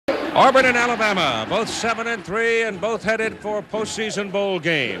Auburn and Alabama, both 7-3 and both headed for postseason bowl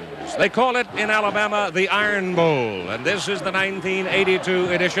games. They call it in Alabama the Iron Bowl, and this is the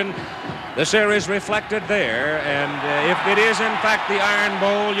 1982 edition. The series reflected there, and if it is in fact the Iron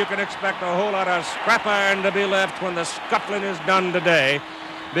Bowl, you can expect a whole lot of scrap iron to be left when the scuffling is done today,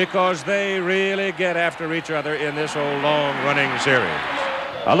 because they really get after each other in this old long-running series.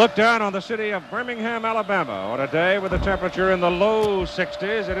 A look down on the city of Birmingham, Alabama, on a day with the temperature in the low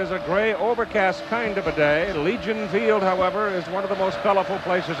 60s. It is a gray, overcast kind of a day. Legion Field, however, is one of the most colorful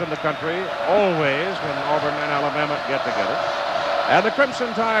places in the country, always when Auburn and Alabama get together. And the Crimson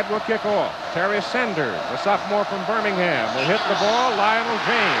Tide will kick off. Terry Sanders, a sophomore from Birmingham, will hit the ball. Lionel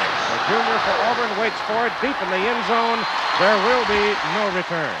James, a junior for Auburn, waits for it deep in the end zone. There will be no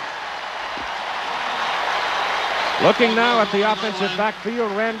return. Looking now at the offensive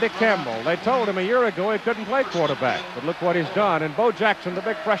backfield, Randy Campbell. They told him a year ago he couldn't play quarterback, but look what he's done. And Bo Jackson, the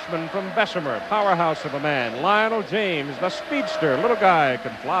big freshman from Bessemer, powerhouse of a man. Lionel James, the speedster, little guy,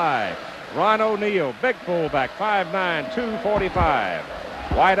 can fly. Ron O'Neal, big fullback, 5'9", 245.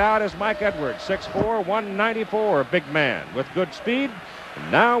 Wide out is Mike Edwards, 6'4", 194, big man with good speed.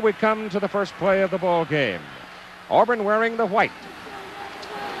 And now we come to the first play of the ball game. Auburn wearing the white.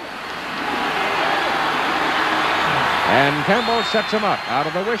 And Campbell sets him up out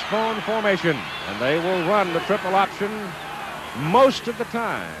of the wishbone formation. And they will run the triple option most of the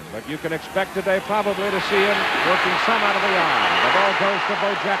time. But you can expect today probably to see him working some out of the eye. The ball goes to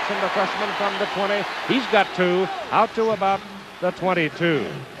Bo Jackson, the freshman from the 20. He's got two, out to about the 22.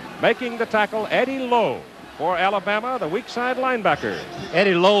 Making the tackle, Eddie Lowe for Alabama, the weak side linebacker.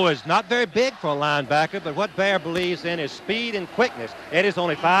 Eddie Lowe is not very big for a linebacker, but what Bear believes in is speed and quickness. Eddie's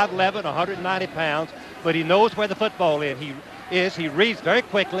only 5'11", 190 pounds, but he knows where the football is. He reads very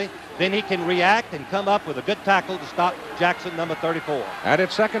quickly, then he can react and come up with a good tackle to stop Jackson, number 34. And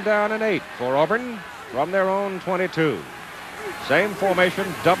it's 2nd down and 8 for Auburn from their own 22. Same formation,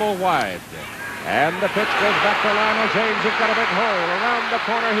 double wide. And the pitch goes back to Lionel James. He's got a big hole. Around the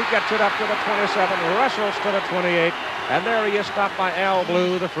corner, he gets it up to the 27, wrestles to the 28, and there he is stopped by Al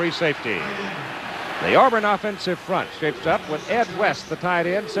Blue, the free safety. The Auburn offensive front shapes up with Ed West, the tight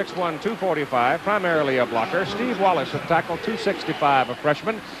end, 6'1", 245, primarily a blocker. Steve Wallace at tackle, 265, a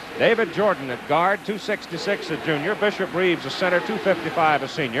freshman. David Jordan at guard, 266, a junior. Bishop Reeves, a center, 255, a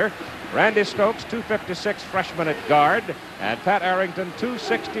senior. Randy Stokes, 256, freshman at guard. And Pat Arrington,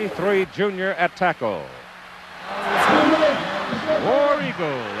 263, junior at tackle. War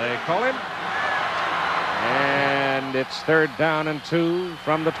Eagle, they call him. And it's 3rd down and 2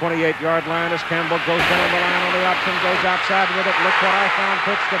 from the 28-yard line as Campbell goes down the line on the option, goes outside with it. Look what I found.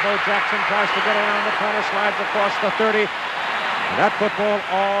 Pitch to Bo Jackson, tries to get around the corner, slides across the 30. And that football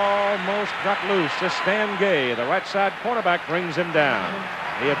almost got loose as Stan Gay, the right side cornerback, brings him down.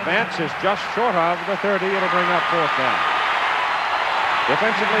 The advance is just short of the 30. It'll bring up 4th down.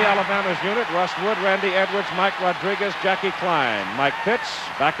 Defensively, Alabama's unit, Russ Wood, Randy Edwards, Mike Rodriguez, Jackie Klein. Mike Pitts,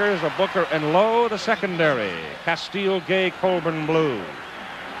 backers of Booker and Lowe, the secondary. Castile, Gay, Colburn, Blue.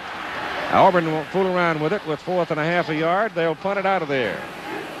 Auburn won't fool around with it with 4th and a half a yard. They'll punt it out of there.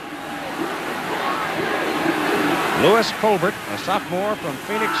 Lewis Colbert, a sophomore from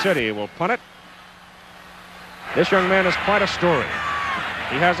Phoenix City, will punt it. This young man is quite a story.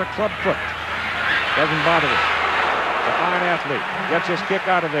 He has a club foot. Doesn't bother him. A fine athlete. Gets his kick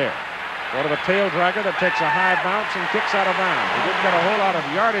out of there. Sort of a tail dragger that takes a high bounce and kicks out of bounds. He didn't get a whole lot of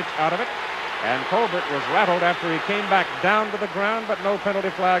yardage out of it. And Colbert was rattled after he came back down to the ground, but no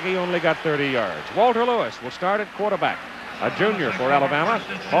penalty flag. He only got 30 yards. Walter Lewis will start at quarterback. A junior for Alabama.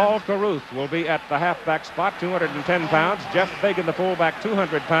 Paul Carruth will be at the halfback spot, 210 pounds. Jeff Fagan, the fullback,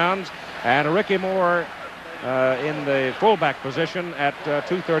 200 pounds. And Ricky Moore in the fullback position at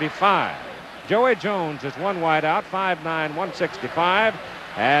 235. Joey Jones is one wide out, 5'9", 165.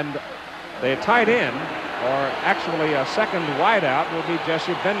 And the tight end, or actually a second wide out, will be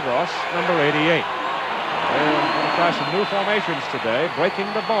Jesse Bendross, number 88. They're going to try some new formations today, breaking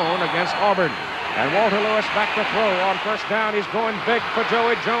the bone against Auburn. And Walter Lewis back to throw on 1st down. He's going big for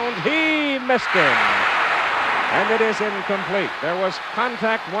Joey Jones. He missed him. And it is incomplete. There was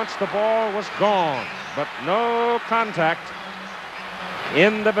contact once the ball was gone, but no contact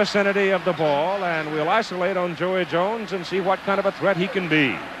in the vicinity of the ball. And we'll isolate on Joey Jones and see what kind of a threat he can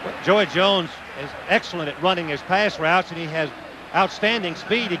be. Joey Jones is excellent at running his pass routes, and he has outstanding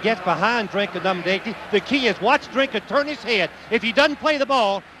speed. He gets behind Drinker, number 80. The key is watch Drinker turn his head. If he doesn't play the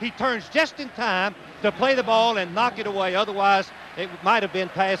ball, he turns just in time to play the ball and knock it away. Otherwise, it might have been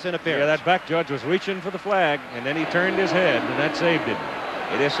pass interference. Yeah, that back judge was reaching for the flag, and then he turned his head, and that saved him.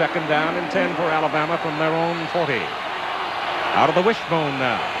 It is 2nd down and 10 for Alabama from their own 40. Out of the wishbone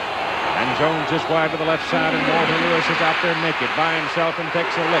now. And Jones is wide to the left side, and Marvin Lewis is out there naked by himself and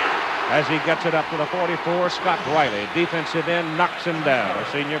takes a lick as he gets it up to the 44. Scott Riley, defensive end, knocks him down. A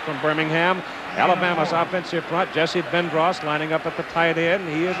senior from Birmingham. Alabama's offensive front, Jesse Bendross lining up at the tight end.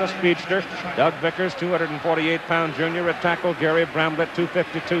 He is a speedster. Doug Vickers, 248-pound junior at tackle. Gary Bramlett,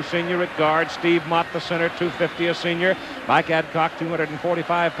 252 senior at guard. Steve Mott, the center, 250 a senior. Mike Adcock,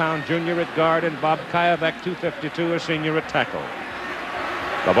 245-pound junior at guard. And Bob Kayavek, 252 a senior at tackle.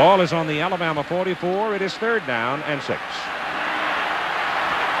 The ball is on the Alabama 44. It is 3rd down and 6.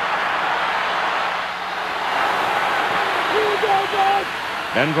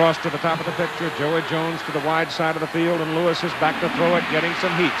 Bendross to the top of the picture. Joey Jones to the wide side of the field, and Lewis is back to throw it, getting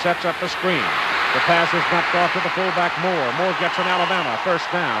some heat. Sets up the screen. The pass is knocked off to the fullback Moore. Moore gets an Alabama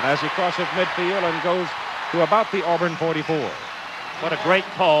 1st down as he crosses midfield and goes to about the Auburn 44. What a great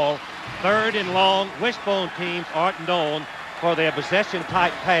call. 3rd and long. Wishbone teams aren't known for their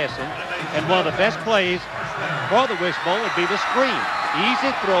possession-type passing, and one of the best plays for the Wishbone would be the screen. Easy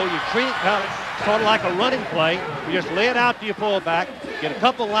throw. You treat it sort of like a running play. You just lay it out to your fullback, get a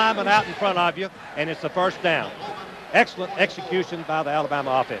couple linemen out in front of you, and it's the 1st down. Excellent execution by the Alabama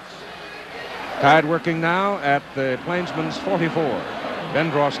offense. Tide working now at the Plainsman's 44.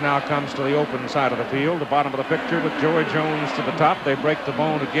 Bendross now comes to the open side of the field, the bottom of the picture with Joey Jones to the top. They break the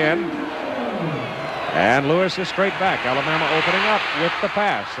bone again. And Lewis is straight back. Alabama opening up with the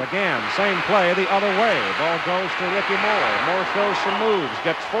pass. Again, same play the other way. Ball goes to Ricky Moore. Moore shows some moves,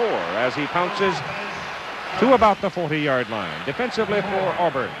 gets 4 as he pounces to about the 40-yard line. Defensively for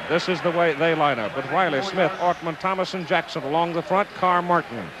Auburn, this is the way they line up with Riley, Smith, Ortman, Thomas, and Jackson along the front. Carr,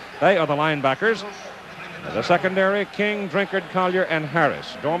 Martin. They are the linebackers. The secondary, King, Drinkard, Collier, and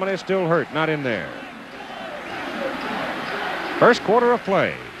Harris. Dorman is still hurt, not in there. 1st quarter of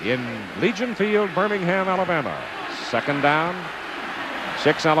play in Legion Field, Birmingham, Alabama. 2nd down,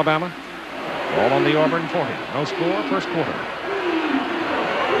 6 Alabama. Ball on the Auburn 40. No score, 1st quarter.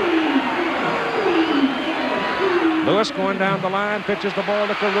 Lewis going down the line, pitches the ball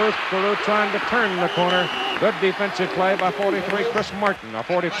to Caruth. Caruth trying to turn the corner. Good defensive play by 43 Chris Martin. A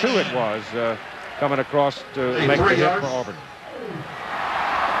 42 it was coming across to make the hit for Auburn.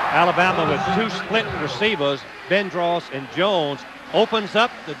 Alabama with 2 split receivers, Bendross and Jones, opens up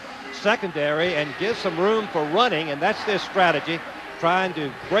the secondary and gives some room for running, and that's their strategy, trying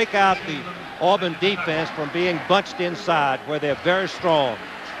to break out the Auburn defense from being bunched inside where they're very strong.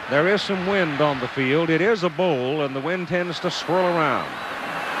 There is some wind on the field. It is a bowl, and the wind tends to swirl around.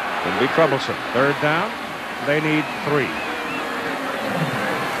 Can be troublesome. 3rd down. They need 3.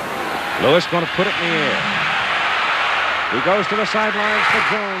 Lewis going to put it in the air. He goes to the sidelines for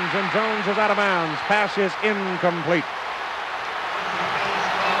Jones, and Jones is out of bounds. Pass is incomplete.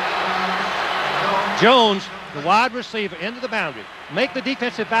 Jones, the wide receiver, into the boundary. Make the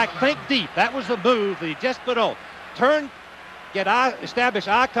defensive back think deep. That was the move that he just put on. Turn, establish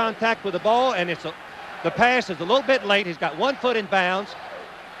eye contact with the ball, and the pass is a little bit late. He's got 1 foot in bounds,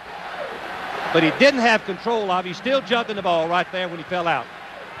 but he didn't have control of it. He's still juggling the ball right there when he fell out.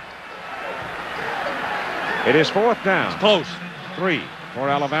 It is 4th down. It's close. 3 for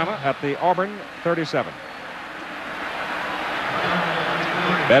Alabama at the Auburn 37.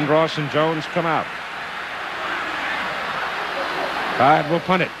 Bendross and Jones come out. Tide will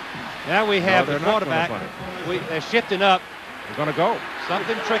punt it. Now we have the quarterback. They're shifting up. They're going to go.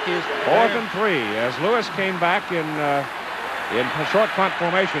 Something tricky is 4th and 3 as Lewis came back in short punt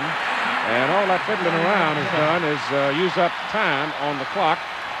formation, and all that fiddling around has done is use up time on the clock.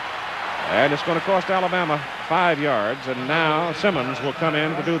 And it's going to cost Alabama 5 yards, and now Simmons will come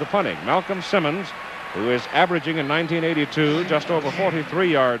in to do the punting. Malcolm Simmons, who is averaging in 1982 just over 43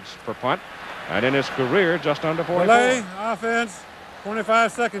 yards per punt, and in his career just under 44. Delay, offense,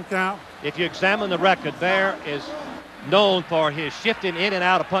 25-second count. If you examine the record, Bear is known for his shifting in and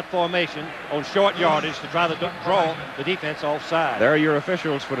out of punt formation on short yardage to try to draw the defense offside. There are your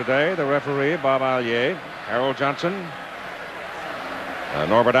officials for today. The referee, Bob Allier, Harold Johnson,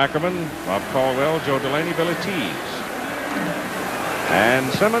 Norbert Ackerman, Bob Caldwell, Joe Delaney, Billy Tees.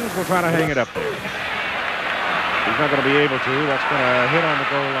 And Simmons will try to hang it up there. He's not going to be able to. That's going to hit on the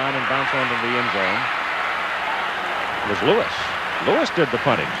goal line and bounce onto the end zone. It was Lewis. Lewis did the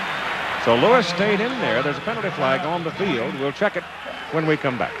punting. So Lewis stayed in there. There's a penalty flag on the field. We'll check it when we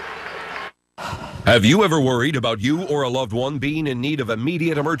come back. Have you ever worried about you or a loved one being in need of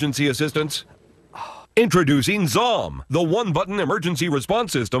immediate emergency assistance? Introducing ZOM, the one-button emergency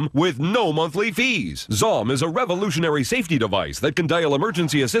response system with no monthly fees. ZOM is a revolutionary safety device that can dial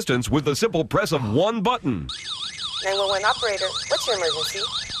emergency assistance with the simple press of one button. 911 operator, what's your emergency?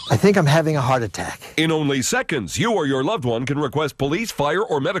 I think I'm having a heart attack. In only seconds, you or your loved one can request police, fire,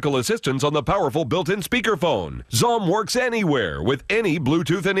 or medical assistance on the powerful built-in speakerphone. Zom works anywhere with any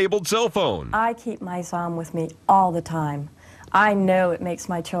Bluetooth-enabled cell phone. I keep my Zom with me all the time. I know it makes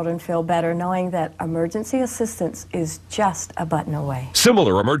my children feel better knowing that emergency assistance is just a button away.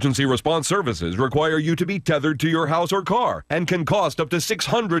 Similar emergency response services require you to be tethered to your house or car and can cost up to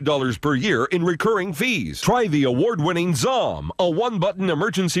 $600 per year in recurring fees. Try the award-winning Zom, a one-button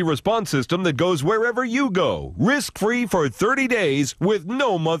emergency response system that goes wherever you go, risk-free for 30 days with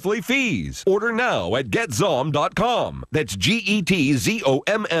no monthly fees. Order now at getzom.com. That's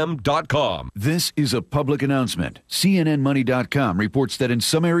GETZOMM.com. This is a public announcement. CNNMoney.com reports that in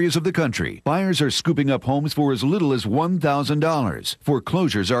some areas of the country, buyers are scooping up homes for as little as $1,000.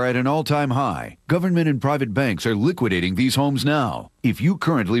 Foreclosures are at an all-time high. Government and private banks are liquidating these homes now. If you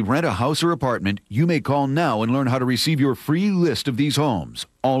currently rent a house or apartment, you may call now and learn how to receive your free list of these homes.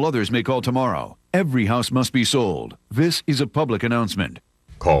 All others may call tomorrow. Every house must be sold. This is a public announcement.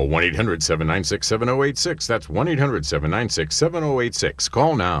 Call 1-800-796-7086. That's 1-800-796-7086.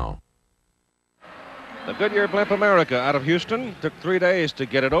 Call now. The Goodyear Blimp America out of Houston. Took 3 days to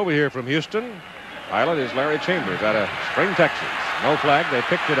get it over here from Houston. Pilot is Larry Chambers out of Spring, Texas. No flag. They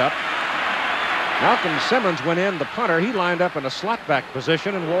picked it up. Malcolm Simmons went in, the punter. He lined up in a slot back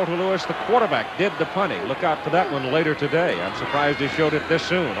position, and Walter Lewis, the quarterback, did the punting. Look out for that one later today. I'm surprised he showed it this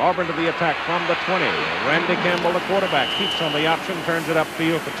soon. Auburn to the attack from the 20. Randy Campbell, the quarterback, keeps on the option, turns it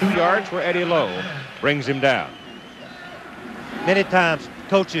upfield for 2 yards where Eddie Lowe brings him down. Many times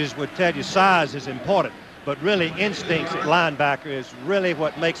coaches would tell you size is important, but really instincts at linebacker is really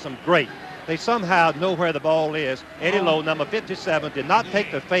what makes them great. They somehow know where the ball is. Eddie Lowe, number 57, did not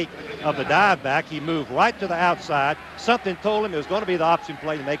take the fake of the dive back. He moved right to the outside. Something told him it was going to be the option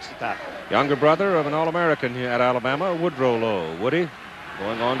play. He makes the tackle. Younger brother of an All-American here at Alabama, Woodrow Lowe. Woody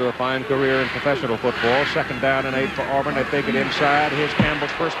going on to a fine career in professional football. 2nd down and 8 for Auburn. They take it inside. Here's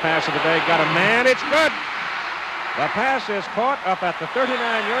Campbell's first pass of the day. Got a man. It's good. The pass is caught up at the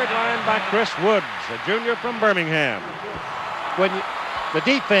 39-yard line by Chris Woods, a junior from Birmingham. When the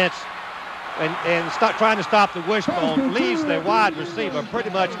defense and start trying to stop the wishbone leaves the wide receiver pretty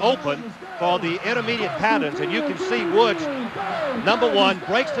much open for the intermediate patterns, and you can see Woods, number 1,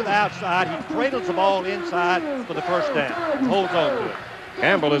 breaks to the outside. He cradles the ball inside for the first down, holds on to it.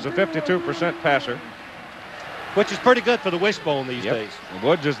 Campbell is a 52% passer, which is pretty good for the wishbone these days.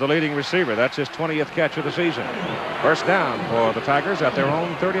 Woods is the leading receiver. That's his 20th catch of the season. First down for the Tigers at their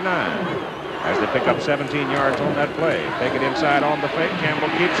own 39 as they pick up 17 yards on that play. Take it inside on the fake. Campbell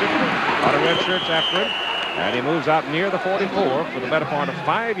keeps it. A lot of red shirts after him. And he moves out near the 44 for the better part of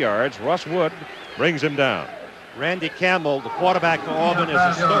 5 yards. Russ Wood brings him down. Randy Campbell, the quarterback for Auburn, is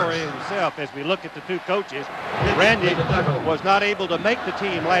a story himself as we look at the two coaches. Randy was not able to make the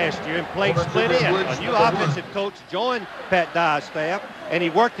team last year and played split in. A new offensive coach joined Pat Dye's staff, and he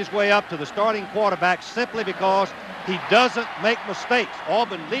worked his way up to the starting quarterback simply because he doesn't make mistakes.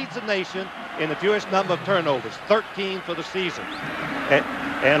 Auburn leads the nation in the fewest number of turnovers, 13 for the season,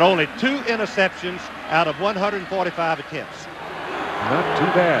 and only 2 interceptions out of 145 attempts. Not too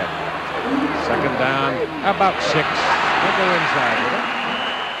bad. 2nd down, about 6. They'll go inside with it.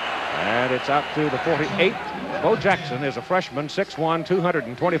 And it's out to the 48. Bo Jackson is a freshman, 6'1",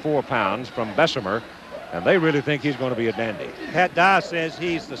 224 pounds from Bessemer, and they really think he's going to be a dandy. Pat Dye says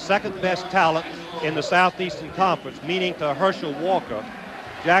he's the 2nd best talent in the Southeastern Conference, meaning to Herschel Walker.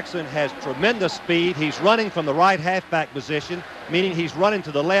 Jackson has tremendous speed. He's running from the right halfback position, meaning he's running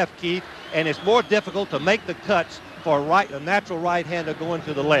to the left, Keith, and it's more difficult to make the cuts for a natural right-hander going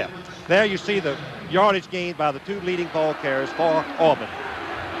to the left. There you see the yardage gained by the 2 leading ball carriers for Auburn.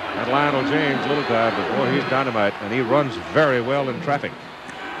 And Lionel James, little guy, but boy, he's dynamite, and he runs very well in traffic.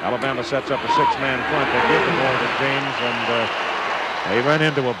 Alabama sets up a 6-man front. They give the ball to James, and they run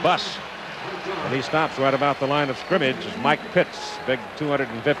into a bus. And he stops right about the line of scrimmage as Mike Pitts, big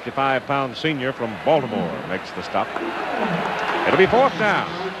 255-pound senior from Baltimore, makes the stop. It'll be 4th down.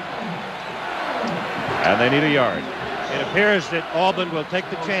 And they need a yard. It appears that Auburn will take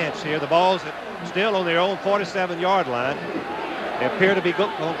the chance here. The ball's still on their own 47-yard line. They appear to be go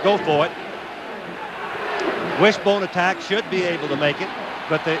for it. Wishbone attack should be able to make it,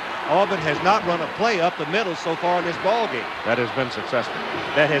 but Auburn has not run a play up the middle so far in this ball game. That has been successful.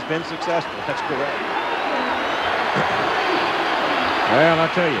 That has been successful. That's correct. Well, I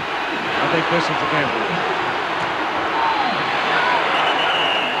tell you, I think this is the game.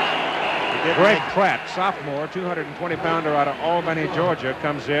 Greg Pratt, sophomore, 220-pounder out of Albany, Georgia,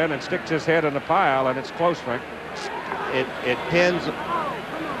 comes in and sticks his head in the pile, and it's close, Frank. It depends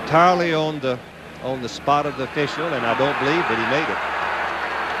entirely on the on the spot of the official, and I don't believe that he made it.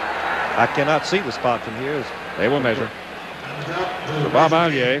 I cannot see the spot from here. They will measure. So Bob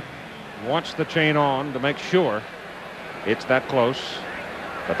Allier wants the chain on to make sure it's that close.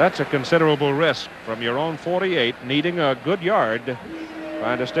 But that's a considerable risk from your own 48, needing a good yard,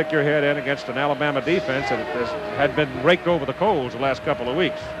 trying to stick your head in against an Alabama defense that had been raked over the coals the last couple of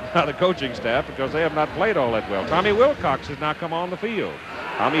weeks. Now the coaching staff, because they have not played all that well. Tommy Wilcox has now come on the field.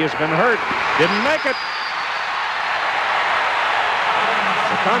 Tommy has been hurt, didn't make it.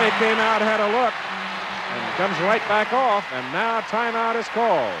 So Tommy came out, had a look, and comes right back off, and now timeout is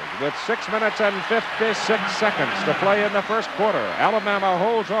called with 6 minutes and 56 seconds to play in the first quarter. Alabama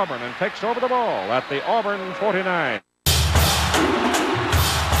holds Auburn and takes over the ball at the Auburn 49.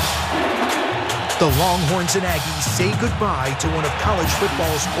 The Longhorns and Aggies say goodbye to one of college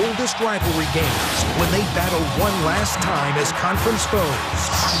football's oldest rivalry games when they battle one last time as conference foes.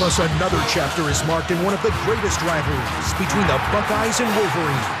 Plus, another chapter is marked in one of the greatest rivalries between the Buckeyes and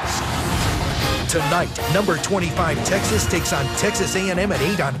Wolverines. Tonight, number 25 Texas takes on Texas A&M at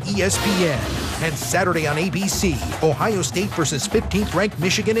 8 on ESPN. And Saturday on ABC, Ohio State versus 15th ranked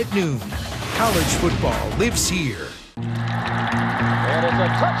Michigan at noon. College football lives here. And it's a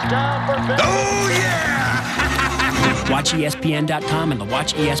touchdown for Benson. Oh, yeah! Watch ESPN.com and the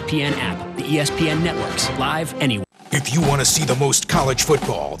Watch ESPN app. The ESPN networks, live anywhere. If you want to see the most college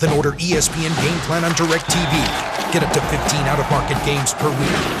football, then order ESPN Game Plan on DirecTV. Get up to 15 out-of-market games per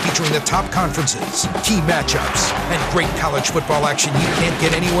week, featuring the top conferences, key matchups, and great college football action you can't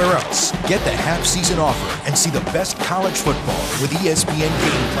get anywhere else. Get the half-season offer and see the best college football with ESPN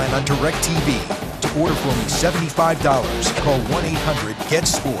Game Plan on DirecTV. To order for only $75, call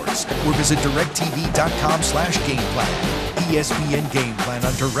 1-800-GET-SPORTS or visit directv.com/gameplan. ESPN Game Plan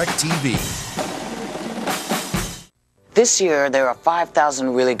on DirecTV. This year, there are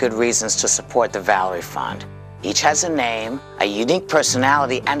 5,000 really good reasons to support the Valerie Fund. Each has a name, a unique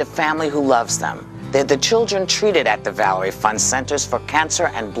personality, and a family who loves them. They're the children treated at the Valerie Fund Centers for Cancer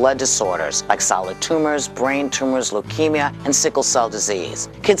and Blood Disorders, like solid tumors, brain tumors, leukemia, and sickle cell disease.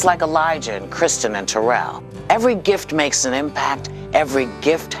 Kids like Elijah and Kristen and Terrell. Every gift makes an impact. Every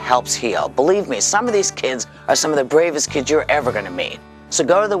gift helps heal. Believe me, some of these kids are some of the bravest kids you're ever going to meet. So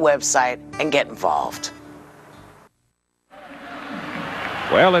go to the website and get involved.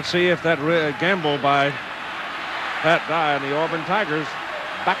 Well, let's see if that gamble by Pat Dye and the Auburn Tigers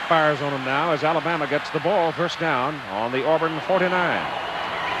backfires on them now as Alabama gets the ball first down on the Auburn 49.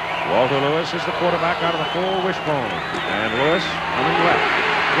 Walter Lewis is the quarterback out of the full wishbone. And Lewis coming left.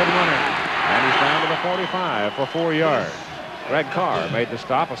 Good runner. And he's down to the 45 for 4 yards. Greg Carr made the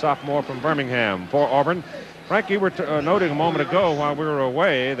stop, a sophomore from Birmingham for Auburn. Frank, you were noting a moment ago while we were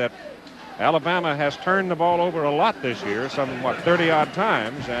away that Alabama has turned the ball over a lot this year, some, 30-odd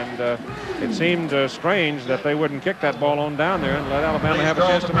times, and it seemed strange that they wouldn't kick that ball on down there and let Alabama have a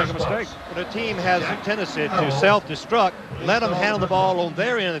chance to make a mistake. When a team has a tendency to self-destruct, let them handle the ball on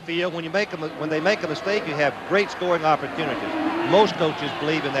their end of the field. When they make a mistake, you have great scoring opportunities. Most coaches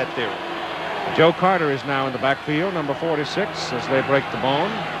believe in that theory. Joe Carter is now in the backfield, number 46, as they break the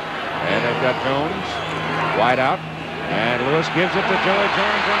bone. And they've got Jones wide out. And Lewis gives it to Joey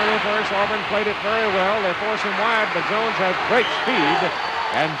Jones in the reverse. Auburn played it very well. They force him wide, but Jones has great speed.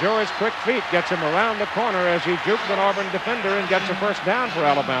 And Joey's quick feet gets him around the corner as he jukes an Auburn defender and gets a first down for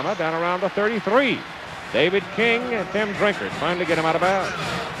Alabama down around the 33. David King and Tim Drinkard finally get him out of bounds.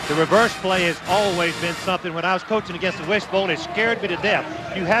 The reverse play has always been something. When I was coaching against the wishbone, it scared me to death.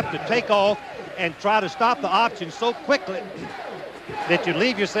 You have to take off and try to stop the option so quickly that you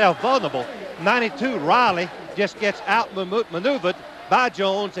leave yourself vulnerable. 92, Riley, just gets out-maneuvered by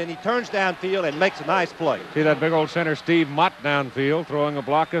Jones, and he turns downfield and makes a nice play. See that big old center Steve Mott downfield throwing a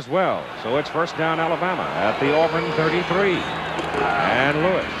block as well. So it's first down Alabama at the Auburn 33. And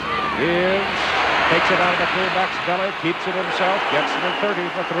Lewis takes it out of the fullback's belly, keeps it himself, gets it at 30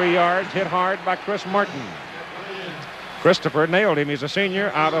 for 3 yards, hit hard by Chris Martin. Christopher nailed him. He's a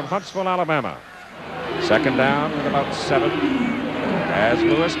senior out of Huntsville, Alabama. Second down with about 7. As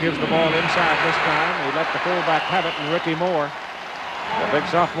Lewis gives the ball inside this time, he let the fullback have it, and Ricky Moore, the big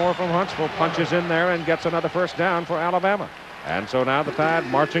sophomore from Huntsville, punches in there and gets another first down for Alabama. And so now the Tide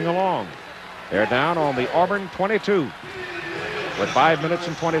marching along. They're down on the Auburn 22 with 5 minutes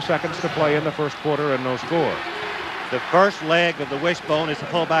and 20 seconds to play in the first quarter and no score. The first leg of the wishbone is to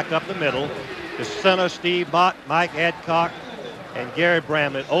pull back up the middle. The center, Steve Mott, Mike Adcock, and Gary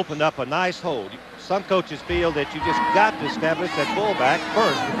Bramlett opened up a nice hole. Some coaches feel that you just got to establish that fullback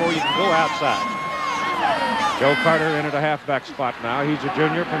first before you can go outside. Joe Carter in at a halfback spot now. He's a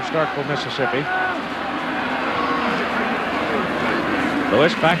junior from Starkville, Mississippi.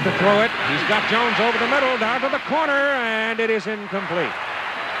 Lewis back to throw it. He's got Jones over the middle, down to the corner, and it is incomplete.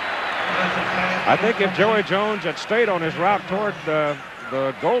 I think if Joey Jones had stayed on his route toward the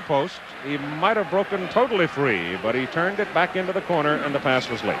goalpost, he might have broken totally free, but he turned it back into the corner, and the pass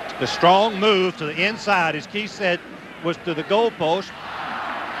was late. The strong move to the inside, as Keith said, was to the goalpost.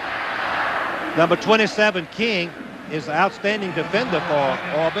 Number 27, King, is an outstanding defender for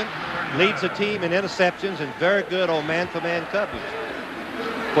Auburn. Leads the team in interceptions and very good on man-for-man coverage.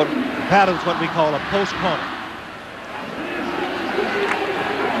 What pattern's what we call a post corner.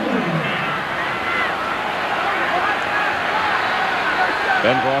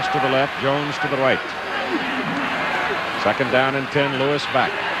 Ben Ross to the left, Jones to the right. Second down and 10, Lewis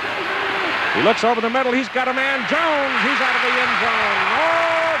back. He looks over the middle, he's got a man, Jones, he's out of the end zone.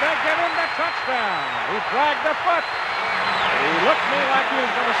 Oh, they give him the touchdown. He dragged the foot. He looked to me like he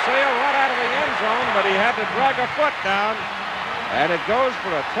was going to sail right out of the end zone, but he had to drag a foot down, and it goes for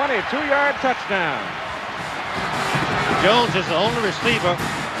a 22-yard touchdown. Jones is the only receiver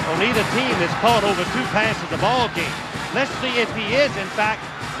on either team that's caught over 2 passes a ball game. Let's see if he is, in fact,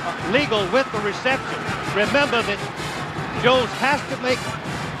 legal with the reception. Remember that Jones has to make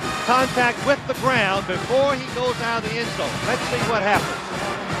contact with the ground before he goes out of the end zone. Let's see what happens.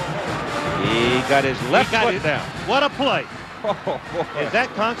 He got his left foot down. What a play. Is that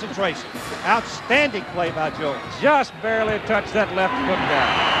concentration? Outstanding play by Jones. Just barely touched that left foot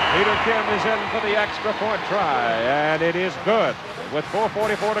down. Peter Kim is in for the extra point try, and it is good. With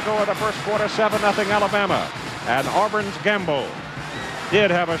 4:44 to go in the first quarter, 7-0 Alabama. And Auburn's Gamble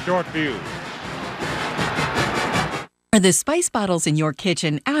did have a short fuse. Are the spice bottles in your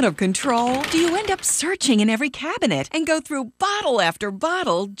kitchen out of control? Do you end up searching in every cabinet and go through bottle after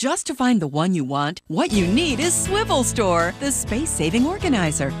bottle just to find the one you want? What you need is Swivel Store, the space-saving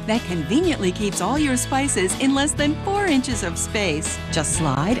organizer that conveniently keeps all your spices in less than 4 inches of space. Just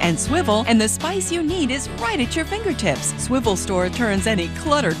slide and swivel, and the spice you need is right at your fingertips. Swivel Store turns any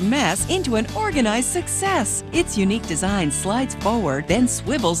cluttered mess into an organized success. Its unique design slides forward, then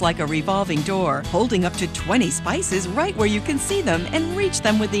swivels like a revolving door, holding up to 20 spices right where you can see them and reach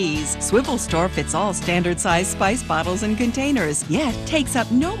them with ease. Swivel Store fits all standard-sized spice bottles and containers, yet takes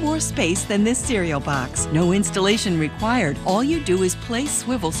up no more space than this cereal box. No installation required. All you do is place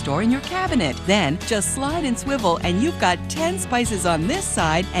Swivel Store in your cabinet. Then just slide and swivel, and you've got 10 spices on this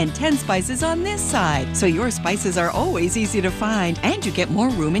side and 10 spices on this side. So your spices are always easy to find, and you get more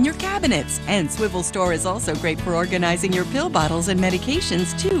room in your cabinets. And Swivel Store is also great for organizing your pill bottles and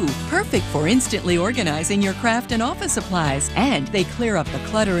medications, too. Perfect for instantly organizing your craft and office supplies, and they clear up the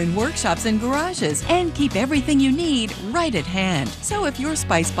clutter in workshops and garages and keep everything you need right at hand. So if your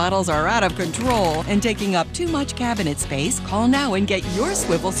spice bottles are out of control and taking up too much cabinet space, call now and get your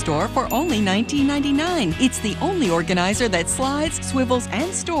Swivel Store for only $19.99. It's the only organizer that slides, swivels,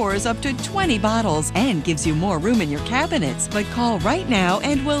 and stores up to 20 bottles and gives you more room in your cabinets. But call right now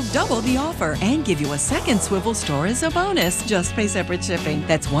and we'll double the offer and give you a second Swivel Store as a bonus. Just pay separate shipping.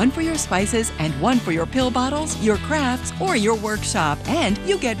 That's one for your spices and one for your pill bottles, your crafts, or your workshop. And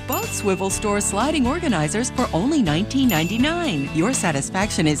you get both Swivel Store sliding organizers for only $19.99. Your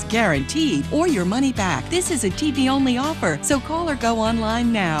satisfaction is guaranteed or your money back. This is a TV-only offer, so call or go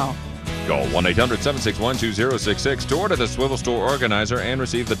online now. Call 1-800-761-2066 to order the Swivel Store organizer and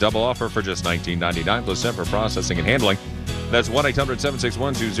receive the double offer for just $19.99 plus cent for processing and handling. That's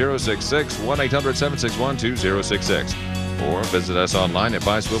 1-800-761-2066, 1-800-761-2066. Or visit us online at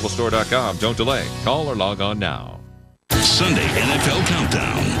buyswivelstore.com. Don't delay. Call or log on now. Sunday NFL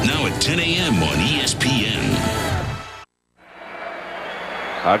Countdown, now at 10 a.m. on ESPN.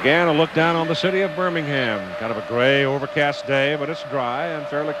 Again, a look down on the city of Birmingham. Kind of a gray, overcast day, but it's dry and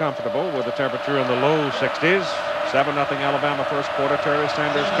fairly comfortable with the temperature in the low 60s. 7-0 Alabama first quarter. Terry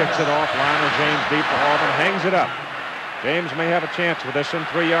Sanders kicks it off. Lionel James deep for Auburn. Hangs it up. James may have a chance with this one.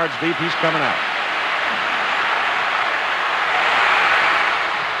 3 yards deep. He's coming out.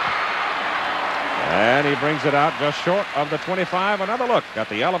 And he brings it out just short of the 25. Another look at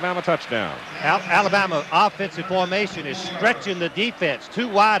the Alabama touchdown. Alabama offensive formation is stretching the defense. 2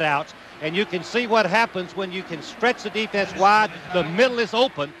 wideouts. And you can see what happens when you can stretch the defense wide. The middle is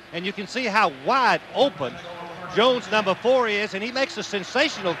open. And you can see how wide open Jones, number 4, is. And he makes a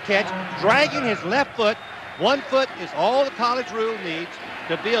sensational catch, dragging his left foot. 1 foot is all the college rule needs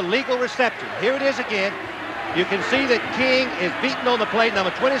to be a legal reception. Here it is again. You can see that King is beaten on the play,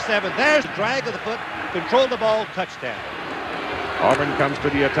 number 27. There's the drag of the foot, control the ball, touchdown. Auburn comes to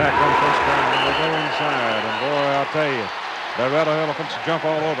the attack on first down, and they go inside. And boy, I'll tell you, the Red Elephants jump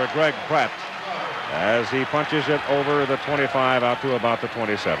all over Greg Pratt. as he punches it over the 25 out to about the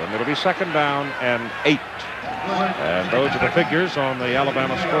 27. It'll be 2nd down and 8. And those are the figures on the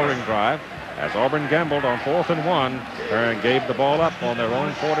Alabama scoring drive as Auburn gambled on 4th and 1 and gave the ball up on their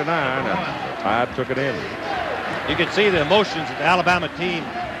own 49, and the Tide took it in. You can see the emotions that the Alabama team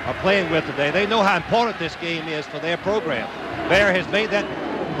are playing with today. They know how important this game is for their program. Bear has made that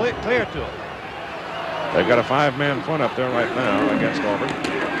clear to them. They've got a 5-man front up there right now against Auburn.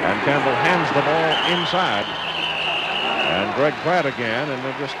 And Campbell hands the ball inside. And Greg Pratt again, and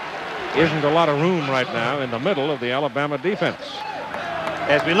there just isn't a lot of room right now in the middle of the Alabama defense.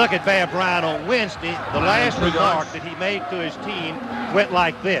 As we look at Bear Bryant on Wednesday, the last remark that he made to his team went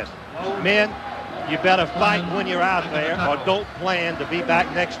like this: men, you better fight when you're out there or don't plan to be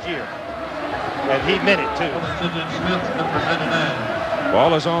back next year. And he meant it too.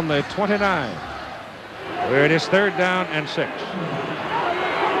 Ball is on the 29. Where it is 3rd down and 6.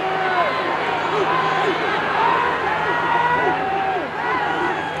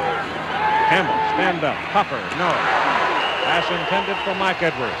 Campbell, stand up. Hopper, no. Pass intended for Mike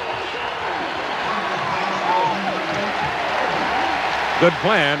Edwards. Good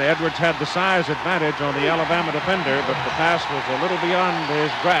plan. Edwards had the size advantage on the Alabama defender, but the pass was a little beyond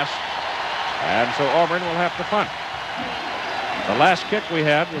his grasp. And so Auburn will have to punt. The last kick we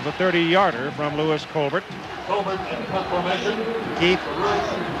had was a 30-yarder from Lewis Colbert. Keith,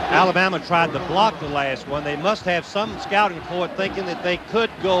 Alabama tried to block the last one. They must have some scouting report thinking that they could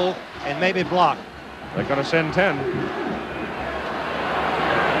go and maybe block. They're going to send 10.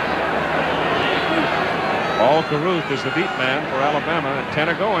 Paul Carruth is the deep man for Alabama, and 10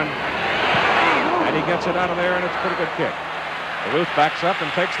 are going. And he gets it out of there, and it's a pretty good kick. Carruth backs up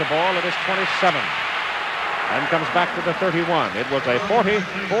and takes the ball at his 27. And comes back to the 31. It was a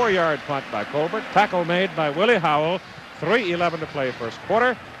 44-yard punt by Colbert. Tackle made by Willie Howell. 3:11 to play first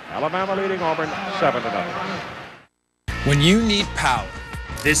quarter. Alabama leading Auburn 7-0. When you need power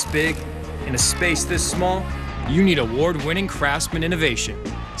this big in a space this small, you need award-winning Craftsman innovation.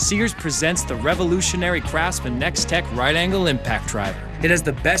 Sears presents the revolutionary Craftsman Next-Tech right-angle impact driver. It has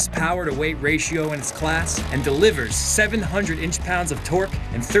the best power-to-weight ratio in its class and delivers 700 inch-pounds of torque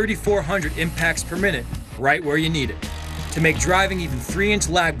and 3,400 impacts per minute right where you need it, to make driving even 3-inch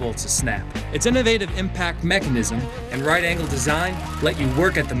lag bolts a snap. Its innovative impact mechanism and right-angle design let you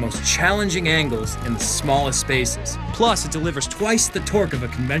work at the most challenging angles in the smallest spaces. Plus, it delivers twice the torque of a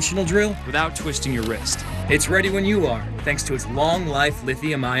conventional drill without twisting your wrist. It's ready when you are, thanks to its long-life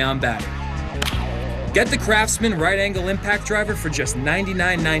lithium-ion battery. Get the Craftsman right-angle impact driver for just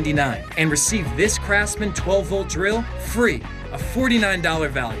 $99.99 and receive this Craftsman 12-volt drill free, a $49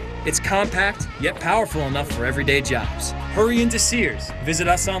 value. It's compact, yet powerful enough for everyday jobs. Hurry into Sears. Visit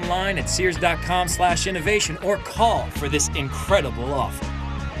us online at sears.com/innovation or call for this incredible offer.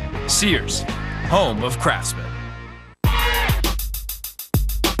 Sears, home of Craftsman.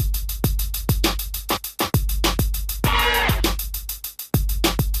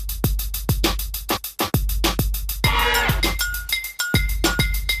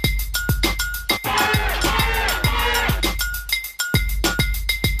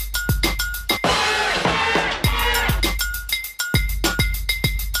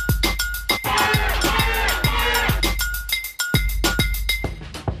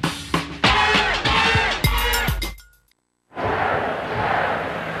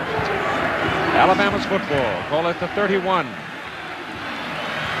 Alabama's football, call it the 31.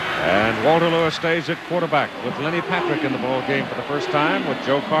 And Walter Lewis stays at quarterback with Lenny Patrick in the ball game for the first time with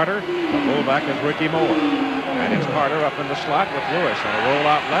Joe Carter. The fullback is Ricky Moore. And it's Carter up in the slot with Lewis on a roll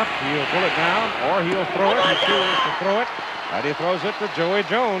out left. He'll pull it down or he'll throw it. He chooses to throw it. And he throws it to Joey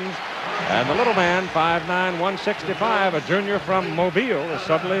Jones. And the little man, 5'9", 165, a junior from Mobile, is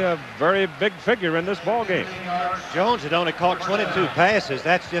suddenly a very big figure in this ball game. Jones had only caught 22 passes.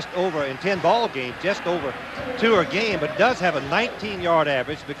 That's just over in 10 ball games, just over 2 a game, but does have a 19-yard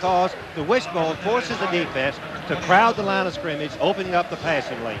average because the wishbone forces the defense to crowd the line of scrimmage, opening up the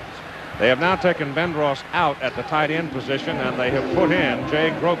passing lanes. They have now taken Bendross out at the tight end position, and they have put in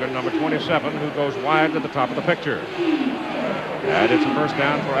Jay Grogan, number 27, who goes wide to the top of the picture. And it's a first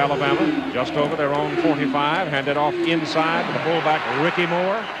down for Alabama, just over their own 45, handed off inside to the fullback, Ricky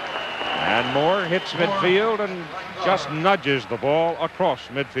Moore. And Moore hits midfield and just nudges the ball across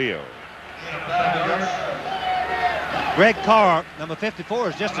midfield. Greg Carr, number 54,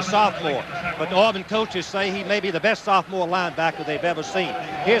 is just a sophomore, but the Auburn coaches say he may be the best sophomore linebacker they've ever seen.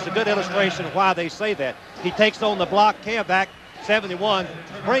 Here's a good illustration of why they say that. He takes on the block, Careback, 71,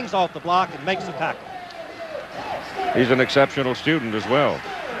 springs off the block and makes the tackle. He's an exceptional student as well.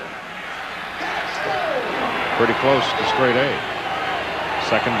 Pretty close to straight A.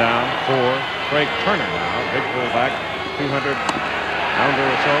 Second down, 4. Craig Turner now, big fullback, 200-pounder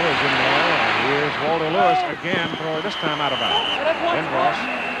or so is in there. And here's Walter Lewis again, throwing this time out of bounds. Ben Ross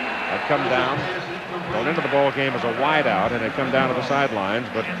had come down, gone into the ball game as a wideout, and had come down to the sidelines,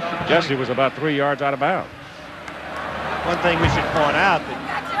 but Jesse was about 3 yards out of bounds. One thing we should point out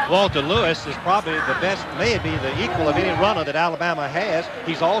that Walter Lewis is probably the best, maybe the equal of any runner that Alabama has.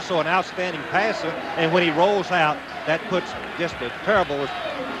 He's also an outstanding passer, and when he rolls out, that puts just a terrible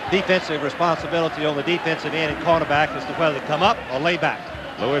defensive responsibility on the defensive end and cornerback as to whether to come up or lay back.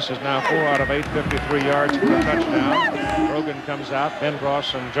 Lewis is now 4 out of 8, 53 yards for a touchdown. Brogan comes out. Ben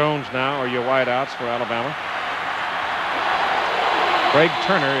Ross and Jones now are your wideouts for Alabama. Craig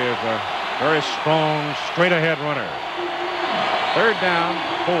Turner is a very strong, straight-ahead runner. 3rd down,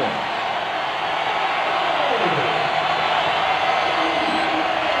 4.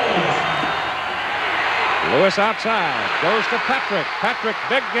 Lewis outside, goes to Patrick. Patrick,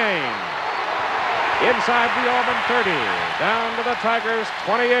 big gain. Inside the Auburn 30, down to the Tigers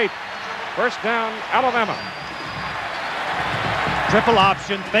 28. 1st down, Alabama. Triple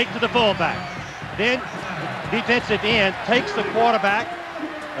option, fake to the fullback. Then defensive end takes the quarterback,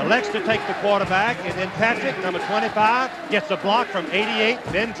 elects to take the quarterback, and then Patrick, number 25, gets a block from 88.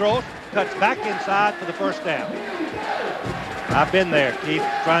 Ben Drost cuts back inside for the 1st down. I've been there, Keith,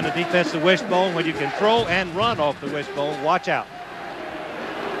 trying to defense the wishbone. When you can throw and run off the wishbone, watch out.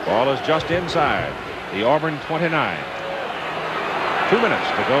 Ball is just inside the Auburn 29. 2 minutes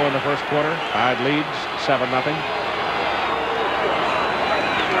to go in the 1st quarter. Tide leads 7-0.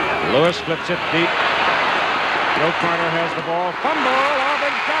 Lewis flips it deep. Joe Carter has the ball. Fumble.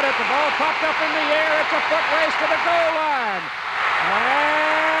 Auburn's got it. The ball popped up in the air. It's a foot race to the goal line.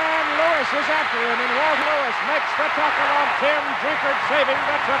 And Lewis is after him, and Walter Lewis makes the tackle on Tim Drinkard, saving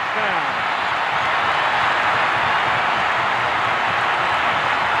the touchdown.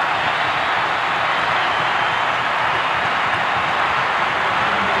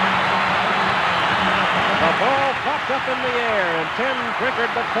 The ball popped up in the air, and Tim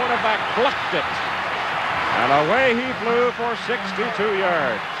Drinkard, the cornerback, blocked it. And away he flew for 62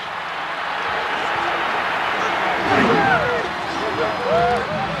 yards.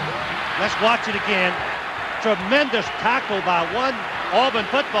 Let's watch it again. Tremendous tackle by one Auburn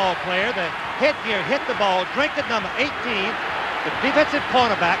football player. The headgear hit the ball. Drinkard, number 18, the defensive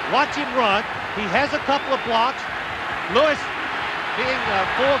cornerback. Watch him run. He has a couple of blocks. Lewis, being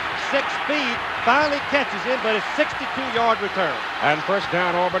 4'6" speed, finally catches him, but it's 62-yard return. And 1st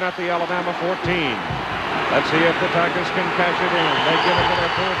down, Auburn at the Alabama 14. Let's see if the Tigers can cash it in. They give it to their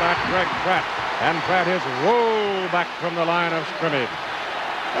fullback, Greg Pratt. And Pratt is rolled back from the line of scrimmage.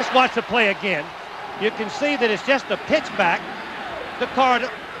 Let's watch the play again. You can see that it's just a pitch back to Carter.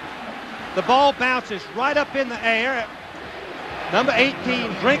 The ball bounces right up in the air. Number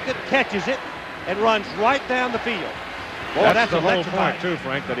 18, Drinkard, catches it and runs right down the field. Boy, that's the whole point, too,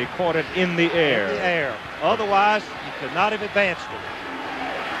 Frank, that he caught it in the air. In the air. Otherwise, he could not have advanced it.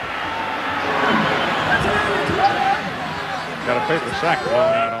 Got a paper sack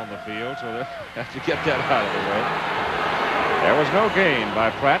blown out on the field, so they have to get that out of the way. There was no gain by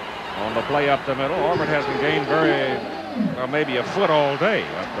Pratt on the play up the middle. Auburn hasn't gained maybe a foot all day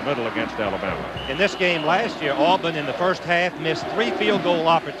up the middle against Alabama. In this game last year, Auburn in the 1st half missed 3 field goal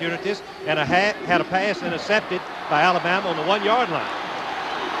opportunities and had a pass intercepted by Alabama on the 1-yard line.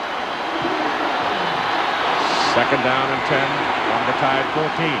 2nd down and 10 on the Tide 14.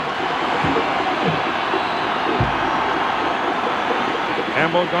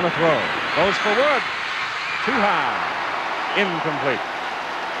 Campbell going to throw. Goes for Wood. Too high. Incomplete.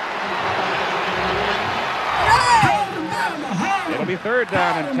 It'll be 3rd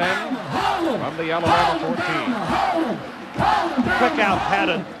down and 10 from the Alabama 14. Quick out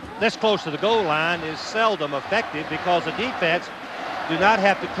pattern this close to the goal line is seldom effective because the defense do not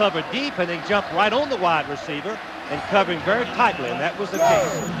have to cover deep and they jump right on the wide receiver and covering very tightly, and that was the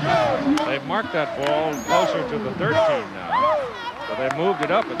case. They've marked that ball closer to the 13 now. So they moved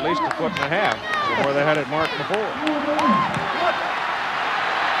it up at least a foot and a half from where they had it marked before.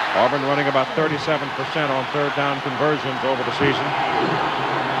 Auburn running about 37% on 3rd down conversions over the season.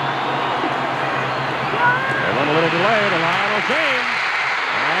 They run a little delay to Lionel James.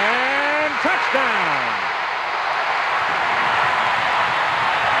 And touchdown.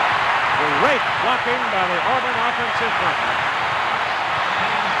 Great blocking by the Auburn offensive line.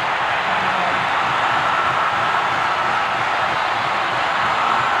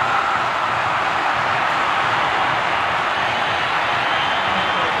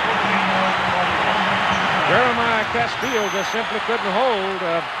 Jeremiah Castillo just simply couldn't hold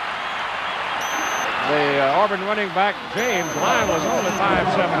the Auburn running back, James Lionel, is only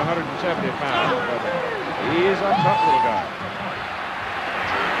 5'7", 170 pounds, but he's a tough little guy.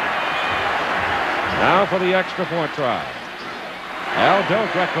 Now for the extra point try. Al Del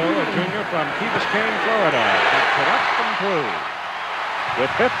Greco, a junior from Key Biscayne, Florida, puts it up and through.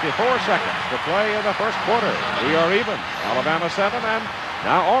 With 54 seconds to play in the first quarter, we are even. Alabama 7 and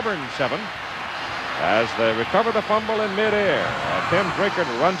now Auburn 7. As they recover the fumble in midair. Tim Drinkard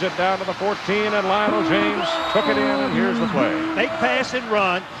runs it down to the 14, and Lionel James took it in, and here's the play. Fake pass and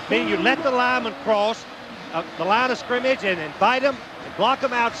run, meaning you let the lineman cross the line of scrimmage and invite him and block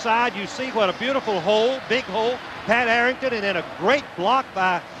him outside. You see what a beautiful hole, big hole, Pat Arrington, and then a great block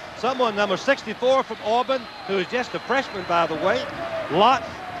by someone, number 64 from Auburn, who is just a freshman, by the way, Lott.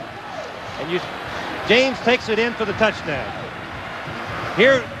 And James takes it in for the touchdown.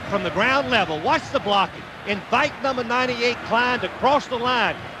 Here from the ground level, watch the blocking. Invite number 98, Klein, to cross the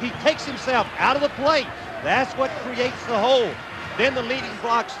line. He takes himself out of the play. That's what creates the hole. Then the leading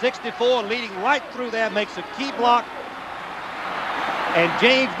block, 64, leading right through there, makes a key block. And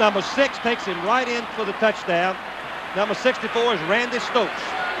James, number 6, takes him right in for the touchdown. Number 64 is Randy Stokes.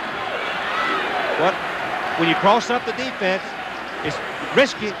 When you cross up the defense, it's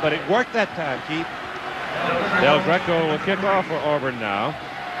risky, but it worked that time, Keith. Del Greco will kick off for Auburn now.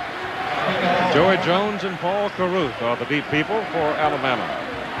 Joey Jones and Paul Carruth are the deep people for Alabama.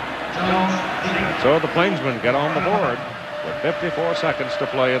 So the Plainsmen get on the board with 54 seconds to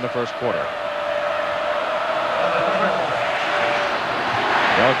play in the first quarter.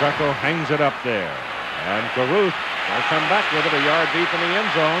 Del Greco hangs it up there. And Carruth will come back with it a yard deep in the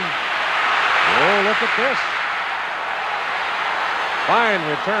end zone. Oh, look at this. Fine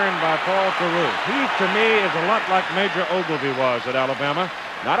return by Paul Carruth. He, to me, is a lot like Major Ogilvy was at Alabama.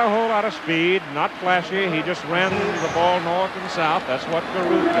 Not a whole lot of speed, not flashy. He just ran the ball north and south. That's what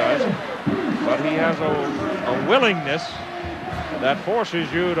Carruth does. But he has a willingness that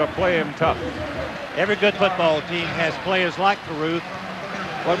forces you to play him tough. Every good football team has players like Carruth,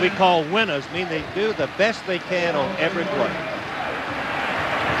 what we call winners, mean they do the best they can on every play.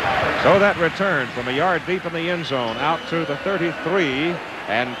 So that return from a yard deep in the end zone out to the 33,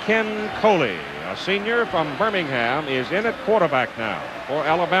 and Ken Coley, a senior from Birmingham, is in at quarterback now for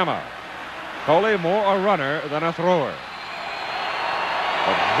Alabama. Coley more a runner than a thrower.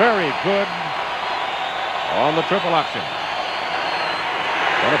 But very good on the triple option.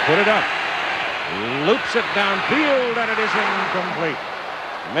 Going to put it up. Loops it downfield, and it is incomplete.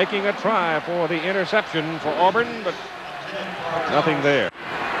 Making a try for the interception for Auburn, but nothing there.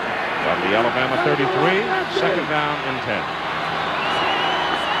 From the Alabama 33, second down and 10.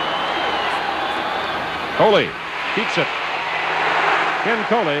 Coley keeps it. Ken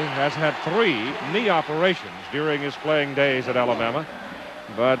Coley has had 3 knee operations during his playing days at Alabama.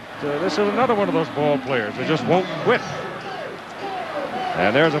 But this is another one of those ball players that just won't quit.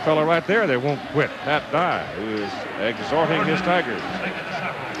 And there's a fellow right there that won't quit, Pat Dye, who is exhorting his Tigers.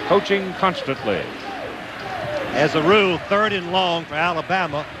 Coaching constantly. As a rule, 3rd and long for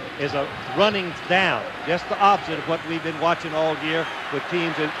Alabama is a running down. Just the opposite of what we've been watching all year with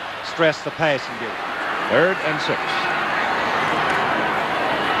teams that stress the passing game. 3rd and 6.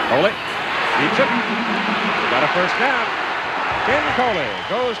 Coley keeps it. Got a first down. Ken Coley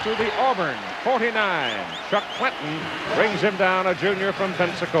goes to the Auburn 49. Chuck Clinton brings him down, a junior from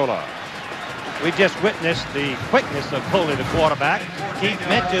Pensacola. We just witnessed the quickness of Coley, the quarterback. Keith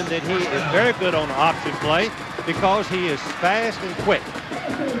mentioned that he is very good on the option play because he is fast and quick.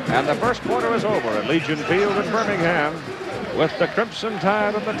 And the first quarter is over at Legion Field in Birmingham with the Crimson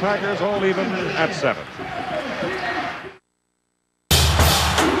Tide and the Tigers all even at 7.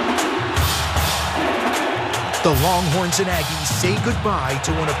 The Longhorns and Aggies say goodbye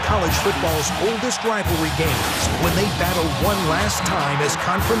to one of college football's oldest rivalry games when they battle one last time as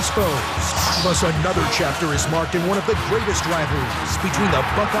conference foes. Plus, another chapter is marked in one of the greatest rivalries between the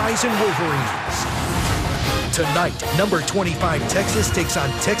Buckeyes and Wolverines. Tonight, number 25 Texas takes on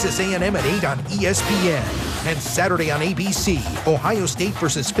Texas A&M at 8 on ESPN. And Saturday on ABC, Ohio State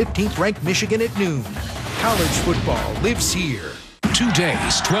versus 15th ranked Michigan at noon. College football lives here. 2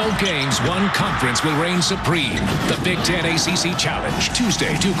 days, 12 games, 1 conference will reign supreme. The Big Ten ACC Challenge.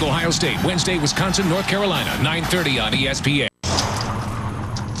 Tuesday, Duke, Ohio State. Wednesday, Wisconsin, North Carolina. 9:30 on ESPN.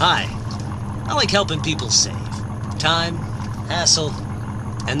 Hi. I like helping people save. Time, hassle,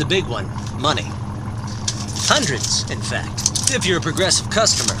 and the big one, money. Hundreds, in fact, if you're a Progressive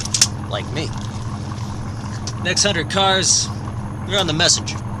customer, like me. Next 100 cars, you're on the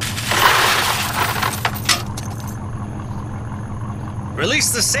Messenger.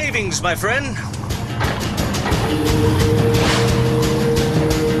 Release the savings, my friend.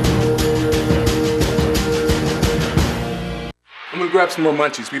 grab some more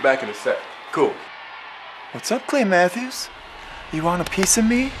munchies. Be back in a sec. Cool. What's up, Clay Matthews? You want a piece of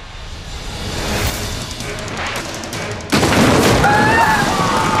me?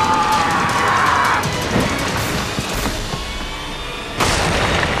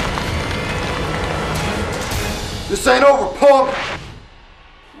 This ain't over, punk!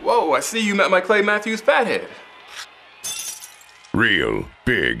 Whoa, I see you met my Clay Matthews fathead. Real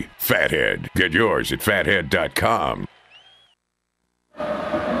big fathead. Get yours at fathead.com.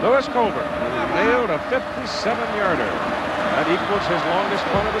 Lewis Colbert nailed a 57-yarder. That equals his longest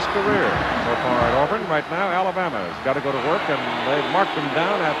punt of his career so far at Auburn. Right now, Alabama's got to go to work, and they've marked him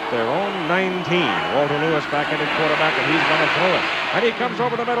down at their own 19. Walter Lewis back in at quarterback, and he's going to throw it. And he comes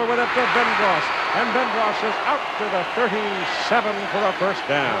over the middle with it to Bendross. And Bendross is out to the 37 for a first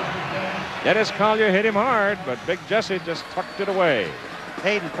down. Dennis Collier hit him hard, but Big Jesse just tucked it away.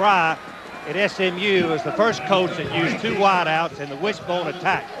 Hayden Fry at SMU is the first coach that used two wideouts in the wishbone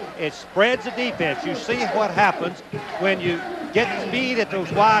attack. It spreads the defense. You see what happens when you get speed at those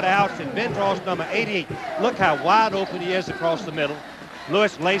wideouts, and Bendross, number 88. Look how wide open he is across the middle.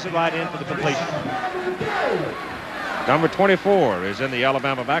 Lewis lays it right in for the completion. Number 24 is in the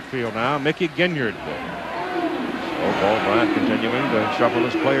Alabama backfield now, Mickey Ginyard. So Paul Bryant continuing to shuffle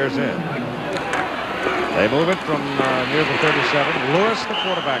his players in. They move it from near the 37. Lewis, the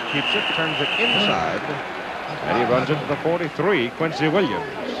quarterback, keeps it, turns it inside, and he runs into the 43. Quincy Williams,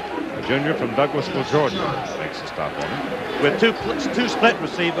 a junior from Douglasville, Georgia, makes a stop on him. With two split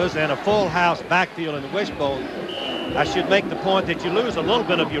receivers and a full house backfield in the wishbone, I should make the point that you lose a little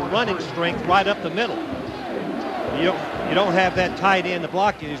bit of your running strength right up the middle. You don't have that tight end to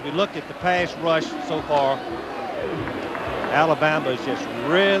block you. As we look at the pass rush so far, Alabama is just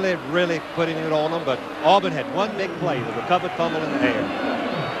really, really putting it on them, but Auburn had one big play, the recovered fumble in the air.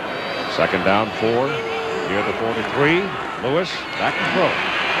 Second down, 4, near the 43. Lewis back to throw.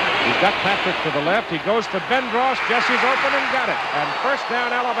 He's got Patrick to the left. He goes to Bendross. Jesse's open and got it. And first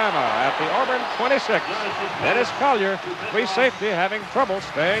down, Alabama at the Auburn 26. Dennis Collier, free safety, having trouble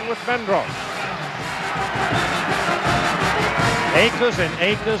staying with Bendross. Acres and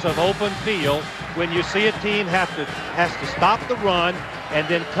acres of open field. When you see a team has to stop the run and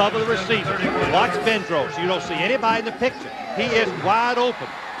then cover the receiver. Watch Bendross. You don't see anybody in the picture. He is wide open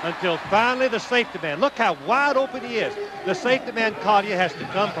until finally the safety man. Look how wide open he is. The safety man, Collier, has to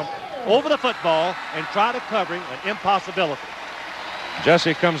come from over the football and try to cover him, an impossibility.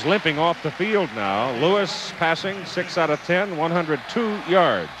 Jesse comes limping off the field now. Lewis passing 6 out of 10, 102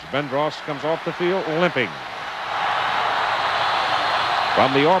 yards. Bendross comes off the field limping.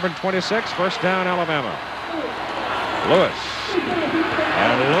 From the Auburn 26, first down, Alabama. Lewis.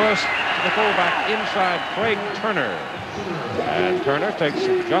 And Lewis to the fullback inside, Craig Turner. And Turner takes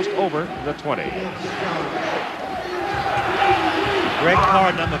it just over the 20. Greg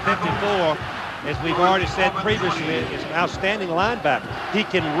Carr, number 54, as we've already said previously, is an outstanding linebacker. He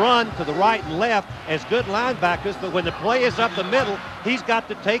can run to the right and left as good linebackers, but when the play is up the middle, he's got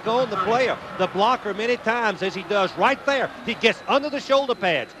to take on the player. The blocker many times, as he does right there, he gets under the shoulder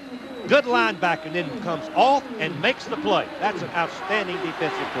pads. Good linebacker, and then comes off and makes the play. That's an outstanding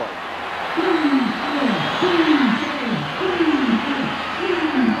defensive play.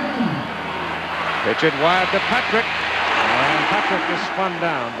 Pitch it wide to Patrick. And Patrick is spun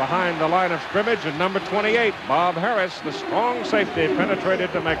down behind the line of scrimmage, and number 28, Bob Harris, the strong safety,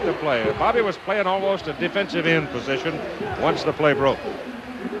 penetrated to make the play. Bobby was playing almost a defensive end position once the play broke.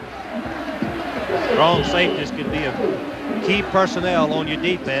 Strong safeties can be a key personnel on your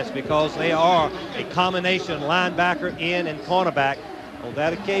defense because they are a combination linebacker, end, and cornerback. On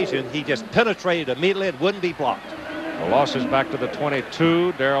that occasion, he just penetrated immediately and wouldn't be blocked. The loss is back to the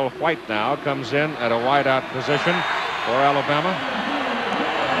 22. Darrell White now comes in at a wideout position for Alabama.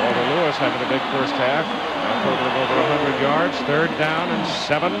 Walter Lewis having a big first half. Now totaling over 100 yards. Third down and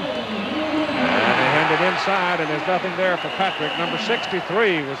 7. And they hand it inside, and there's nothing there for Patrick. Number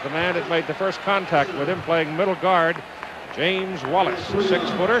 63 was the man that made the first contact with him, playing middle guard. James Wallace, a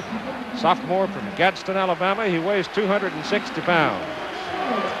 6-footer, sophomore from Gadsden, Alabama. He weighs 260 pounds.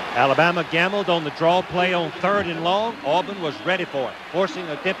 Alabama gambled on the draw play on 3rd and long. Auburn was ready for it, forcing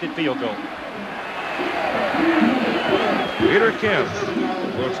an attempted field goal. Peter Kim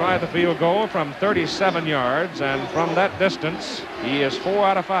will try the field goal from 37 yards, and from that distance, he is 4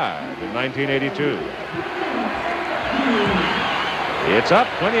 out of 5 in 1982. It's up,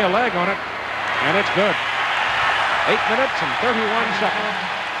 plenty of leg on it, and it's good. 8 minutes and 31 seconds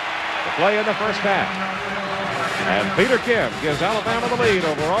to play in the first half. And Peter Kim gives Alabama the lead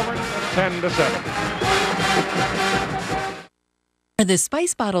over Auburn 10-7. Are the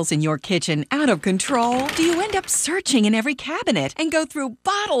spice bottles in your kitchen out of control? Do you end up searching in every cabinet and go through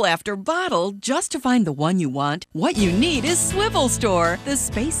bottle after bottle just to find the one you want? What you need is Swivel Store, the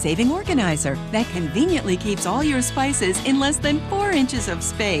space-saving organizer that conveniently keeps all your spices in less than 4 inches of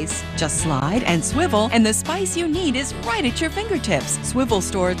space. Just slide and swivel, and the spice you need is right at your fingertips. Swivel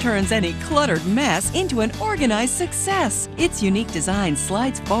Store turns any cluttered mess into an organized success. Its unique design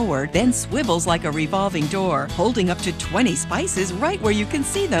slides forward, then swivels like a revolving door, holding up to 20 spices right where you can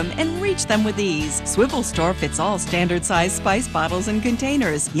see them and reach them with ease. Swivel Store fits all standard-sized spice bottles and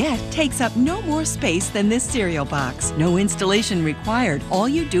containers, yet takes up no more space than this cereal box. No installation required. All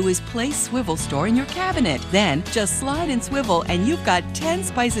you do is place Swivel Store in your cabinet. Then just slide and swivel, and you've got 10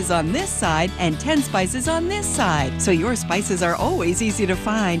 spices on this side and 10 spices on this side. So your spices are always easy to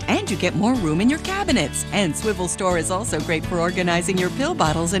find, and you get more room in your cabinets. And Swivel Store is also great for organizing your pill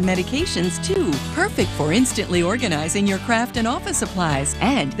bottles and medications too. Perfect for instantly organizing your craft and office supplies.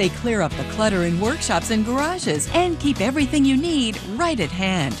 And they clear up the clutter in workshops and garages and keep everything you need right at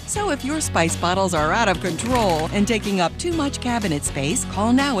hand. So if your spice bottles are out of control and taking up too much cabinet space,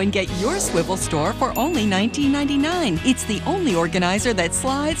 call now and get your Swivel Store for only $19.99. It's the only organizer that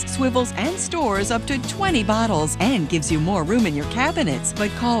slides, swivels, and stores up to 20 bottles and gives you more room in your cabinets.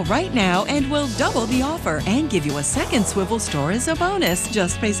 But call right now and we'll double the offer and give you a second Swivel Store as a bonus.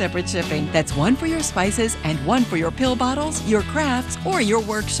 Just pay separate shipping. That's one for your spices and one for your pill bottles, your crafts, or your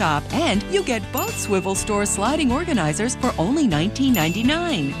workshop. And you get both Swivel Store sliding organizers for only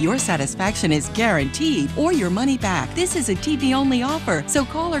 $19.99. Your satisfaction is guaranteed or your money back. This is a TV-only offer, so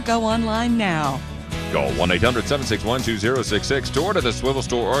call or go online now. Call 1-800-761-2066 to order the Swivel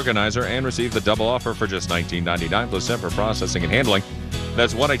Store organizer and receive the double offer for just $19.99 plus cent for processing and handling.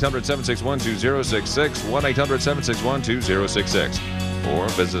 That's 1-800-761-2066, 1-800-761-2066. Or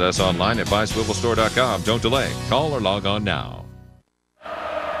visit us online at buyswivelstore.com. Don't delay. Call or log on now.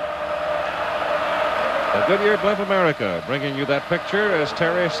 The Goodyear Blimp America bringing you that picture as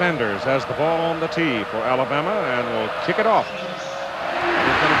Terry Sanders has the ball on the tee for Alabama and will kick it off. And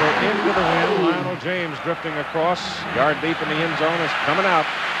he's going to go into the wind. Lionel James drifting across, yard deep in the end zone, is coming out.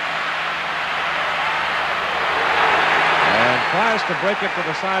 And tries to break it to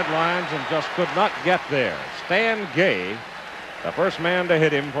the sidelines and just could not get there. Stan Gay, the first man to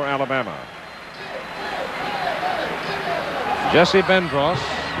hit him for Alabama. Jesse Bendross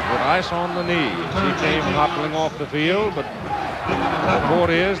with ice on the knees. He came hobbling off the field, but the report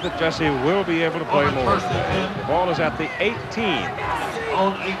is that Jesse will be able to play more. The ball is at the 18.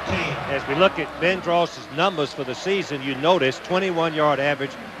 On 18. As we look at Bendross's numbers for the season, you notice 21-yard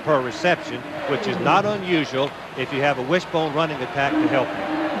average per reception, which is not unusual if you have a wishbone running attack to help you.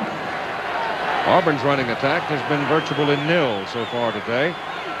 Auburn's running attack has been virtual in nil so far today.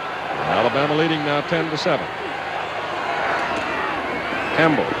 Alabama leading now 10-7.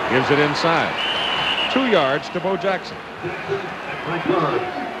 Campbell gives it inside. 2 yards to Bo Jackson.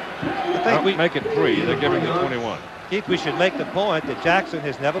 I think we make it 3. They're giving it 21. Keith, we should make the point that Jackson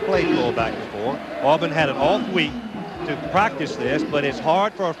has never played fullback before. Auburn had an off week to practice this, but it's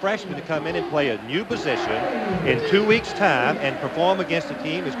hard for a freshman to come in and play a new position in 2 weeks' time and perform against a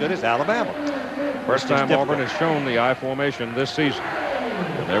team as good as Alabama. First time Auburn has shown the I formation this season.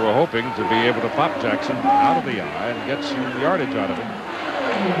 They were hoping to be able to pop Jackson out of the I and get some yardage out of him.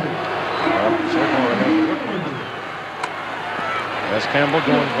 So far ahead. As Campbell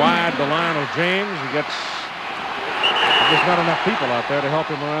going wide to Lionel James, there's not enough people out there to help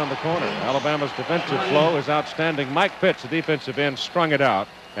him around the corner. Alabama's defensive flow is outstanding. Mike Pitts, the defensive end, strung it out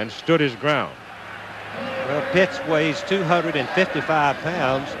and stood his ground. Well, Pitts weighs 255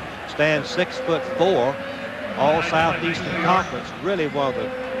 pounds, stands 6'4", all Southeastern Conference. Really one of the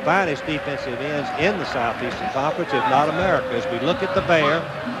finest defensive ends in the Southeastern Conference, if not America. As we look at the Bear,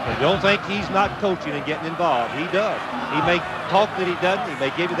 and don't think he's not coaching and getting involved. He does. He may talk that he doesn't. He may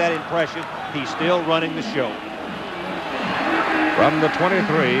give you that impression. He's still running the show. From the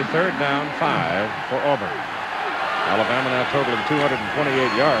 23, third down, 5 for Auburn. Alabama now totaling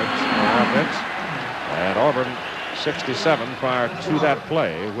 228 yards on offense. And Auburn 67 prior to that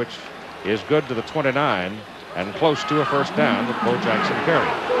play, which is good to the 29 and close to a first down with Bo Jackson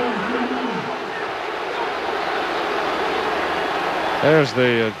carrying. There's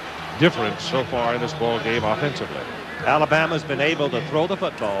the difference so far in this ball game offensively. Alabama's been able to throw the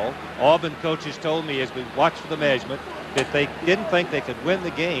football. Auburn coaches told me as we watched the measurement that they didn't think they could win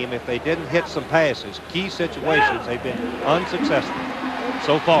the game if they didn't hit some passes. Key situations, they've been unsuccessful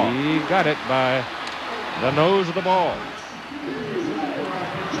so far. He got it by the nose of the ball.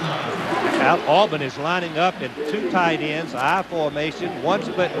 Auburn is lining up in 2 tight ends, I formation, 1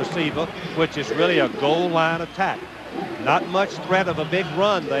 split receiver, which is really a goal line attack. Not much threat of a big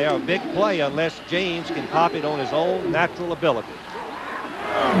run there, a big play, unless James can pop it on his own natural ability.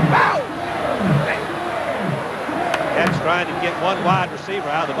 That's trying to get one wide receiver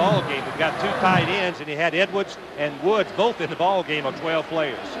out of the ball game. We've got 2 tight ends, and he had Edwards and Woods both in the ball game of 12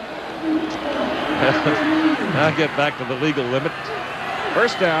 players. Now get back to the legal limit.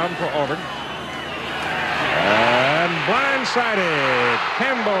 First down for Auburn. And blindsided.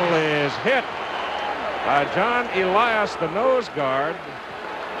 Campbell is hit by John Elias, the nose guard.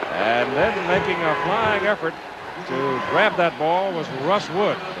 And then making a flying effort to grab that ball was Russ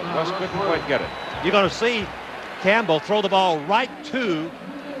Wood. But Russ couldn't quite get it. You're going to see Campbell throw the ball right to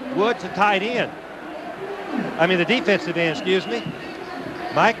Woods, the tight end. I mean, the defensive end, excuse me.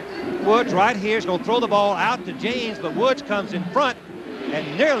 Mike Woods right here is going to throw the ball out to James, but Woods comes in front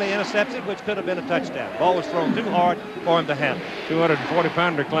and nearly intercepts it, which could have been a touchdown. The ball was thrown too hard for him to handle.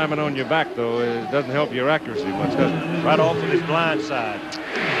 240-pounder climbing on your back, though, it doesn't help your accuracy much, does it? Right off of his blind side,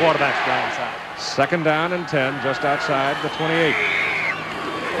 quarterback's blind side. Second down and 10, just outside the 28.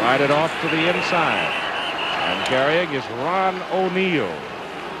 Ride it off to the inside. And carrying is Ron O'Neal.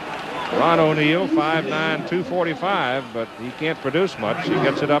 Ron O'Neal, 5'9", 245, but he can't produce much. He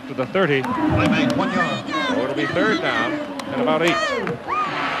gets it up to the 30. So it'll be third down and about 8.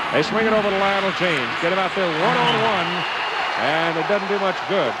 They swing it over to Lionel James. Get him out there one-on-one, and it doesn't do much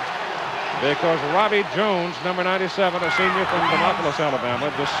good because Robbie Jones, number 97, a senior from Demopolis,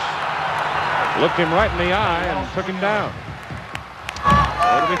 Alabama, just looked him right in the eye and took him down.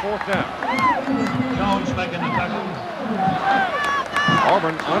 So it'll be fourth down. Jones making the tackle.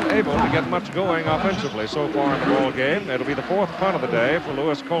 Auburn unable to get much going offensively so far in the ball game. It'll be the 4th punt of the day for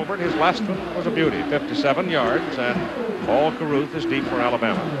Lewis Colbert. His last one was a beauty, 57 yards, and Paul Carruth is deep for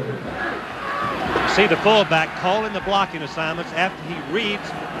Alabama. See the fullback calling the blocking assignments after he reads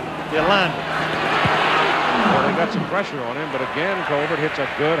the alignment. Well, they got some pressure on him, but again, Colbert hits a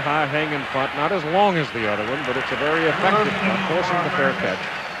good high-hanging punt, not as long as the other one, but it's a very effective punt, forcing the fair catch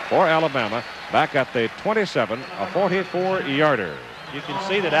for Alabama back at the 27, a 44-yarder. You can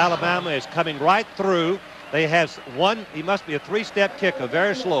see that Alabama is coming right through. They have one, he must be a 3-step kicker,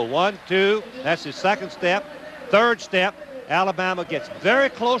 very slow. 1, 2, that's his second step. Third step, Alabama gets very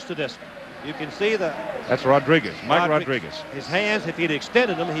close to this one. You can see the... That's Rodriguez, Mike Rodriguez. His hands, if he'd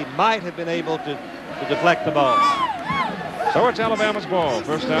extended them, he might have been able to deflect the ball. So it's Alabama's ball.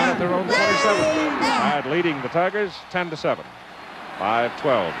 First down at their own 27. Tide leading the Tigers 10-7.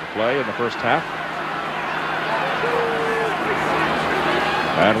 5:12 to play in the first half.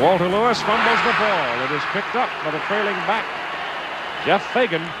 And Walter Lewis fumbles the ball. It is picked up by the trailing back, Jeff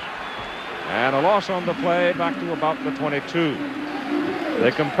Fagan. And a loss on the play back to about the 22.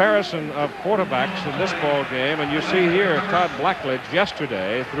 The comparison of quarterbacks in this ball game, and you see here Todd Blackledge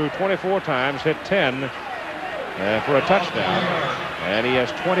yesterday threw 24 times, hit 10 for a touchdown, and he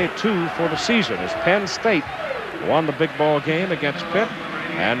has 22 for the season as Penn State won the big ball game against Pitt,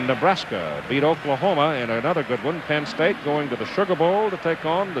 and Nebraska beat Oklahoma in another good one. Penn State going to the Sugar Bowl to take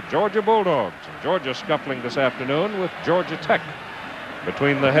on the Georgia Bulldogs. And Georgia scuffling this afternoon with Georgia Tech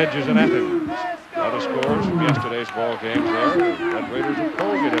between the hedges and Athens. Other scores from yesterday's ball games there. The Red Raiders of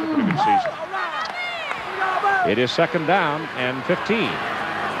Colgate had a pretty good season. It is second down and 15.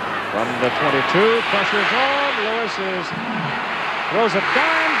 From the 22, pressure's on. Lewis throws a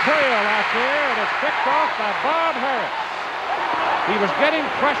dime trail out there, and it's picked off by Bob Harris. He was getting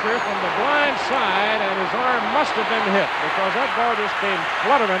pressure from the blind side, and his arm must have been hit because that ball just came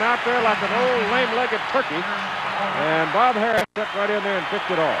fluttering out there like an old lame-legged turkey. And Bob Harris stepped right in there and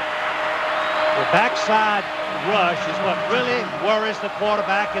picked it off. The backside rush is what really worries the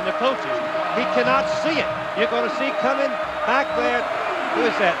quarterback and the coaches. He cannot see it. You're going to see coming back there, who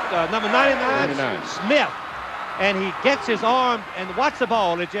is that, number 99? Smith. And he gets his arm and watch the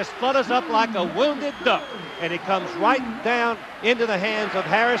ball. It just flutters up like a wounded duck. And it comes right down into the hands of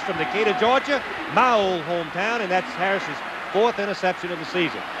Harris from Decatur, Georgia, my old hometown, and that's Harris's 4th interception of the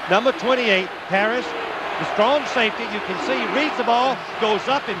season. Number 28, Harris, the strong safety, you can see, reads the ball, goes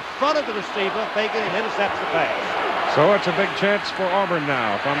up in front of the receiver, Fagan, and intercepts the pass. So it's a big chance for Auburn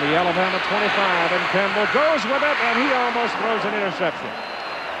now from the Alabama 25, and Campbell goes with it, and he almost throws an interception.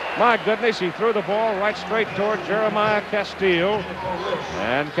 My goodness, he threw the ball right straight toward Jeremiah Castile,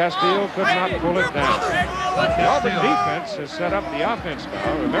 and Castile could not pull it down. The Auburn defense has set up the offense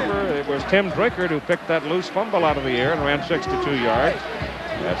now. Remember, it was Tim Drinkard who picked that loose fumble out of the air and ran 62 yards.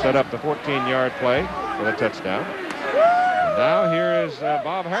 That set up the 14-yard play for the touchdown. And now here is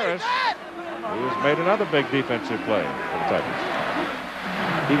Bob Harris, who has made another big defensive play for the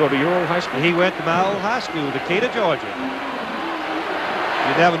Tigers. He go to your old high school? He went to my old high school, Decatur, Georgia.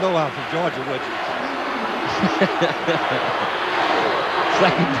 You never know I'm from Georgia, would you?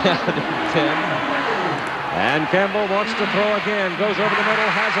 Second down and 10. And Campbell wants to throw again. Goes over the middle,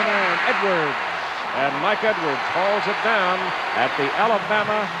 has a man, Edwards. And Mike Edwards hauls it down at the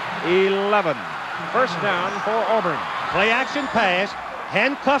Alabama 11. First down for Auburn. Play action pass.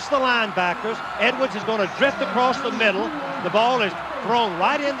 Handcuffs the linebackers. Edwards is going to drift across the middle. The ball is thrown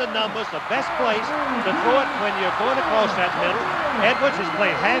right in the numbers. The best place to throw it when you're going across that middle. Edwards has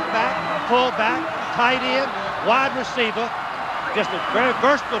played halfback, fullback, tight end, wide receiver. Just a very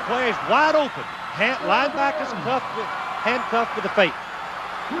versatile player. He's wide open. Linebackers handcuffed with the fake.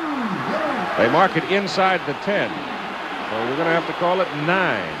 They mark it inside the 10. So we're going to have to call it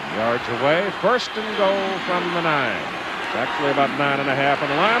 9 yards away. First and goal from the 9. It's actually about 9.5 on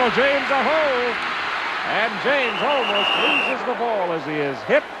the line. Oh, James a hole. And James almost loses the ball as he is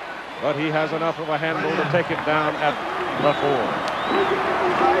hit. But he has enough of a handle to take it down at the 4.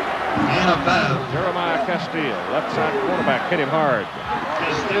 Jeremiah Castile, left side cornerback, hit him hard.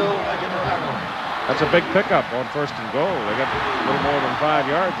 That's a big pickup on first and goal. They got a little more than 5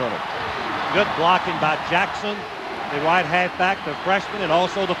 yards on it. Good blocking by Jackson, the right halfback, the freshman, and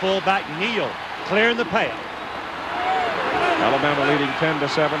also the fullback, Neal, clearing the path. Alabama leading 10-7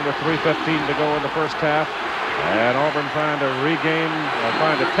 with 3:15 to go in the first half. And Auburn trying to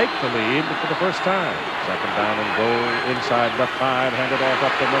trying to take the lead for the first time. Second down and goal inside the 5, handed off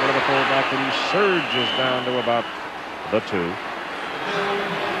up the middle of the fullback, and he surges down to about the 2.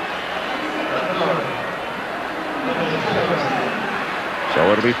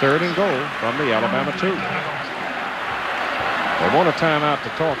 So it'll be third and goal from the Alabama 2. They want a timeout to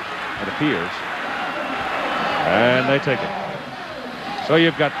talk, it appears. And they take it. So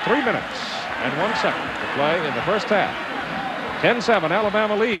you've got 3 minutes and 1 second to play in the first half. 10-7,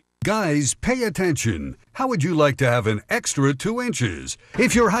 Alabama lead. Guys, pay attention. How would you like to have an extra 2 inches?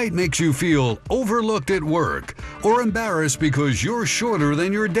 If your height makes you feel overlooked at work or embarrassed because you're shorter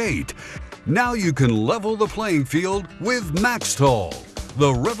than your date, now you can level the playing field with Max Tall,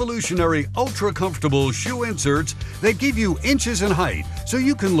 the revolutionary ultra-comfortable shoe inserts that give you inches in height so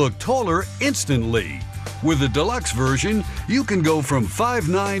you can look taller instantly. With the deluxe version, you can go from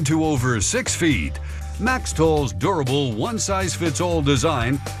 5'9" to over 6 feet. Max Tall's durable one-size-fits-all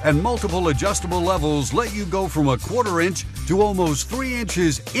design and multiple adjustable levels let you go from a 1/4 inch to almost 3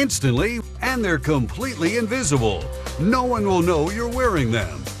 inches instantly, and they're completely invisible. No one will know you're wearing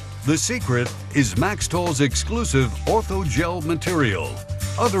them. The secret is Max Tall's exclusive orthogel material.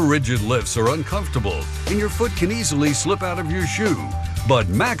 Other rigid lifts are uncomfortable, and your foot can easily slip out of your shoe. But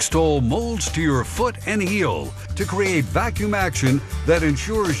Max Tall molds to your foot and heel to create vacuum action that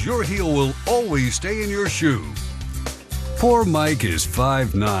ensures your heel will always stay in your shoe. Poor Mike is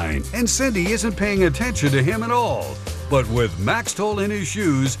 5'9", and Cindy isn't paying attention to him at all. But with Max Tall in his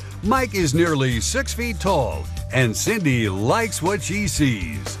shoes, Mike is nearly 6 feet tall, and Cindy likes what she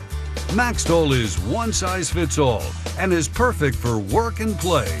sees. Max Tall is one size fits all and is perfect for work and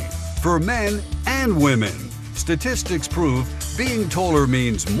play, for men and women. Statistics prove being taller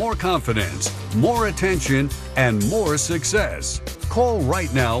means more confidence, more attention, and more success. Call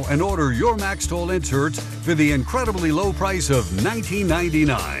right now and order your Max Tall inserts for the incredibly low price of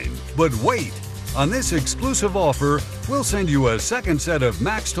 $19.99. But wait, on this exclusive offer, we'll send you a second set of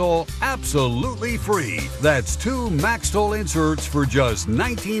Max Tall absolutely free. That's 2 Max Tall inserts for just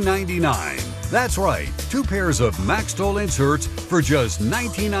 $19.99. That's right, 2 pairs of Max Tall inserts for just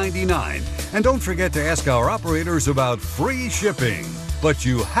 $19.99. And don't forget to ask our operators about free shipping. But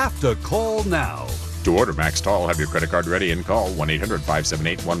you have to call now. To order Max Tall, have your credit card ready and call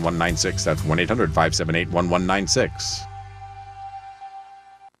 1-800-578-1196. That's 1-800-578-1196.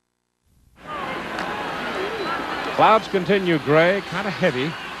 Clouds continue gray, kind of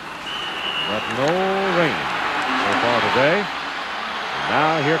heavy, but no rain so far today.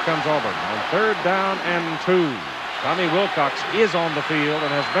 Now here comes Auburn on third down and 2. Tommy Wilcox is on the field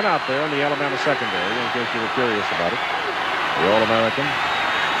and has been out there in the Alabama secondary, in case you were curious about it. The All-American.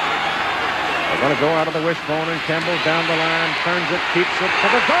 They're going to go out of the wishbone, and Campbell down the line, turns it, keeps it to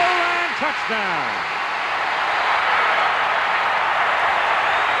the goal line, touchdown!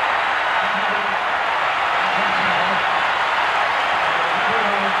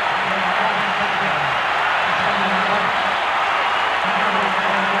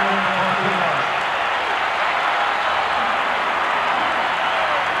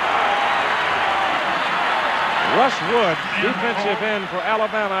 Russ Wood, defensive end for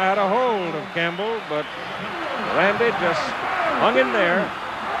Alabama, had a hold of Campbell, but Randy just hung in there.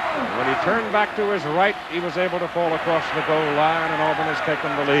 When he turned back to his right, he was able to fall across the goal line, and Auburn has taken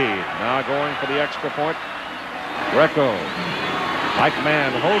the lead. Now going for the extra point, Greco. Mike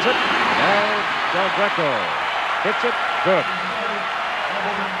Mann holds it. Now Del Greco hits it good.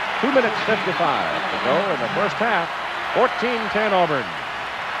 2 minutes 55 to go in the first half. 14-10 Auburn.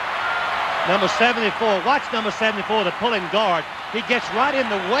 Number 74, watch number 74, the pulling guard. He gets right in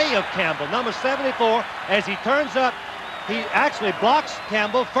the way of Campbell. Number 74, as he turns up, he actually blocks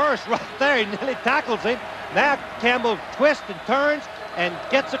Campbell first right there. He nearly tackles him. Now Campbell twists and turns and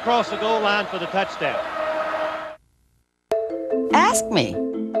gets across the goal line for the touchdown. Ask me.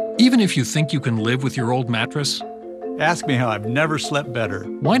 Even if you think you can live with your old mattress, ask me how I've never slept better.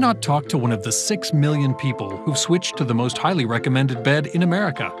 Why not talk to one of the 6 million people who've switched to the most highly recommended bed in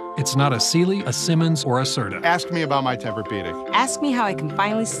America? It's not a Sealy, a Simmons, or a Serta. Ask me about my Tempur-Pedic. Ask me how I can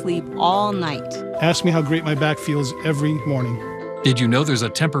finally sleep all night. Ask me how great my back feels every morning. Did you know there's a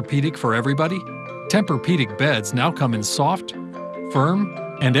Tempur-Pedic for everybody? Tempur-Pedic beds now come in soft, firm,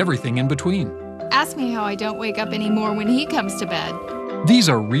 and everything in between. Ask me how I don't wake up anymore when he comes to bed. These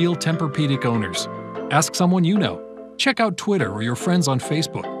are real Tempur-Pedic owners. Ask someone you know. Check out Twitter or your friends on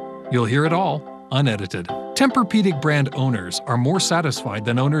Facebook. You'll hear it all, unedited. Tempur-Pedic brand owners are more satisfied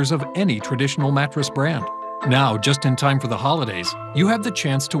than owners of any traditional mattress brand. Now, just in time for the holidays, you have the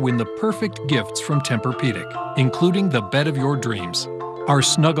chance to win the perfect gifts from Tempur-Pedic, including the bed of your dreams. Our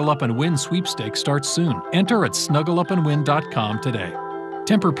Snuggle Up and Win sweepstakes starts soon. Enter at snuggleupandwin.com today.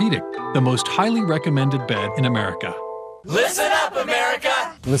 Tempur-Pedic, the most highly recommended bed in America. Listen up,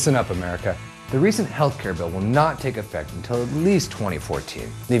 America! Listen up, America. The recent health care bill will not take effect until at least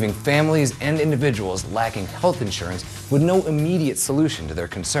 2014, leaving families and individuals lacking health insurance with no immediate solution to their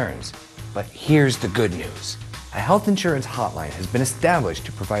concerns. But here's the good news. A health insurance hotline has been established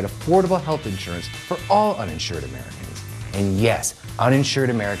to provide affordable health insurance for all uninsured Americans. And yes,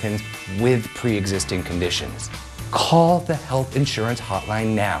 uninsured Americans with pre-existing conditions. Call the health insurance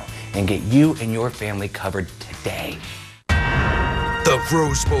hotline now and get you and your family covered today. The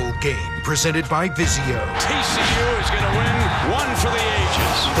Rose Bowl game presented by Vizio. TCU is going to win one for the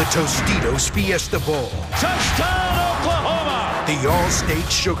ages. The Tostitos Fiesta Bowl. Touchdown, Oklahoma! The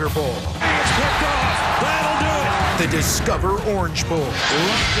All-State Sugar Bowl. It's picked off. That'll do it. The Discover Orange Bowl.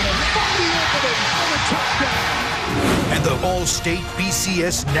 And the All-State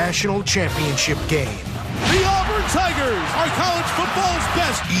BCS National Championship game. The Auburn Tigers are college football's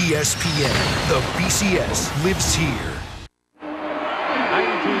best. ESPN, the BCS lives here.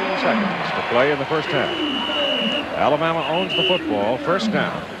 19 seconds to play in the first half. Alabama owns the football, first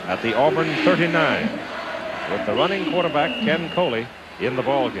down at the Auburn 39 with the running quarterback Ken Coley in the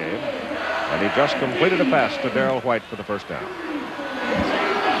ball game, and he just completed a pass to Darrell White for the first down.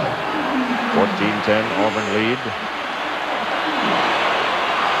 14-10 Auburn lead.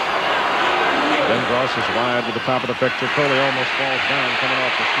 Bendross is wide to the top of the picture. Coley almost falls down coming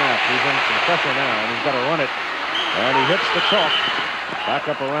off the snap. He's in some pressure now, and he's got to run it, and he hits the chalk. Back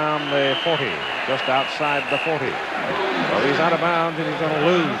up around the 40, just outside the 40. Well, he's out of bounds, and he's going to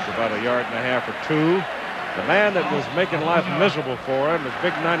lose about 1.5 yards or 2. The man that was making life miserable for him is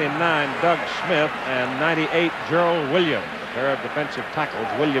big 99 Doug Smith and 98 Gerald Williams, a pair of defensive tackles,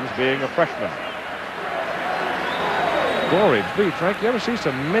 Williams being a freshman. Glory be, Frank, you ever see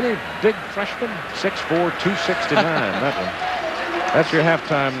some mini big freshmen? 6'4", 269, that one. That's your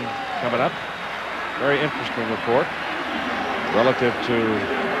halftime coming up. Very interesting report relative to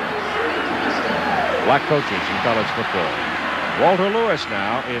black coaches in college football. Walter Lewis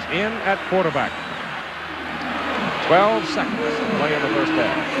now is in at quarterback. 12 seconds to play in the first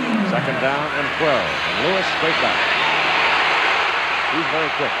half. Second down and 12. And Lewis straight back. He's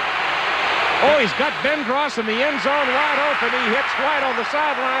very quick. Oh, he's got Bendross in the end zone wide open. He hits White on the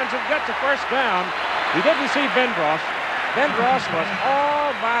sidelines and gets a first down. He didn't see Bendross. Bendross was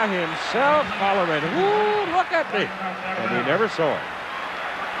all by himself hollering, "Woo, look at me!" And he never saw it.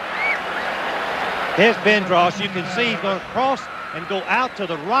 Here's Bendross. You can see he's going to cross and go out to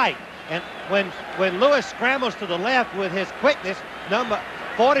the right. And when Lewis scrambles to the left with his quickness, number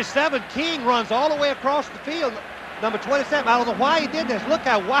 47, King, runs all the way across the field. Number 27, I don't know why he did this. Look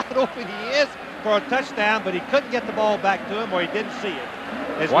how wide open he is for a touchdown, but he couldn't get the ball back to him or he didn't see it.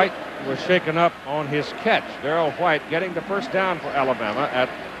 As White was shaken up on his catch. Darrell White getting the first down for Alabama at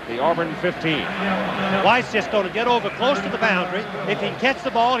the Auburn 15. White's just going to get over close to the boundary. If he can catch the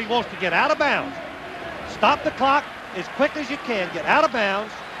ball, he wants to get out of bounds. Stop the clock as quick as you can. Get out of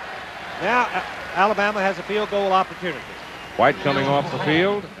bounds. Now Alabama has a field goal opportunity. White coming off the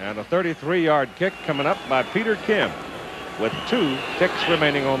field, and a 33-yard kick coming up by Peter Kim with 2 ticks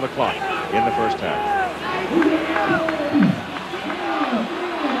remaining on the clock in the first half.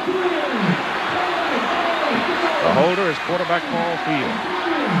 The holder is quarterback Paul Field.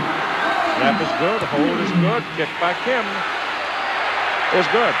 Snap is good, hold is good, kick by Kim is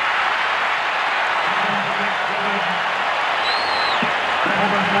good.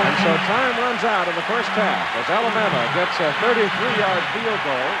 And so time runs out in the first half as Alabama gets a 33-yard field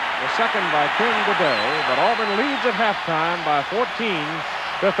goal, the second by King today, but Auburn leads at halftime by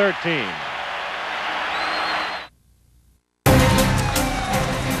 14-13.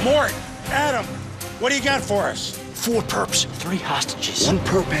 Mort, Adam, what do you got for us? 4 perps, 3 hostages. 1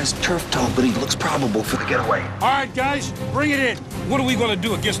 perp has turf toe, but he looks probable for the getaway. All right, guys, bring it in. What are we going to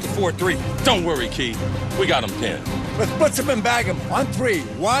do against the 4-3? Don't worry, Key. We got them 10. Let's blitz them and bag them on 3.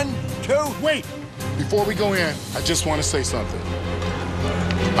 1, 2, wait. Before we go in, I just want to say something.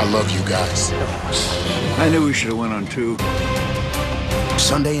 I love you guys. I knew we should have went on 2.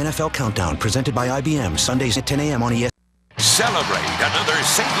 Sunday NFL Countdown, presented by IBM. Sundays at 10 a.m. on ESPN. Celebrate another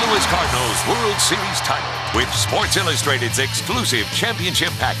St. Louis Cardinals World Series title with Sports Illustrated's exclusive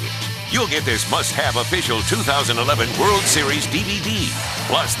championship package. You'll get this must-have official 2011 World Series DVD,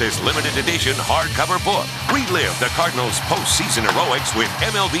 plus this limited edition hardcover book. Relive the Cardinals' postseason heroics with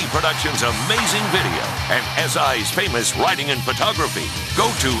MLB Productions' amazing video and SI's famous writing and photography. Go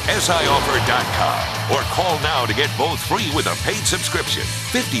to sioffer.com or call now to get both free with a paid subscription.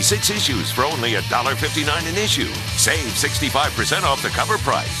 56 issues for only $1.59 an issue. Save 65% off the cover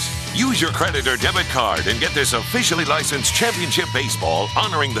price. Use your credit or debit card and get this officially licensed championship baseball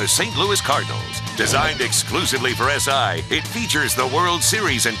honoring the St. Louis Cardinals. Designed exclusively for SI, it features the World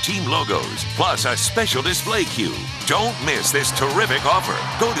Series and team logos, plus a special display cue. Don't miss this terrific offer.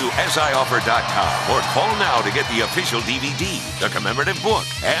 Go to sioffer.com or call now to get the official DVD, the commemorative book,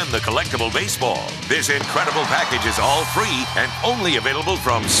 and the collectible baseball. This incredible package is all free and only available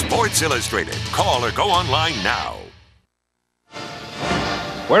from Sports Illustrated. Call or go online now.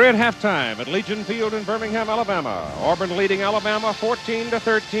 We're at halftime at Legion Field in Birmingham, Alabama. Auburn leading Alabama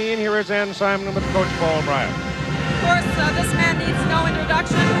 14-13. Here is Ann Simon with Coach Paul Bryant. Of course, this man needs no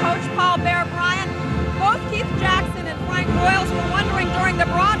introduction. Coach Paul Bear Bryant. Both Keith Jackson and Frank Royals were wondering during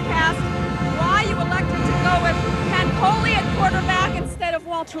the broadcast why you elected to go with Ken Coley at quarterback instead of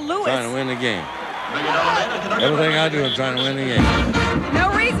Walter Lewis. Trying to win the game. Everything I do, I'm trying to win the game.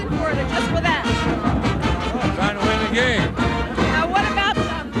 No reason for it, just for that. I'm trying to win the game. Now, what about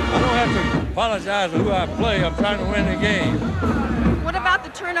I don't have to apologize for who I play. I'm trying to win the game. What about the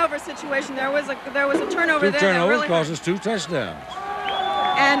turnover situation? There was a turnover there. 2 turnovers that really cost us 2 touchdowns.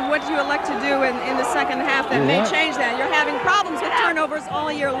 And what do you elect to do in the second half that may change that? You're having problems with turnovers all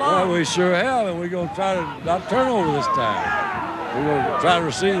year long. Well, we sure have, and we're going to try to not turn over this time. We're going to try to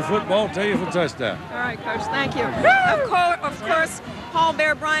receive the football, take it for touchdown. All right, Coach, thank you. Of course, Paul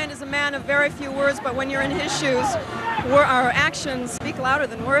Bear Bryant is a man of very few words, but when you're in his shoes, our actions speak louder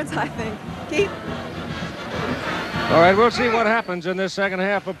than words, I think. Keith? All right, we'll see what happens in this second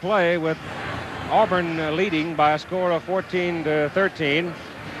half of play with Auburn leading by a score of 14-13.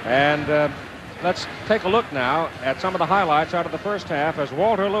 And let's take a look now at some of the highlights out of the first half as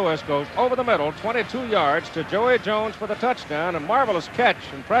Walter Lewis goes over the middle, 22 yards to Joey Jones for the touchdown. A marvelous catch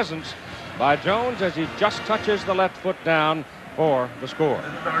and presence by Jones as he just touches the left foot down for the score.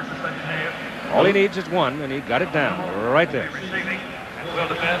 All he needs is one, and he got it down right there.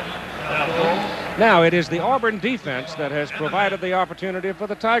 Now, it is the Auburn defense that has provided the opportunity for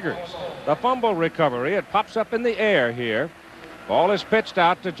the Tigers. The fumble recovery, it pops up in the air here. Ball is pitched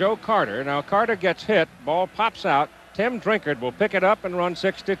out to Joe Carter. Now, Carter gets hit. Ball pops out. Tim Drinkard will pick it up and run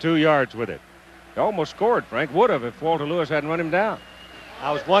 62 yards with it. He almost scored, Frank. Would have if Walter Lewis hadn't run him down.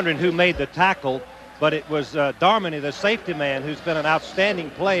 I was wondering who made the tackle, but it was Darmany, the safety man, who's been an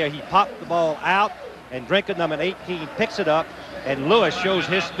outstanding player. He popped the ball out, and Drinkard, number 18, picks it up, and Lewis shows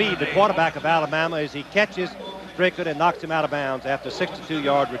his speed, the quarterback of Alabama, as he catches Drinkard and knocks him out of bounds after a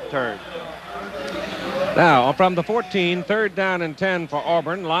 62-yard return. Now, from the 14, 3rd down and 10 for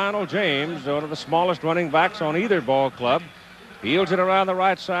Auburn. Lionel James, one of the smallest running backs on either ball club, fields it around the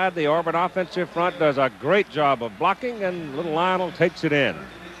right side. The Auburn offensive front does a great job of blocking, and little Lionel takes it in.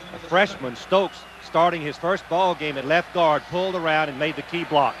 A freshman, Stokes, starting his first ball game at left guard, pulled around and made the key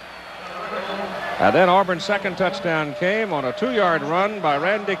block. And then Auburn's second touchdown came on a 2-yard run by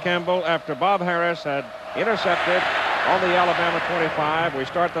Randy Campbell after Bob Harris had intercepted on the Alabama 25. We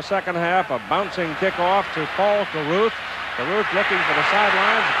start the second half, a bouncing kickoff to Paul Carruth. Carruth looking for the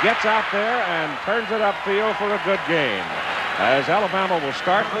sidelines, gets out there and turns it upfield for a good gain. As Alabama will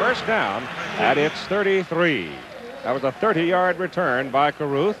start first down at its 33. That was a 30-yard return by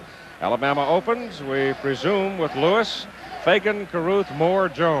Carruth. Alabama opens, we presume, with Lewis, Fagan, Carruth, Moore,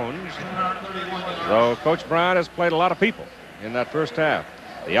 Jones. Though Coach Brown has played a lot of people in that first half.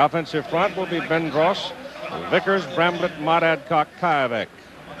 The offensive front will be Ben Gross, Vickers, Bramblett, Mott Adcock, Kayavek.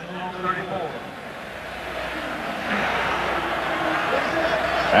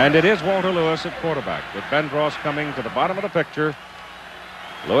 And it is Walter Lewis at quarterback, with Ben Gross coming to the bottom of the picture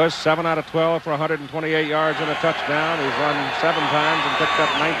Lewis, 7 out of 12 for 128 yards and a touchdown. He's run 7 times and picked up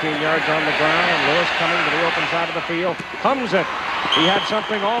 19 yards on the ground. And Lewis, coming to the open side of the field, hums it. He had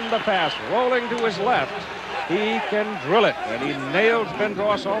something on the pass, rolling to his left. He can drill it, and he nails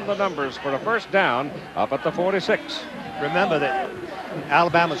Bendross on the numbers for a first down up at the 46. Remember that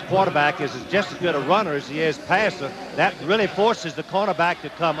Alabama's quarterback is just as good a runner as he is passer. That really forces the cornerback to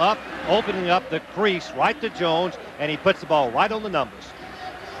come up, opening up the crease right to Jones, and he puts the ball right on the numbers.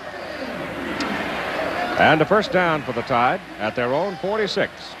 And a first down for the Tide at their own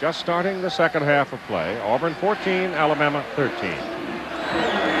 46, just starting the second half of play. Auburn 14, Alabama 13.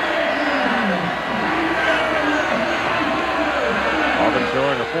 Auburn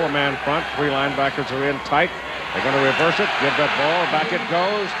showing a 4-man front. 3 linebackers are in tight. They're going to reverse it, give that ball, back it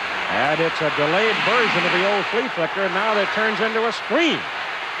goes, and it's a delayed version of the old flea flicker. Now that turns into a screen.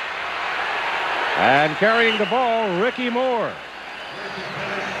 And carrying the ball, Ricky Moore.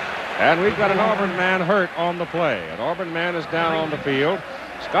 And we've got an Auburn man hurt on the play. An Auburn man is down on the field.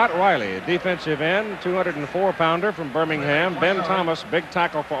 Scott Riley, defensive end, 204-pounder from Birmingham. Ben Thomas, big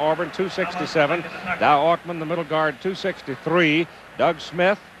tackle for Auburn, 267. Dow Altman, the middle guard, 263. Doug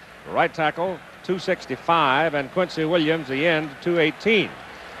Smith, right tackle, 265. And Quincy Williams, the end, 218.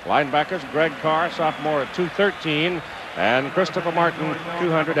 Linebackers, Greg Carr, sophomore at 213. And Christopher Martin,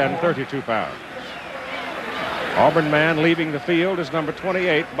 232 pounds. Auburn man leaving the field is number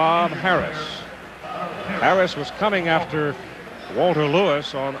 28, Bob Harris. Harris was coming after Walter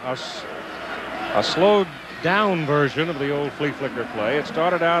Lewis on a slowed down version of the old flea flicker play. It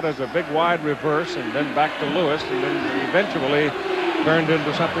started out as a big wide reverse and then back to Lewis, and then eventually turned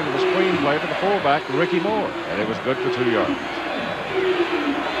into something of a screenplay for the fullback, Ricky Moore, and it was good for 2 yards.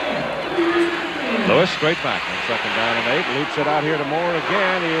 Lewis straight back on second down and 8. Loops it out here to Moore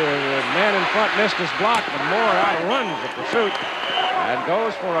again. The man in front missed his block, but Moore outruns the pursuit and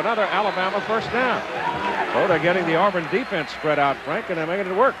goes for another Alabama first down. So they're getting the Auburn defense spread out, Frank, and they're making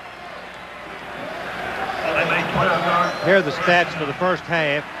it work. Here are the stats for the first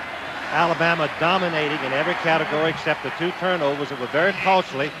half. Alabama dominating in every category except the 2 turnovers that were very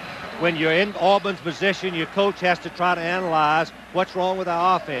costly. When you're in Auburn's position, your coach has to try to analyze what's wrong with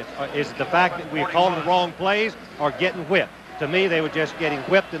our offense. Is it the fact that we're calling the wrong plays or getting whipped? To me, they were just getting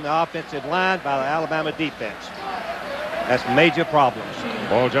whipped in the offensive line by the Alabama defense. That's major problems.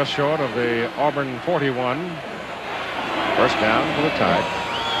 Ball just short of the Auburn 41. First down for the Tide.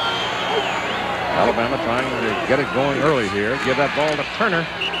 Alabama trying to get it going early here. Give that ball to Turner.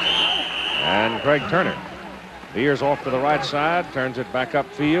 And Craig Turner veers off to the right side, turns it back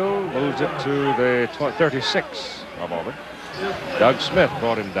upfield, moves it to the 36 of Auburn. Doug Smith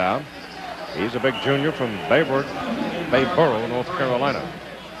brought him down. He's a big junior from Bayboro, North Carolina.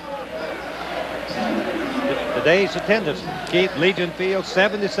 Today's attendance, Keith, Legion Field,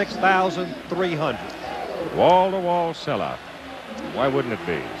 76,300. Wall-to-wall sellout. Why wouldn't it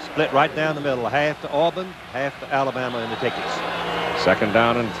be? Split right down the middle, half to Auburn, half to Alabama in the tickets. Second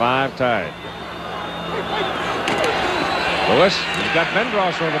down and 5, Tide. Lewis, he's got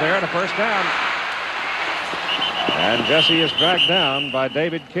Bendross over there at a first down. And Jesse is dragged down by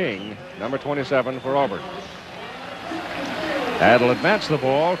David King, number 27 for Auburn. That'll advance the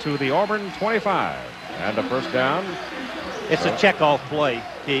ball to the Auburn 25. And a first down. It's a checkoff play,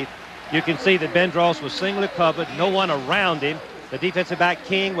 Keith. You can see that Bendross was singly covered, no one around him. The defensive back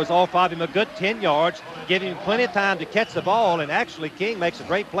King was off of him a good 10 yards, giving him plenty of time to catch the ball, and actually King makes a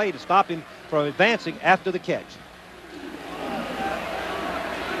great play to stop him from advancing after the catch.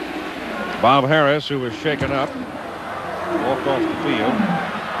 Bob Harris, who was shaken up, walked off the field.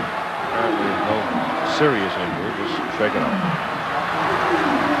 Apparently no serious injury, just shaken up.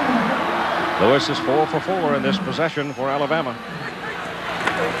 Lewis is 4 for 4 in this possession for Alabama.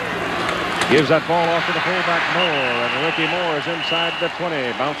 Gives that ball off to the fullback Moore, and Ricky Moore is inside the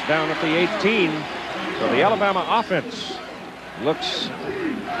 20, bounced down at the 18. So the Alabama offense looks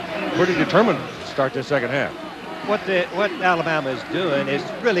pretty determined to start this second half. What Alabama is doing is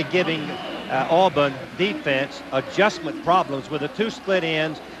really giving Auburn defense adjustment problems with the 2 split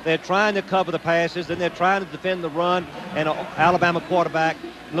ends. They're trying to cover the passes, and they're trying to defend the run, and Alabama quarterback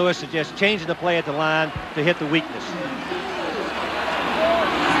Lewis is just changing the play at the line to hit the weakness.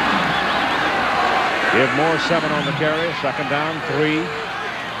 Give Moore 7 on the carry, second down, 3.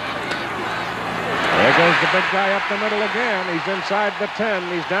 There goes the big guy up the middle again. He's inside the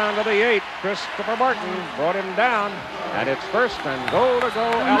 10. He's down to the 8. Christopher Martin brought him down, and it's first and goal to go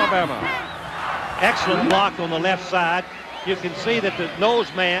Alabama. Excellent block on the left side. You can see that the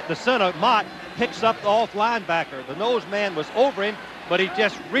nose man, the center, Mott, picks up the off linebacker. The nose man was over him, but he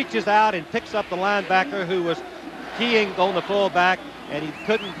just reaches out and picks up the linebacker who was keying on the fullback. and he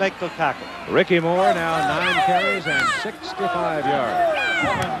couldn't make the tackle. Ricky Moore now 9 carries and 65 yards.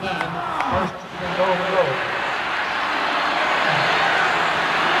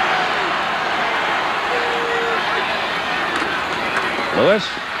 Lewis,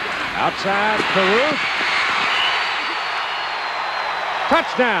 outside, Caruth.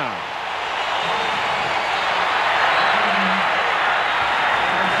 Touchdown.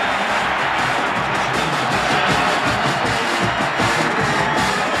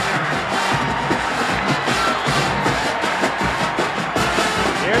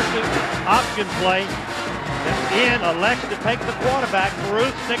 Here's the option play. In elects to take the quarterback,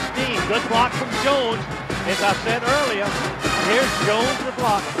 Caruth 16. Good block from Jones. As I said earlier, here's Jones to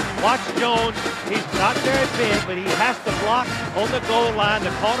block. Watch Jones. He's not very big, but he has to block on the goal line. The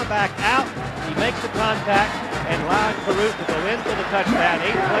quarterback out. He makes the contact and allows Caruth to go in for the touchdown.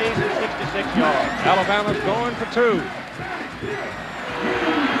 8 plays and 66 yards. Alabama's going for 2.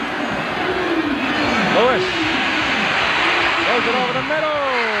 Lewis throws it over the middle.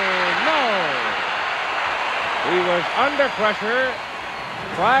 No. He was under pressure.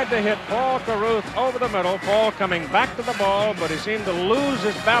 Tried to hit Paul Caruth over the middle. Paul coming back to the ball, but he seemed to lose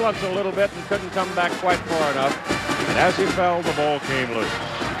his balance a little bit and couldn't come back quite far enough. And as he fell, the ball came loose.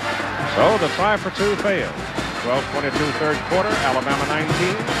 So the try for 2 failed. 12:22 third quarter. Alabama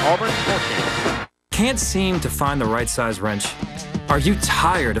 19, Auburn 14. Can't seem to find the right size wrench? Are you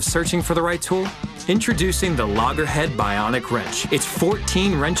tired of searching for the right tool? Introducing the Loggerhead Bionic Wrench. It's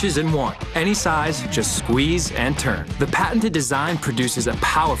 14 wrenches in one. Any size, just squeeze and turn. The patented design produces a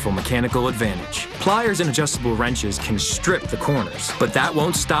powerful mechanical advantage. Pliers and adjustable wrenches can strip the corners, but that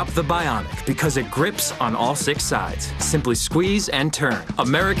won't stop the Bionic because it grips on all 6 sides. Simply squeeze and turn.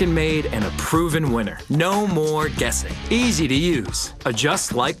 American made and a proven winner. No more guessing. Easy to use.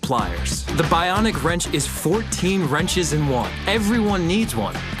 Adjust like pliers. The Bionic Wrench is 14 wrenches in one. Everyone needs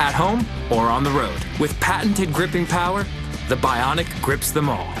one, at home or on the road. With patented gripping power, the Bionic grips them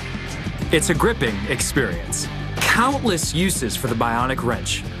all. It's a gripping experience. Countless uses for the Bionic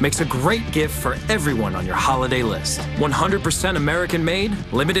Wrench. Makes a great gift for everyone on your holiday list. 100% American made,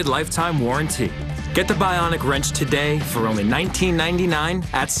 limited lifetime warranty. Get the Bionic Wrench today for only $19.99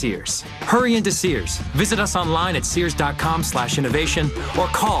 at Sears. Hurry into Sears. Visit us online at sears.com/innovation or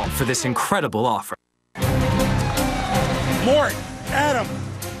call for this incredible offer. Mort, Adam,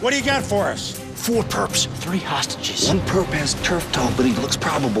 what do you got for us? 4 perps, 3 hostages. 1 perp has turf toe, but he looks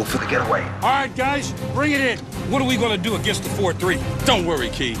probable for the getaway. All right, guys, bring it in. What are we going to do against the 4-3? Don't worry,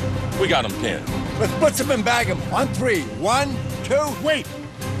 Key. We got him pinned. Let's blitz him and bag him. On 3. 1, 2, wait.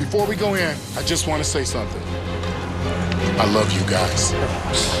 Before we go in, I just want to say something. I love you guys.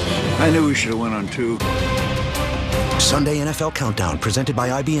 I knew we should have went on 2. Sunday NFL Countdown, presented by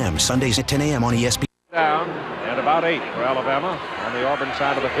IBM, Sundays at 10 a.m. on ESPN. Down and about 8 for Alabama on the Auburn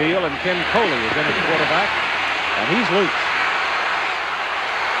side of the field, and Ken Coley is in at quarterback, and he's loose.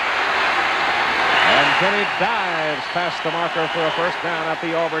 And Kenny dives past the marker for a first down at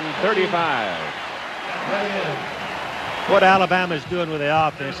the Auburn 35. What Alabama is doing with their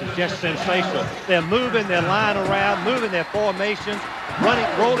offense is just sensational. They're moving their line around, moving their formations, running,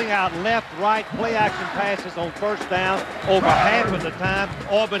 rolling out left, right, play action passes on first down. Over half of the time,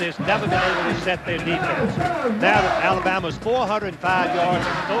 Auburn has never been able to set their defense. Now that Alabama's 405 yards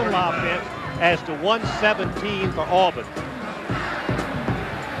in total offense as to 117 for Auburn.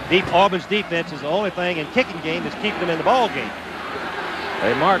 Auburn's defense is the only thing in kicking game that's keeping them in the ball game.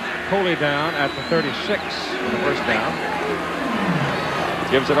 They mark Coley down at the 36 for the first down.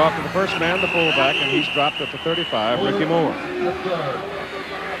 Gives it off to the first man, the fullback, and he's dropped at the 35, Ricky Moore.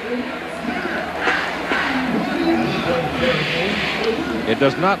 It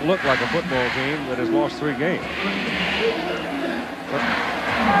does not look like a football team that has lost 3 games.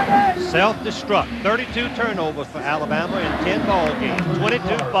 Self-destruct. 32 turnovers for Alabama in 10 ball games.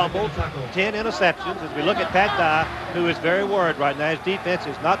 22 fumbles, 10 interceptions. As we look at Pat Dye, who is very worried right now, his defense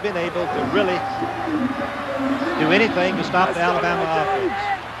has not been able to really do anything to stop the Alabama offense.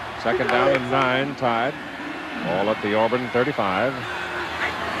 Second down and 9 tied. All at the Auburn 35.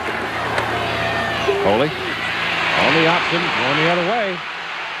 Coley on the option, going the other way.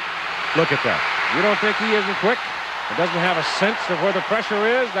 Look at that. You don't think he isn't quick? It doesn't have a sense of where the pressure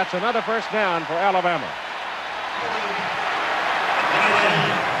is. That's another first down for Alabama.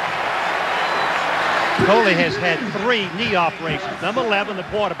 Coley has had 3 knee operations. Number 11, the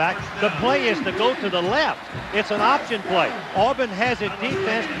quarterback. The play is to go to the left. It's an option play. Auburn has it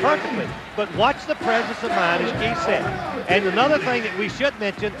defense perfectly. But watch the presence of mind, as Keith said. And another thing that we should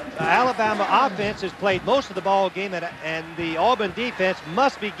mention, the Alabama offense has played most of the ball game, and the Auburn defense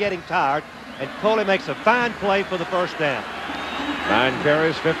must be getting tired. And Coley makes a fine play for the first down. 9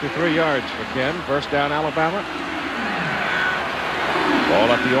 carries, 53 yards for Ken. First down, Alabama. Ball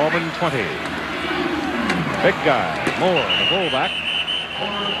at the Auburn 20. Big guy, Moore, the fullback,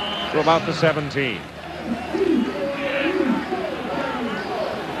 to about the 17.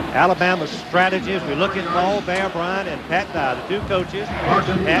 Alabama's strategy as we look at Paul Bear Bryant and Pat Dye, the two coaches,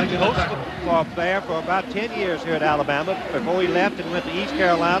 had coached for Bear for about 10 years here at Alabama before he left and went to East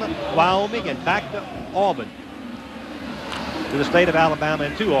Carolina, Wyoming, and back to Auburn, to the state of Alabama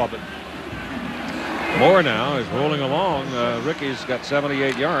and to Auburn. Moore now is rolling along. Ricky's got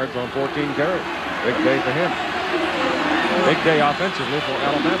 78 yards on 14 carries. Big day for him. Big day offensively for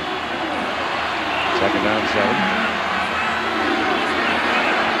Alabama. Second down, 7.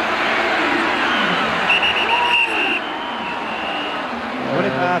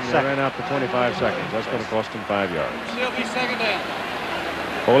 25 seconds. Ran out for 25 seconds. That's going to cost him 5 yards. Still be second down.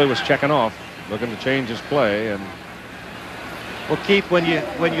 Foley was checking off, looking to change his play, and well, Keith, when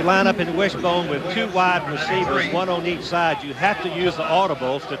you line up in the wishbone with 2 wide receivers, 1 on each side, you have to use the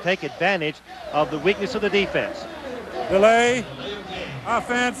audibles to take advantage of the weakness of the defense. Delay,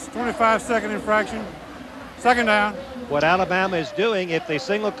 offense, 25-second infraction, second down. What Alabama is doing, if they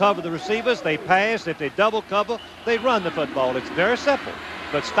single cover the receivers, they pass. If they double cover, they run the football. It's very simple,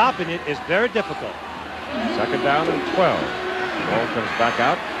 but stopping it is very difficult. Second down and 12. The ball comes back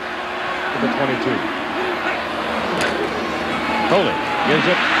out to the 22. Foley gives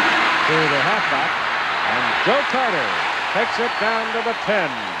it to the halfback, and Joe Carter takes it down to the 10.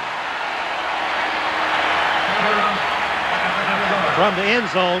 From the end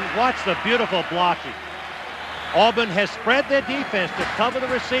zone, watch the beautiful blocking. Auburn has spread their defense to cover the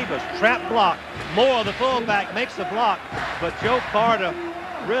receivers. Trap block. Moore, the fullback, makes the block, but Joe Carter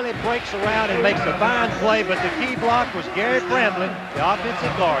really breaks around and makes a fine play, but the key block was Gary Bramlett, the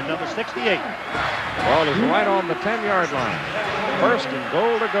offensive guard, number 68. Ball is right on the 10-yard line. First and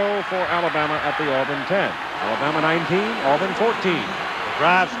goal to go for Alabama at the Auburn 10. Alabama 19, Auburn 14. The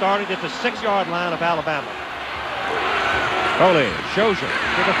drive started at the 6-yard line of Alabama. Foley shows it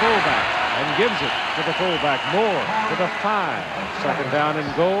to the fullback and gives it to the fullback. Moore to the 5. Second down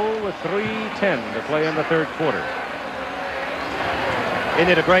and goal with 3:10 to play in the third quarter. Isn't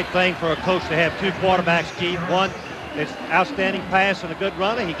it a great thing for a coach to have 2 quarterbacks, Keith? One that's outstanding pass and a good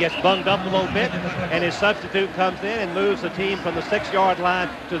runner. He gets bunged up a little bit, and his substitute comes in and moves the team from the 6-yard line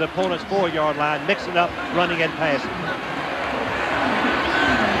to the opponent's 4-yard line, mixing up running and passing.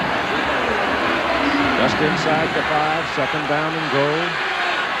 Just inside the 5, second down and goal.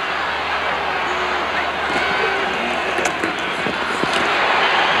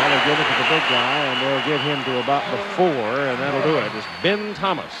 They'll give it to the big guy, and they'll get him to about the 4, and that'll do it. It's Ben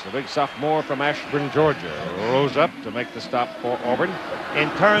Thomas, the big sophomore from Ashburn, Georgia, rose up to make the stop for Auburn.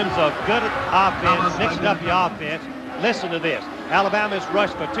 In terms of good offense, mixing up the offense, listen to this. Alabama's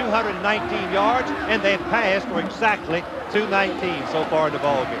rushed for 219 yards, and they've passed for exactly 219 so far in the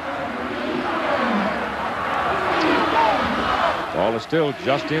ballgame. Ball is still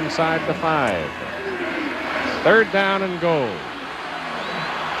just inside the 5. Third down and goal.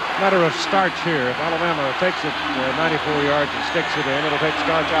 Matter of starch here. If Alabama takes it 94 yards and sticks it in, it'll take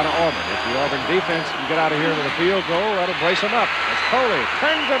starch out of Auburn. If the Auburn defense can get out of here with a field goal, that'll brace them up. As Foley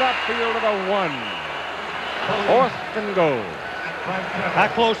turns it upfield to the 1. Fourth and goal. How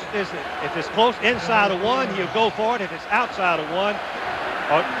close is it? If it's close inside of 1, he'll go for it. If it's outside of 1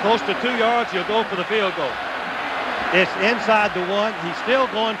 or close to 2 yards, he'll go for the field goal. It's inside the 1. He's still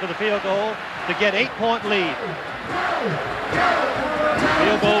going for the field goal to get 8-point lead.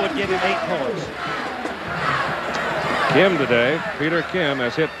 Field goal would give him 8 points. Kim today, Peter Kim,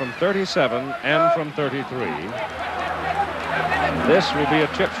 has hit from 37 and from 33. This will be a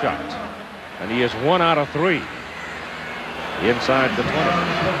chip shot, and he is 1 out of 3. Inside the 20.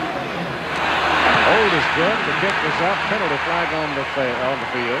 Hold is good. The kick is up. Penalty flag on the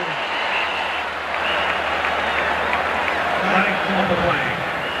field.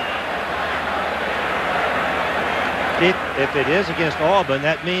 If it is against Auburn,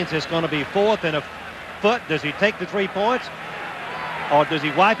 that means it's going to be 4th and a foot. Does he take the 3 points, or does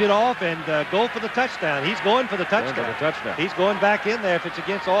he wipe it off and go for the touchdown? He's going for the touchdown. He's going back in there if it's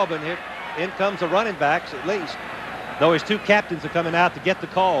against Auburn. Here, in comes the running backs at least. Though his 2 captains are coming out to get the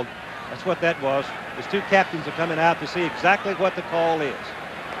call. That's what that was. His 2 captains are coming out to see exactly what the call is.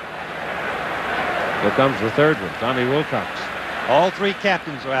 Here comes the third one, Tommy Wilcox. All 3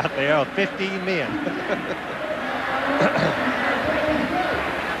 captains are out there, 15 men.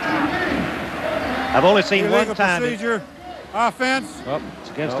 I've only seen illegal one time. Procedure, offense. Oh,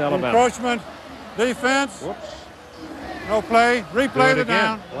 it's against Alabama. Encroachment, defense. Whoops. No play. Replay the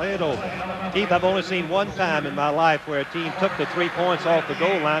down. Play it over. Keith, I've only seen one time in my life where a team took the 3 points off the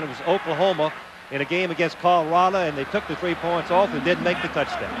goal line. It was Oklahoma in a game against Colorado, and they took the 3 points off and didn't make the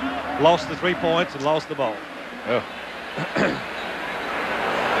touchdown. Lost the 3 points and lost the ball. Oh.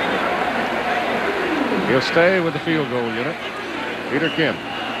 He'll stay with the field goal unit. Peter Kim.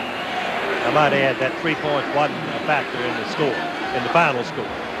 I might add that 3 points wasn't a factor in the score, in the final score.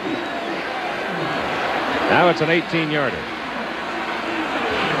 Now it's an 18-yarder.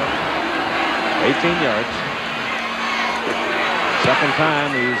 18 yards. Second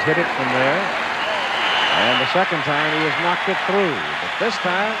time he's hit it from there. And the second time he has knocked it through. But this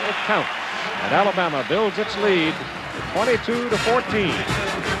time it counts. And Alabama builds its lead to 22-14.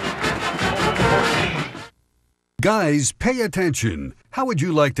 Guys, pay attention. How would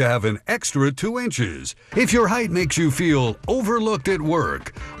you like to have an extra 2 inches? If your height makes you feel overlooked at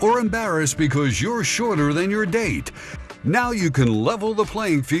work or embarrassed because you're shorter than your date, now you can level the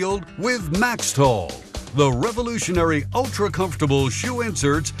playing field with Max Tall, the revolutionary ultra-comfortable shoe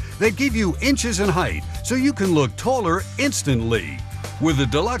inserts that give you inches in height so you can look taller instantly. With the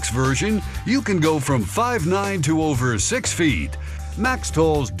deluxe version, you can go from 5'9" to over 6 feet. Max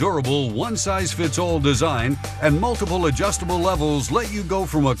Tall's durable one-size-fits-all design and multiple adjustable levels let you go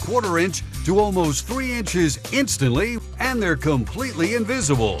from a 1/4 inch to almost 3 inches instantly, and they're completely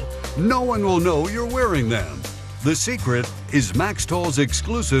invisible. No one will know you're wearing them. The secret is Max Tall's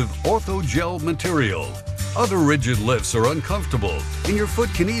exclusive ortho-gel material. Other rigid lifts are uncomfortable, and your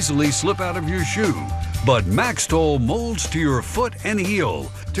foot can easily slip out of your shoe. But Max Tall molds to your foot and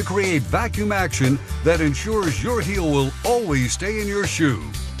heel to create vacuum action that ensures your heel will always stay in your shoe.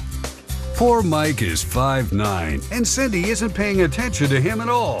 Poor Mike is 5'9", and Cindy isn't paying attention to him at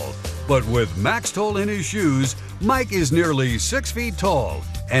all. But with Max Tall in his shoes, Mike is nearly 6 feet tall,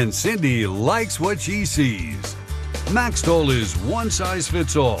 and Cindy likes what she sees. Max Tall is one size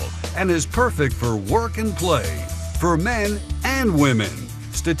fits all and is perfect for work and play, for men and women.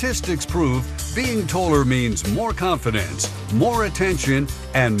 Statistics prove being taller means more confidence, more attention,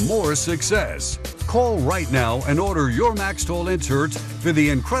 and more success. Call right now and order your Max Tall inserts for the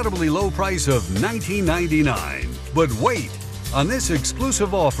incredibly low price of $19.99. But wait, on this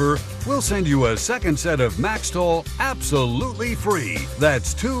exclusive offer, we'll send you a second set of Max Tall absolutely free.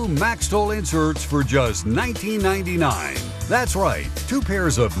 That's 2 Max Tall inserts for just $19.99. That's right, 2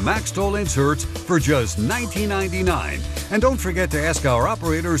 pairs of Max Tall inserts for just $19.99. And don't forget to ask our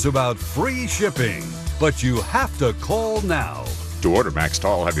operators about free shipping. But you have to call now. To order Max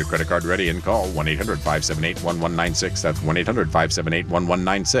Tall, have your credit card ready and call 1-800-578-1196. That's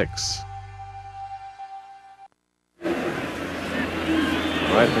 1-800-578-1196.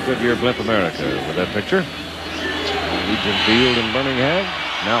 Right, the Goodyear Blimp America with that picture. Legion Field in Birmingham.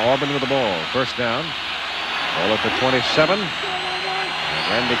 Now Auburn with the ball. First down. Ball at the 27. And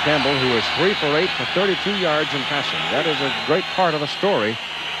Randy Campbell, who is 3 for 8 for 32 yards in passing. That is a great part of the story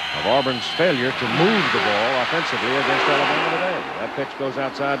of Auburn's failure to move the ball offensively against Alabama today. That pitch goes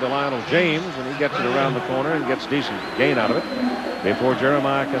outside to Lionel James, and he gets it around the corner and gets decent gain out of it before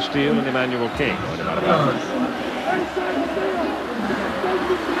Jeremiah Castile and Emmanuel King went him out of bounds.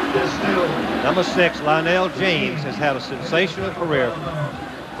 Number 6, Lionel James, has had a sensational career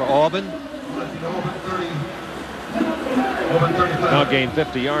for Auburn. Now gained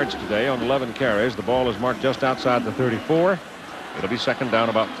 50 yards today on 11 carries. The ball is marked just outside the 34. It'll be second down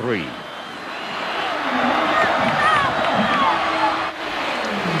about 3.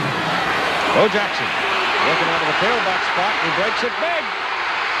 Bo Jackson working out of the tailback spot. He breaks it big.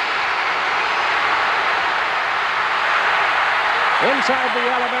 Inside the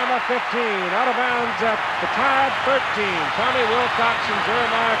Alabama 15, out of bounds at the Tide 13. Tommy Wilcox and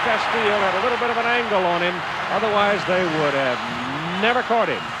Jeremiah Castile had a little bit of an angle on him. Otherwise, they would have never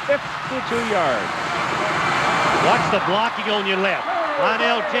caught him. 52 yards. Watch the blocking on your left.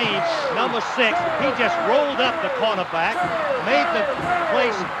 Lionel James, number 6, he just rolled up the cornerback, made the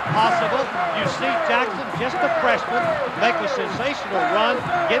place possible. You see Jackson, just a freshman, make a sensational run,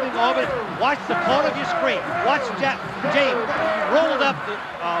 giving Auburn. Watch the corner of your screen. Watch James rolled up the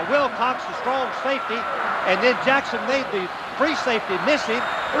Wilcox, the strong safety, and then Jackson made the free safety miss him,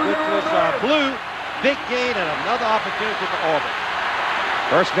 which was blue. Big gain and another opportunity for Auburn.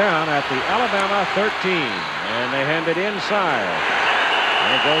 First down at the Alabama 13, and they hand it inside.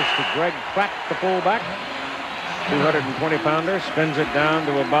 And it goes to Greg Pratt, the fullback. 220-pounder, spins it down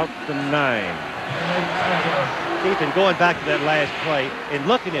to about the 9. Keith, and going back to that last play, and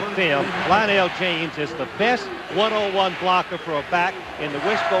looking at film, Lionel James is the best one-on-one blocker for a back in the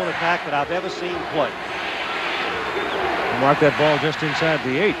wishbone attack that I've ever seen play. Mark that ball just inside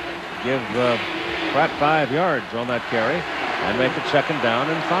the 8. Give Pratt 5 yards on that carry and make it second down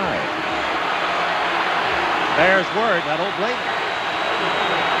and 5. Bears word. I don't blame him.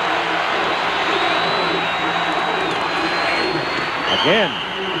 Again.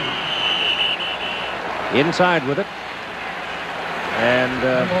 Inside with it. And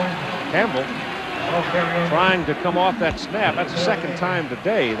Campbell trying to come off that snap. That's the second time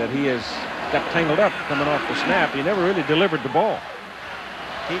today that he has got tangled up coming off the snap. He never really delivered the ball.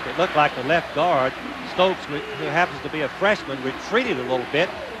 It looked like the left guard, Stokes, who happens to be a freshman, retreated a little bit,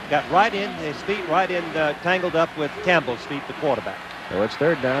 got right in, his feet right in, tangled up with Campbell's feet, the quarterback. So it's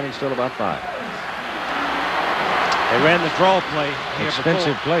third down and still about 5. They ran the draw play here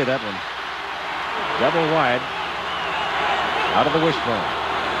Expensive before. play, that one. Double wide. Out of the wishbone.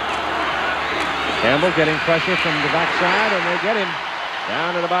 Campbell getting pressure from the backside, and they get him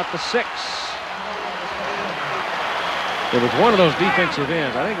down at about the 6. It was one of those defensive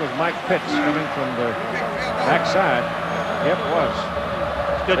ends. I think it was Mike Pitts coming from the backside. Yep, it was.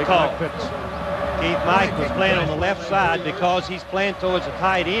 Good call. Mike Pitts. Mike was playing on the left side because he's playing towards the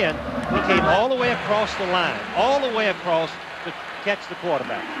tight end. He came all the way across the line, all the way across to catch the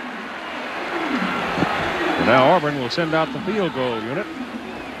quarterback. And now Auburn will send out the field goal unit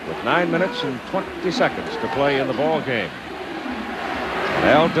with 9 minutes and 20 seconds to play in the ball game.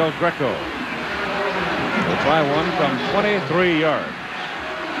 Al Del Greco will try one from 23 yards.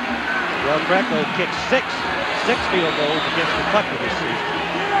 Del Greco kicked six field goals against Kentucky this season.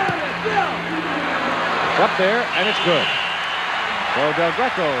 It's up there, and it's good. So Del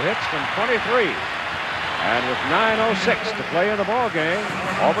Greco hits from 23. And with 9:06 to play in the ball game,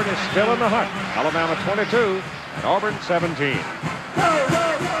 Auburn is still in the hunt. Alabama 22 and Auburn 17.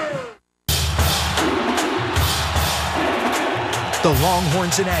 The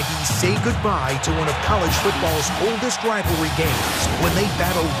Longhorns and Aggies say goodbye to one of college football's oldest rivalry games when they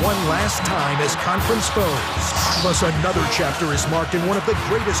battle one last time as conference foes. Plus, another chapter is marked in one of the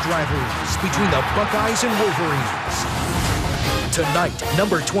greatest rivalries between the Buckeyes and Wolverines. Tonight,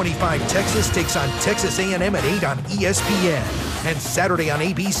 number 25 Texas takes on Texas A&M at 8 on ESPN. And Saturday on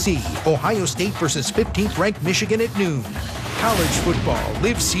ABC, Ohio State versus 15th ranked Michigan at noon. College football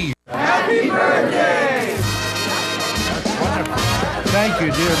lives here. Happy birthday! Thank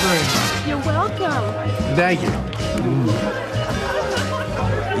you, dear, very much. You're welcome. Thank you.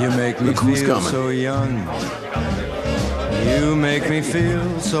 You make me feel so young. You make me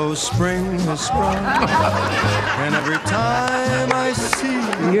feel so spring has sprung. And every time I see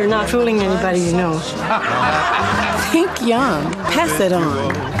you, you're not fooling anybody, you know. Think young. Pass it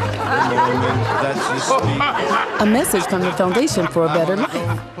on. A message from the Foundation for a Better Life.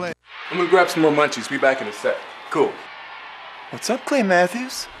 I'm gonna grab some more munchies. Be back in a sec. Cool. What's up, Clay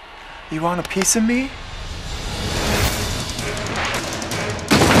Matthews? You want a piece of me?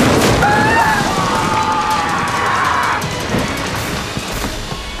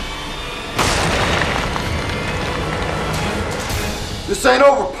 This ain't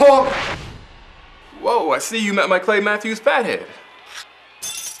over, punk! Whoa, I see you met my Clay Matthews fathead.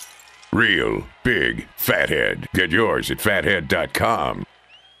 Real big fathead. Get yours at fathead.com.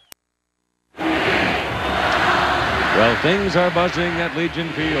 Well, things are buzzing at Legion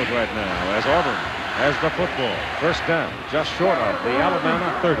Field right now as Auburn has the football. First down, just short of the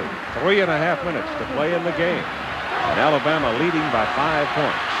Alabama 30. 3.5 minutes to play in the game. And Alabama leading by 5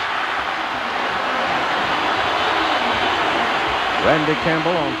 points. Randy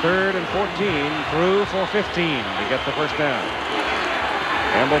Campbell on 3rd and 14 threw for 15 to get the first down.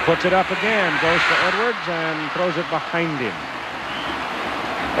 Campbell puts it up again, goes to Edwards and throws it behind him.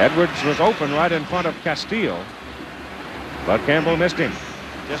 Edwards was open right in front of Castile, but Campbell missed him.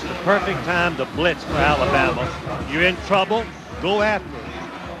 Just the perfect time to blitz for Alabama. You're in trouble, go after it.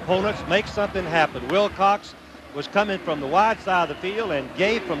 Opponents, make something happen. Wilcox was coming from the wide side of the field and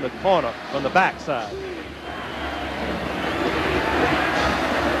gave from the corner, from the backside.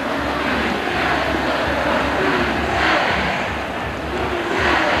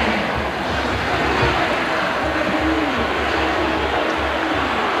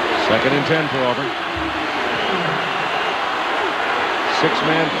 Second and 10 for Auburn.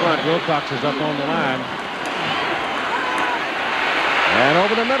 6-man front. Wilcox is up on the line. And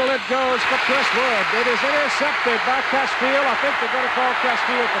over the middle it goes for Chris Wood. It is intercepted by Castile. I think they're going to call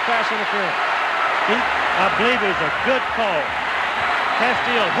Castile for pass interference. I believe it was a good call.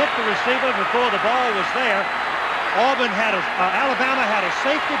 Castile hit the receiver before the ball was there. Alabama had a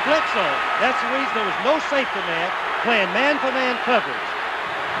safety blitz on. That's the reason there was no safety man playing man-for-man coverage.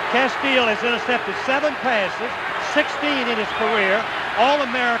 Castile has intercepted 7 passes, 16 in his career,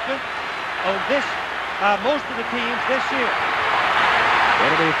 All-American on most of the teams this year.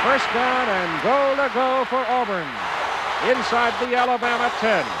 It'll be first down and goal to go for Auburn inside the Alabama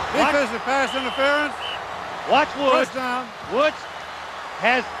 10. Defensive pass interference. Watch Woods. Woods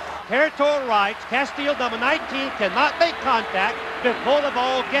has territorial rights. Castile, number 19, cannot make contact before the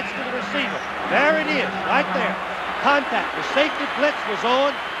ball gets to the receiver. There it is, right there. Contact. The safety blitz was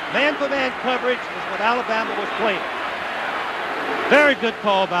on. Man-to-man coverage is what Alabama was playing. Very good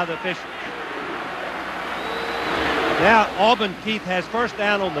call by the officials. Now Auburn, Keith, has first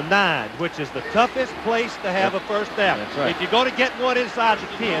down on the 9, which is the toughest place to have a first down. That's right. If you're going to get one inside the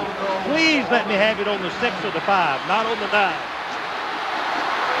 10, please let me have it on the 6 or the 5, not on the 9.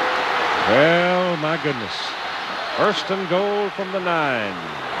 Well, my goodness. First and goal from the 9.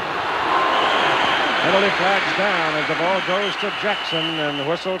 Penalty flags down as the ball goes to Jackson, and the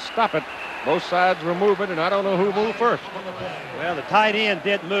whistle stop it. Both sides were moving, and I don't know who moved first. Well, the tight end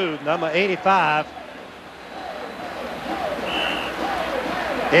did move, number 85.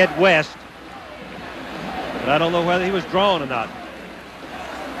 Ed West. But I don't know whether he was drawn or not.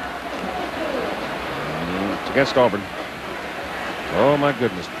 It's against Auburn. Oh, my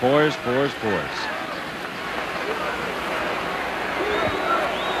goodness. Poise, poise, poise.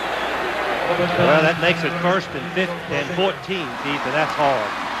 Well, that makes it first and 14, Keith, and that's hard.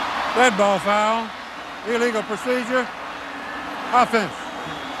 Red ball foul. Illegal procedure. Offense.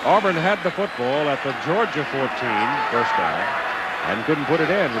 Auburn had the football at the Georgia 14 first down and couldn't put it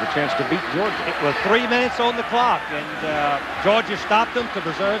in with a chance to beat Georgia. It was 3 minutes on the clock, and Georgia stopped them to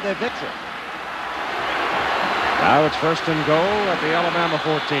preserve their victory. Now it's first and goal at the Alabama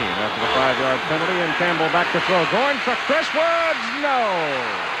 14 after the 5-yard penalty, and Campbell back to throw. Going for Chris Woods. No.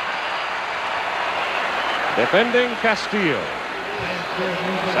 Defending Castile.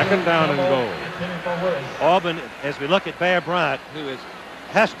 Second down and goal. Auburn, as we look at Bear Bryant, who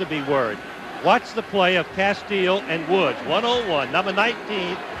has to be worried. Watch the play of Castile and Woods. 1-on-1. Number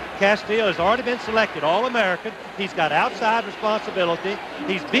 19, Castile has already been selected All-American. He's got outside responsibility.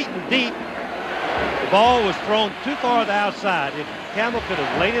 He's beaten deep. The ball was thrown too far to the outside. If Campbell could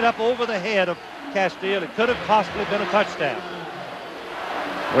have laid it up over the head of Castile, it could have possibly been a touchdown.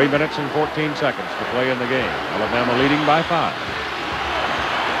 3 minutes and 14 seconds to play in the game. Alabama leading by 5.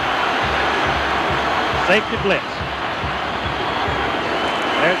 Safety blitz.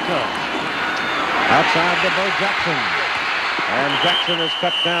 There it comes. Outside to Bo Jackson. And Jackson is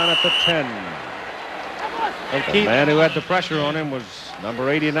cut down at the 10. And the man who had the pressure on him was number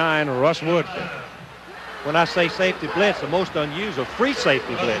 89, Russ Wood. When I say safety blitz, the most unusual free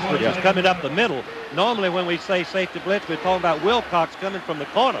safety blitz, which is coming up the middle. Normally when we say safety blitz, we're talking about Wilcox coming from the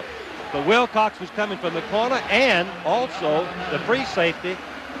corner. But Wilcox was coming from the corner, and also the free safety,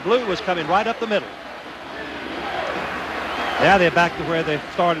 Blue, was coming right up the middle. Now they're back to where they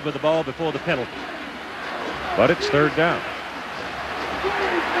started with the ball before the penalty. But it's third down.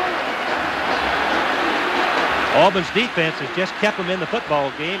 Auburn's defense has just kept them in the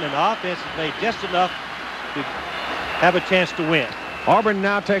football game, and the offense has made just enough to have a chance to win. Auburn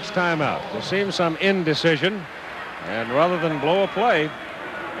now takes timeout. There seems some indecision, and rather than blow a play,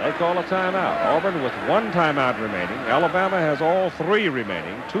 they call a timeout. Auburn with 1 timeout remaining. Alabama has all 3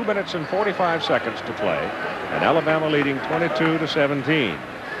 remaining. 2 minutes and 45 seconds to play, and Alabama leading 22-17.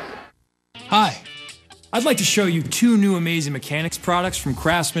 Hi, I'd like to show you 2 new amazing mechanics products from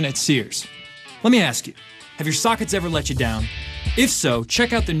Craftsman at Sears. Let me ask you, have your sockets ever let you down? If so,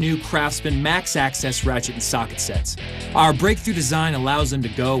 check out the new Craftsman Max Access ratchet and socket sets. Our breakthrough design allows them to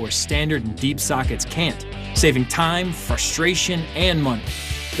go where standard and deep sockets can't, saving time, frustration, and money.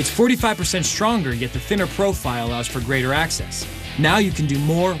 It's 45% stronger, yet the thinner profile allows for greater access. Now you can do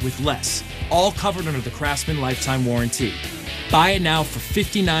more with less, all covered under the Craftsman lifetime warranty. Buy it now for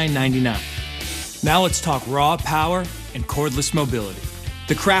 $59.99. Now let's talk raw power and cordless mobility.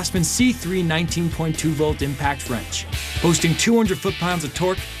 The Craftsman C3 19.2-volt impact wrench. Boasting 200 foot-pounds of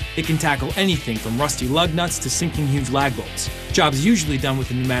torque, it can tackle anything from rusty lug nuts to sinking huge lag bolts. Jobs usually done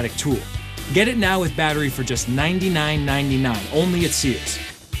with a pneumatic tool. Get it now with battery for just $99.99, only at Sears.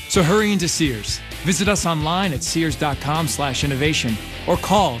 So hurry into Sears. Visit us online at sears.com/innovation or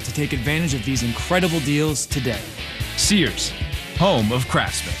call to take advantage of these incredible deals today. Sears, home of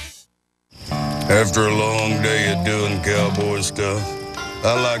Craftsman. After a long day of doing cowboy stuff,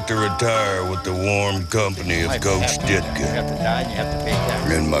 I like to retire with the warm company of Coach Ditka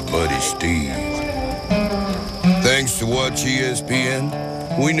and my buddy Steve. Thanks to Watch ESPN,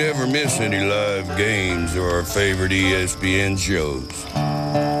 we never miss any live games or our favorite ESPN shows.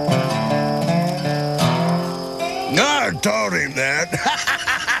 I taught him that.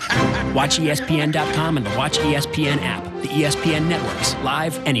 Watch ESPN.com and the Watch ESPN app. The ESPN networks,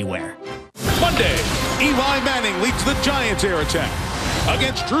 live anywhere. Monday, Eli Manning leads the Giants air attack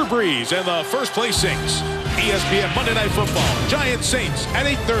against Drew Brees and the first place Saints. ESPN Monday Night Football, Giants Saints at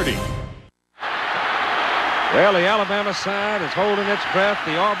 8:30. Well, the Alabama side is holding its breath.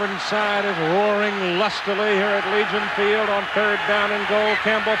 The Auburn side is roaring lustily here at Legion Field on 3rd down and goal.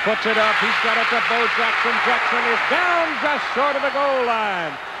 Campbell puts it up. He's got it to Bo Jackson. Jackson is down just short of the goal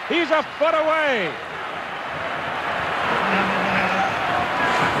line. He's a foot away.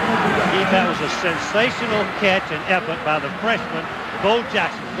 That was a sensational catch and effort by the freshman, Bo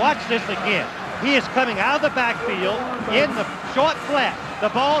Jackson. Watch this again. He is coming out of the backfield in the short flat. The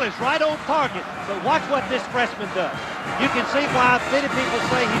ball is right on target. So watch what this freshman does. You can see why many people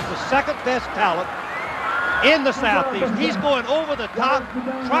say he's the second best talent in the Southeast. He's going over the top,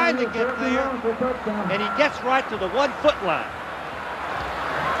 trying to get there, and he gets right to the 1-foot line.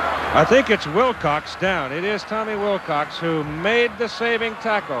 I think it's Wilcox down. It is Tommy Wilcox who made the saving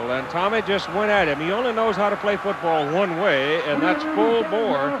tackle, and Tommy just went at him. He only knows how to play football one way, and that's full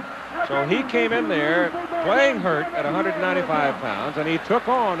bore. So he came in there playing hurt at 195 pounds, and he took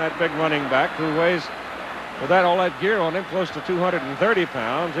on that big running back who weighs, with all that gear on him, close to 230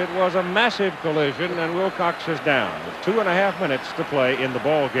 pounds. It was a massive collision, and Wilcox is down with 2.5 minutes to play in the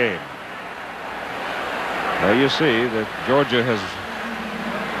ball game. There you see that Georgia has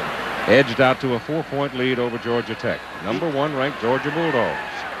edged out to a 4-point lead over Georgia Tech. Number 1 ranked Georgia Bulldogs.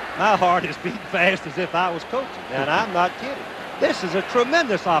 My heart is beating fast as if I was coaching, and I'm not kidding. This is a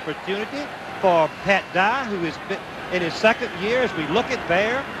tremendous opportunity for Pat Dye, who is in his second year, as we look at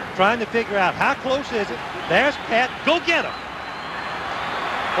Bear, trying to figure out how close is it. There's Pat. Go get him.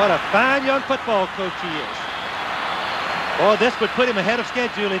 What a fine young football coach he is. Boy, this would put him ahead of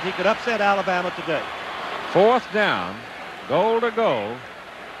schedule if he could upset Alabama today. 4th down, goal to go,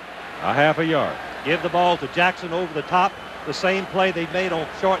 a half a yard. Give the ball to Jackson over the top. The same play they made on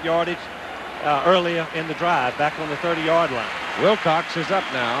short yardage earlier in the drive, back on the 30-yard line. Wilcox is up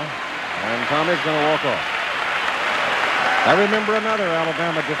now, and Tommy's going to walk off. I remember another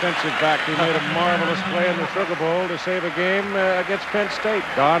Alabama defensive back who made a marvelous play in the Sugar Bowl to save a game against Penn State.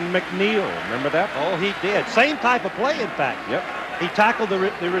 Don McNeil. Remember that? Oh, he did. Same type of play, in fact. Yep. He tackled the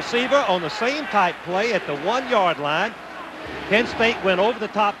receiver on the same type play at the 1-yard line. Penn State went over the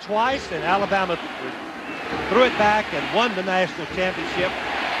top twice, and Alabama threw it back and won the national championship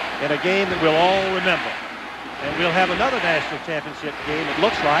in a game that we'll all remember. And we'll have another national championship game, it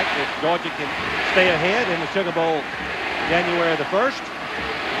looks like, if Georgia can stay ahead in the Sugar Bowl January the 1st.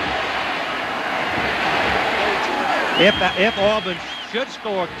 If Auburn should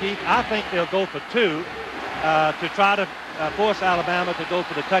score, Keith, I think they'll go for 2 to try to force Alabama to go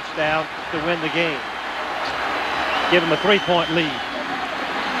for the touchdown to win the game. Give them a 3-point lead.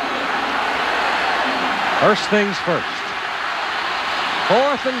 First things first.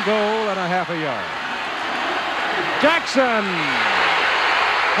 4th and goal and a half a yard. Jackson!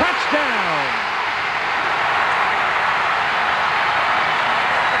 Touchdown!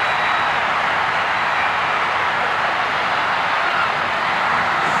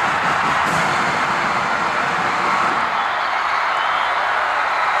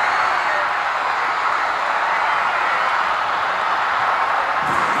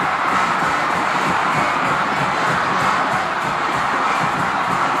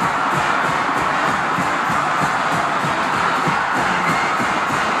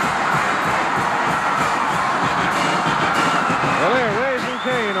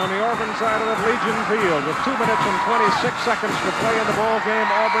 Field with 2 minutes and 26 seconds to play in the ball game.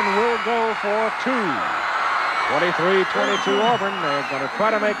 Auburn will go for 2. 23-22 Auburn. They're going to try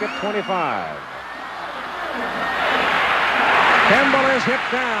to make it 25. Campbell is hit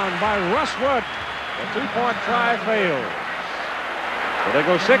down by Russ Wood. The 2-point try fails. So they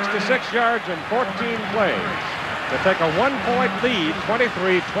go 66 yards and 14 plays to take a 1-point lead,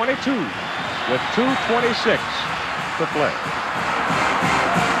 23-22, with 2:26 to play.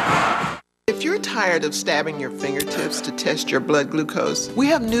 If you're tired of stabbing your fingertips to test your blood glucose, we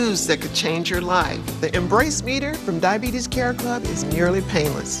have news that could change your life. The Embrace meter from Diabetes Care Club is nearly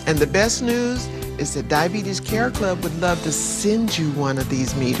painless. And the best news is that Diabetes Care Club would love to send you one of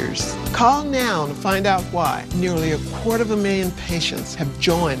these meters. Call now to find out why. Nearly 250,000 patients have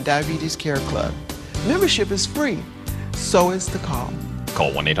joined Diabetes Care Club. Membership is free. So is the call.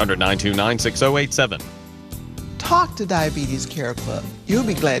 Call 1-800-929-6087. Talk to Diabetes Care Club. You'll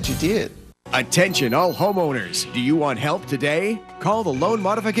be glad you did. Attention all homeowners. Do you want help today? Call the Loan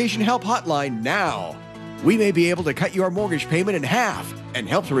Modification Help Hotline now. We may be able to cut your mortgage payment in half and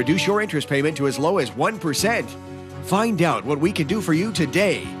help to reduce your interest payment to as low as 1%. Find out what we can do for you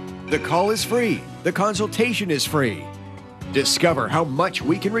today. The call is free. The consultation is free. Discover how much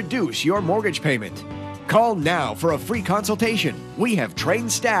we can reduce your mortgage payment. Call now for a free consultation. We have trained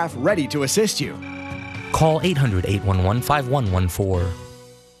staff ready to assist you. Call 800-811-5114.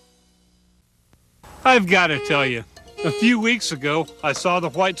 I've got to tell you, a few weeks ago, I saw the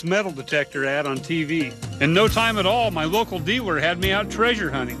White's metal detector ad on TV. In no time at all, my local dealer had me out treasure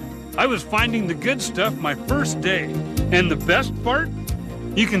hunting. I was finding the good stuff my first day. And the best part?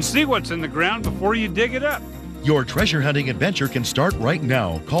 You can see what's in the ground before you dig it up. Your treasure hunting adventure can start right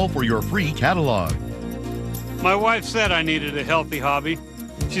now. Call for your free catalog. My wife said I needed a healthy hobby.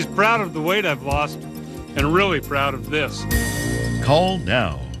 She's proud of the weight I've lost and really proud of this. Call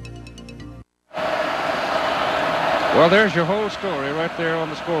now. Well, there's your whole story right there on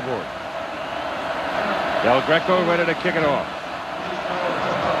the scoreboard. Del Greco ready to kick it off.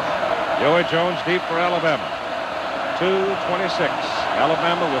 Joey Jones deep for Alabama. 2:26.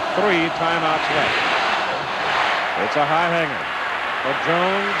 Alabama with 3 timeouts left. It's a high hanger. But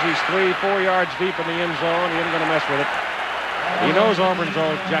Jones, he's 3-4 yards deep in the end zone. He isn't going to mess with it. He knows Auburn's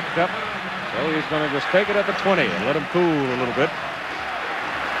all jacked up. So he's going to just take it at the 20 and let him cool a little bit.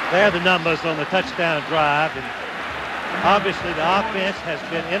 There are the numbers on the touchdown drive. And obviously, the offense has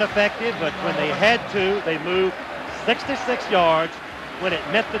been ineffective, but when they had to, they moved 66 yards when it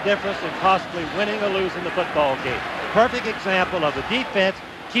meant the difference in possibly winning or losing the football game. Perfect example of the defense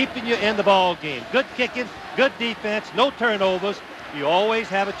keeping you in the ball game. Good kicking, good defense, no turnovers. You always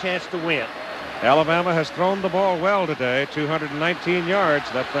have a chance to win. Alabama has thrown the ball well today, 219 yards.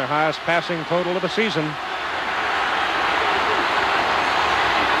 That's their highest passing total of the season.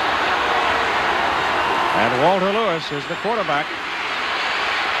 And Walter Lewis is the quarterback.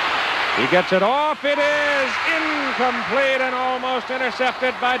 He gets it off. It is incomplete and almost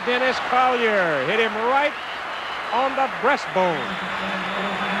intercepted by Dennis Collier. Hit him right on the breastbone.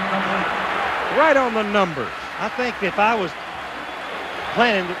 Right on the numbers. I think if I was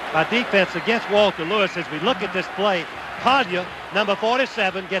planning my defense against Walter Lewis, as we look at this play, Collier, number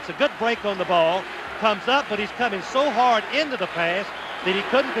 47, gets a good break on the ball, comes up, but he's coming so hard into the pass that he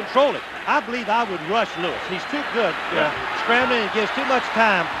couldn't control it. I believe I would rush Lewis. He's too good. Scrambling and gives too much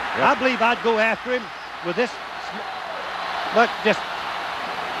time. I believe I'd go after him with this. But just.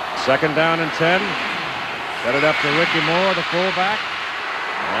 Second down and 10. Got it up to Ricky Moore, the fullback.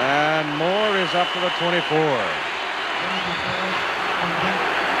 And Moore is up to the 24.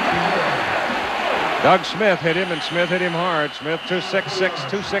 Doug Smith hit him, and Smith hit him hard. Smith 266,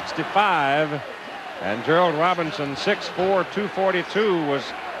 265. And Gerald Robinson, 6'4", 242, was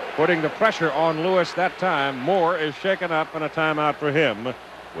putting the pressure on Lewis that time. Moore is shaken up and a timeout for him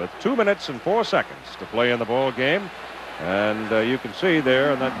with 2 minutes and 4 seconds to play in the ball game. And you can see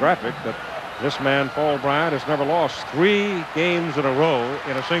there in that graphic that this man, Paul Bryant, has never lost 3 games in a row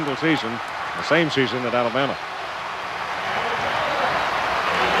in a single season, the same season at Alabama.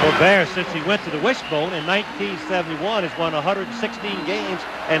 Well, Bear, since he went to the Wishbone in 1971, has won 116 games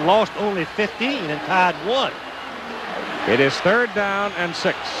and lost only 15 and tied 1. It is 3rd down and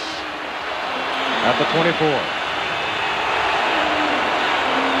 6 at the 24.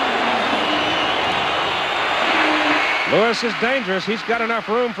 Lewis is dangerous. He's got enough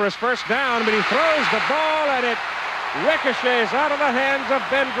room for his first down, but he throws the ball and it ricochets out of the hands of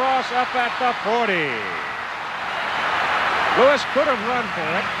Bendross up at the 40. Lewis could have run for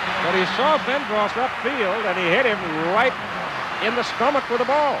it, but he saw Bendross upfield and he hit him right in the stomach with the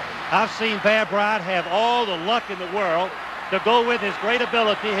ball. I've seen Bear Bryant have all the luck in the world to go with his great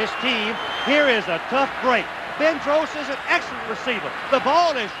ability, his team. Here is a tough break. Bendross is an excellent receiver. The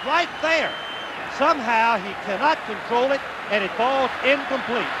ball is right there. Somehow he cannot control it, and it falls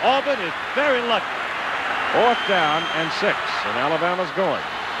incomplete. Auburn is very lucky. 4th down and 6, and Alabama's going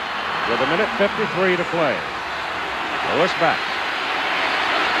with 1:53 to play. Lewis back.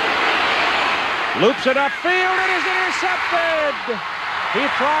 Loops it upfield. It is intercepted. He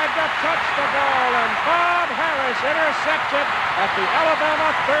tried to touch the ball, and Bob Harris intercepts it at the Alabama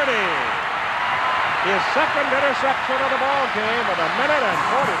 30. His second interception of the ball game with 1 minute and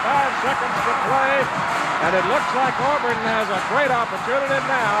 45 seconds to play. And it looks like Auburn has a great opportunity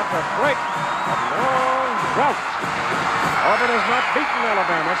now to break a long drought. Auburn has not beaten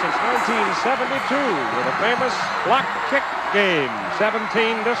Alabama since 1972 with a famous block kick game,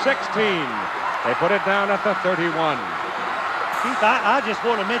 17-16. They put it down at the 31. Keith, I just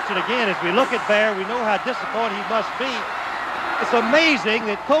want to mention again, as we look at Bear, we know how disappointed he must be. It's amazing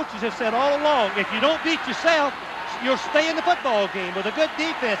that coaches have said all along, if you don't beat yourself, you'll stay in the football game with a good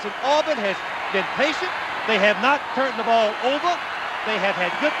defense. And Auburn has been patient. They have not turned the ball over. They have had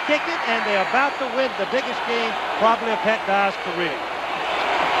good kicking, and they're about to win the biggest game probably of Pat Dye's career.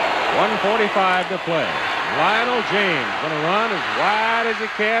 1:45 to play. Lionel James going to run as wide as he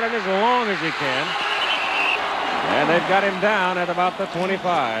can and as long as he can. And they've got him down at about the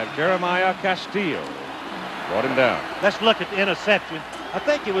 25. Jeremiah Castillo brought him down. Let's look at the interception. I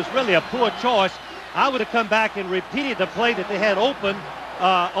think it was really a poor choice. I would have come back and repeated the play that they had open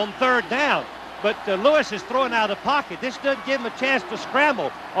on third down. But Lewis is throwing out of the pocket. This doesn't give him a chance to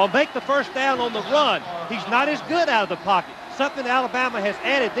scramble or make the first down on the run. He's not as good out of the pocket. Something Alabama has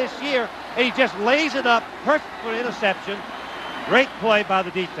added this year, and he just lays it up perfect for interception. Great play by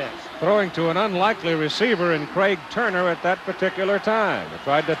the defense. Throwing to an unlikely receiver in Craig Turner at that particular time. He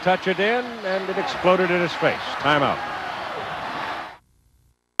tried to touch it in, and it exploded in his face. Timeout.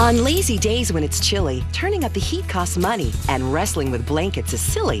 On lazy days when it's chilly, turning up the heat costs money, and wrestling with blankets is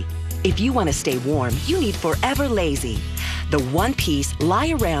silly. If you want to stay warm, you need Forever Lazy. The one-piece,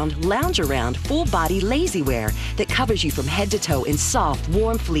 lie-around, lounge-around, full-body lazy wear that covers you from head to toe in soft,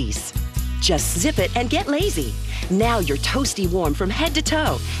 warm fleece. Just zip it and get lazy. Now you're toasty warm from head to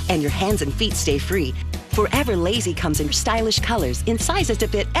toe, and your hands and feet stay free. Forever Lazy comes in stylish colors in sizes to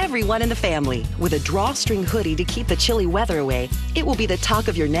fit everyone in the family. With a drawstring hoodie to keep the chilly weather away, it will be the talk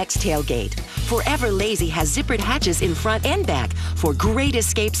of your next tailgate. Forever Lazy has zippered hatches in front and back for great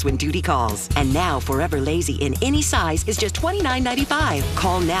escapes when duty calls. And now Forever Lazy in any size is just $29.95.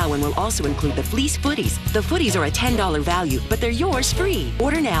 Call now and we'll also include the fleece footies. The footies are a $10 value, but they're yours free.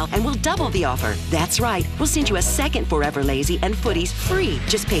 Order now and we'll double the offer. That's right, we'll send you a second Forever Lazy and footies free.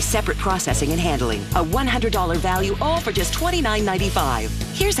 Just pay separate processing and handling. A $100 value, all for just $29.95.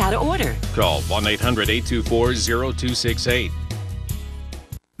 Here's how to order. Call 1-800-824-0268.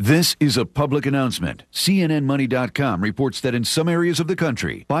 This is a public announcement. CNNMoney.com reports that in some areas of the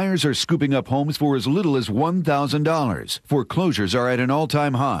country, buyers are scooping up homes for as little as $1,000. Foreclosures are at an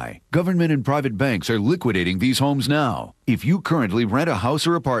all-time high. Government and private banks are liquidating these homes now. If you currently rent a house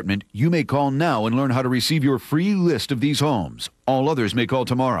or apartment, you may call now and learn how to receive your free list of these homes. All others may call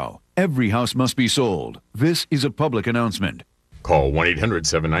tomorrow. Every house must be sold. This is a public announcement. Call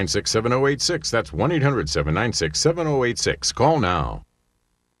 1-800-796-7086. That's 1-800-796-7086. Call now.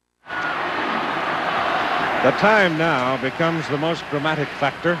 The time now becomes the most dramatic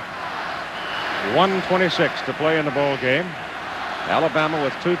factor. 1:26 to play in the ball game. Alabama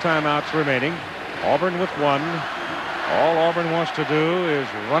with 2 timeouts remaining. Auburn with 1. All Auburn wants to do is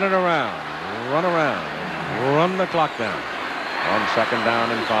run it around, run the clock down. On 2nd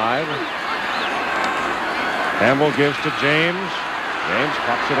down and 5. Campbell gives to James. James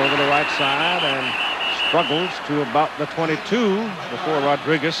pops it over the right side and struggles to about the 22 before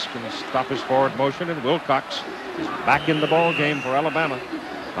Rodriguez can stop his forward motion, and Wilcox is back in the ball game for Alabama.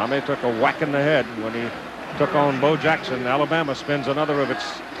 Tommy took a whack in the head when he took on Bo Jackson. Alabama spends another of its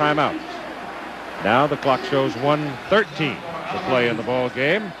timeouts. Now the clock shows 1:13 to play in the ball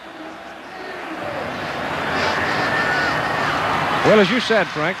game. Well, as you said,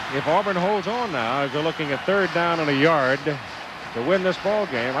 Frank, if Auburn holds on now, as they're looking at 3rd down and a yard to win this ball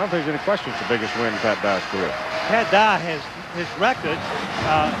game, I don't think there's any question it's the biggest win in Pat Dye's career. Pat Dye has his record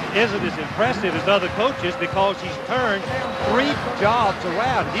isn't as impressive as other coaches because he's turned 3 jobs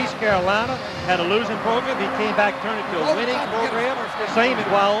around. East Carolina had a losing program. He came back, turned it to a winning program. Same at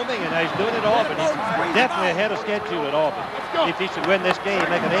Wyoming, and now he's doing it at Auburn. He's definitely ahead of schedule at Auburn. If he should win this game,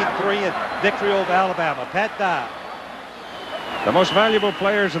 make an 8-3 victory over Alabama. Pat Dye. The most valuable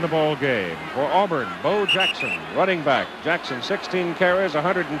players in the ball game for Auburn: Bo Jackson, running back. Jackson, 16 carries,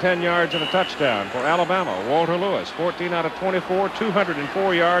 110 yards and a touchdown. For Alabama, Walter Lewis, 14 out of 24,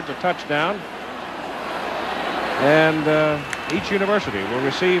 204 yards, a touchdown. And each university will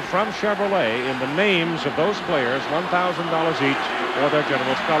receive from Chevrolet in the names of those players $1,000 each for their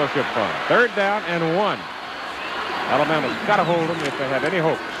general scholarship fund. 3rd down and 1. Alabama's got to hold them if they have any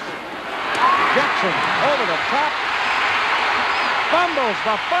hopes. Jackson over the top. Fumbles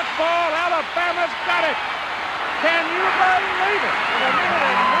the football. Alabama's got it. Can you believe it? In a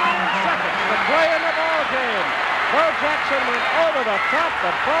minute and 9 seconds to play in the ball game. Bo Jackson went over the top.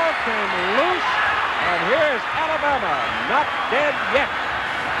 The ball came loose. And here's Alabama, not dead yet.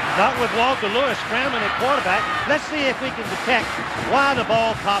 Not with Walter Lewis scrambling at quarterback. Let's see if we can detect why the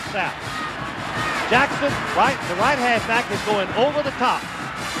ball pops out. Jackson, the right halfback is going over the top.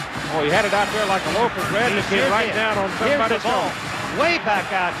 Oh, he had it out there like a loaf of bread, and it came right down on somebody's ball. Way back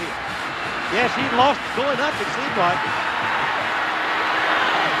out here. Yes, he lost going up, it seemed like.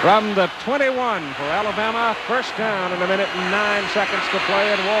 From the 21 for Alabama, 1st down in a minute and 9 seconds to play,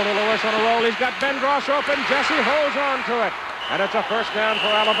 and Walter Lewis on a roll. He's got Ben Gross open. Jesse holds on to it. And it's a 1st down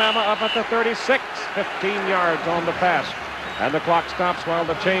for Alabama up at the 36. 15 yards on the pass. And the clock stops while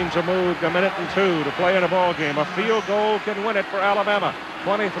the chains are moved. A minute and 2 to play in a ball game. A field goal can win it for Alabama.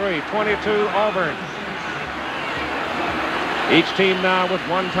 23-22 Auburn. Each team now with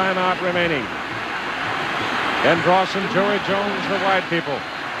 1 timeout remaining. Ben Dross and Joey Jones, the wide people.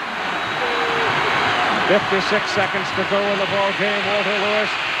 56 seconds to go in the ball game. Walter Lewis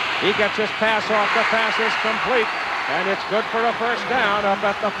He gets his pass off. The pass is complete. And it's good for a first down up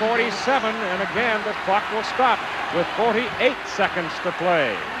at the 47. And again, the clock will stop with 48 seconds to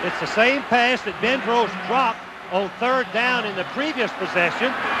play. It's the same pass that Bendrose dropped on third down in the previous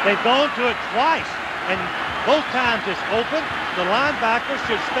possession. They've gone to it twice, and both times it's open. The linebacker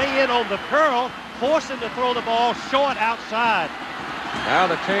should stay in on the curl, force him to throw the ball short outside. Now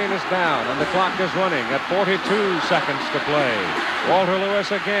the chain is down, and the clock is running at 42 seconds to play. Walter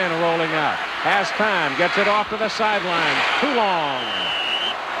Lewis again rolling out. Has time, gets it off to the sideline. Too long.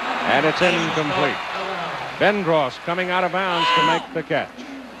 And it's incomplete. Bendrose coming out of bounds to make the catch.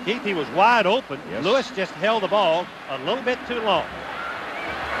 Keith, he was wide open. Yes. Lewis just held the ball a little bit too long.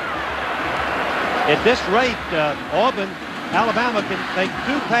 At this rate, Auburn, Alabama can make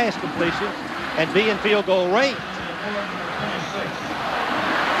 2 pass completions and be in field goal range.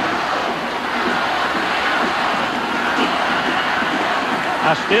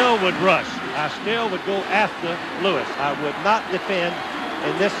 I still would rush. I still would go after Lewis. I would not defend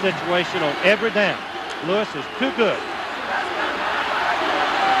in this situation on every down. Lewis is too good.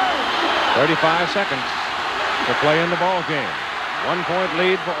 35 seconds to play in the ball game. 1-point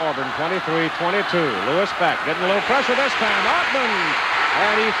lead for Auburn, 23-22. Lewis back, getting a little pressure this time. Ottman,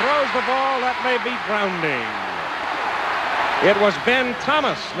 and he throws the ball. That may be grounding. It was Ben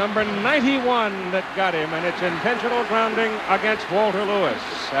Thomas, number 91, that got him, and it's intentional grounding against Walter Lewis.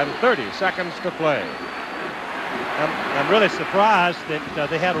 And 30 seconds to play. I'm really surprised that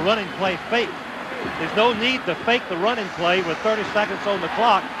they had a running play fake. There's no need to fake the running play with 30 seconds on the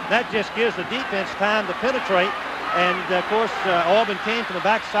clock. That just gives the defense time to penetrate. And, of course, Auburn came from the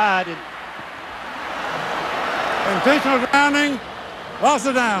backside. Intentional grounding. Lost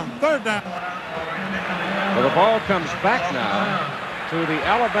it down. Third down. Well, the ball comes back now to the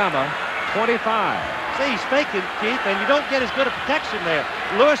Alabama 25. See, he's faking, Keith, and you don't get as good a protection there.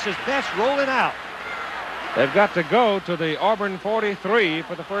 Lewis is best rolling out. They've got to go to the Auburn 43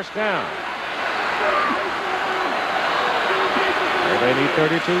 for the first down. They need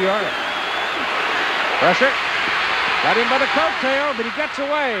 32 yards. Pressure. Got him by the coattail, but he gets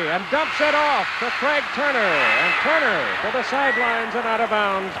away and dumps it off to Craig Turner. And Turner to the sidelines and out of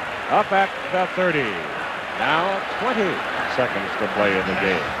bounds up at the 30. Now 20 seconds to play in the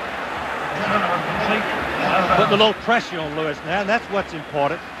game. Putting a little pressure on Lewis now, and that's what's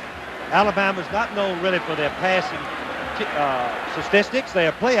important. Alabama's not known really for their passing statistics. They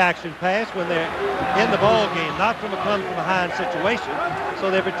are play-action pass when they're in the ball game, not from a come-from-behind situation.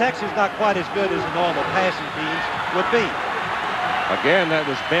 So their protection's not quite as good as the normal passing teams would be. Again, that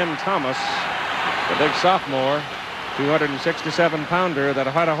was Ben Thomas, the big sophomore, 267-pounder that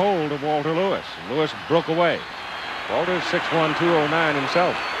had a hold of Walter Lewis. Lewis broke away. Walter's 6'1", 209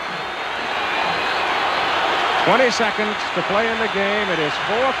 himself. 20 seconds to play in the game. It is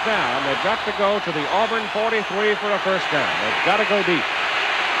fourth down. They've got to go to the Auburn 43 for a first down. They've got to go deep.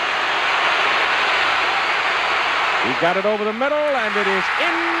 He got it over the middle, and it is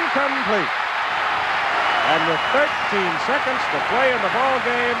incomplete. And with 13 seconds to play in the ball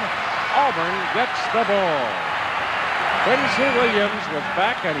game, Auburn gets the ball. Quincy Williams was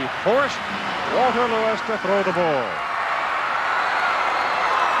back, and he forced Walter Lewis to throw the ball.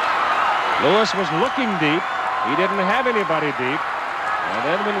 Lewis was looking deep. He didn't have anybody deep. And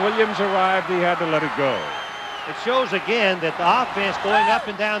then when Williams arrived, he had to let it go. It shows again that the offense going up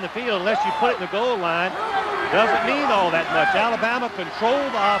and down the field, unless you put it in the goal line, doesn't mean all that much. Alabama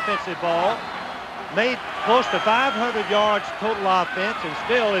controlled the offensive ball, made close to 500 yards total offense, and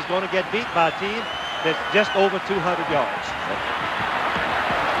still is going to get beat by a team that's just over 200 yards.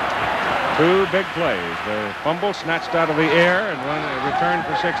 Two big plays. The fumble snatched out of the air and returned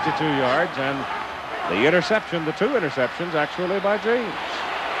for 62 yards, and the interception, the 2 interceptions, actually by James.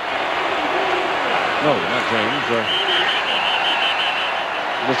 No, not James.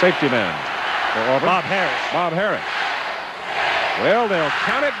 The safety man for Auburn. Bob Harris. Bob Harris. Well, they'll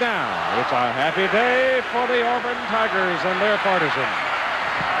count it down. It's a happy day for the Auburn Tigers and their partisans.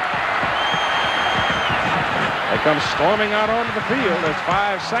 They come storming out onto the field. There's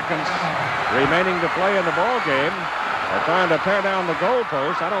 5 seconds remaining to play in the ball game. They're trying to tear down the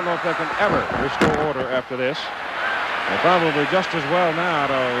goalpost. I don't know if they can ever restore order after this. They're probably just as well now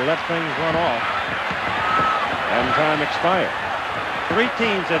to let things run off and time expire. 3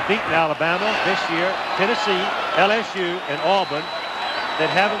 teams have beaten Alabama this year: Tennessee, LSU, and Auburn, that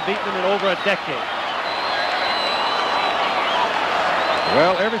haven't beaten them in over a decade.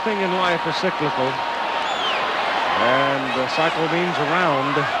 Well, everything in life is cyclical, and the cycle means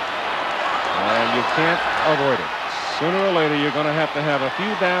around, and you can't avoid it. Sooner or later, you're going to have a few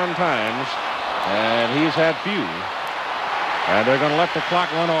down times, and he's had few. And they're going to let the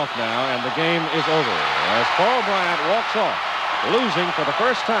clock run off now, and the game is over as Paul Bryant walks off, losing for the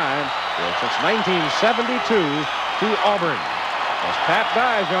first time since 1972 to Auburn. As Pat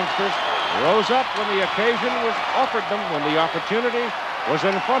Dye's youngsters rose up when the occasion was offered them, when the opportunity was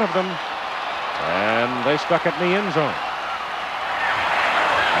in front of them, and they stuck it in the end zone.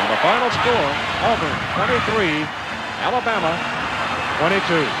 And the final score, Auburn 23, Alabama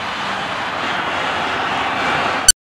 22.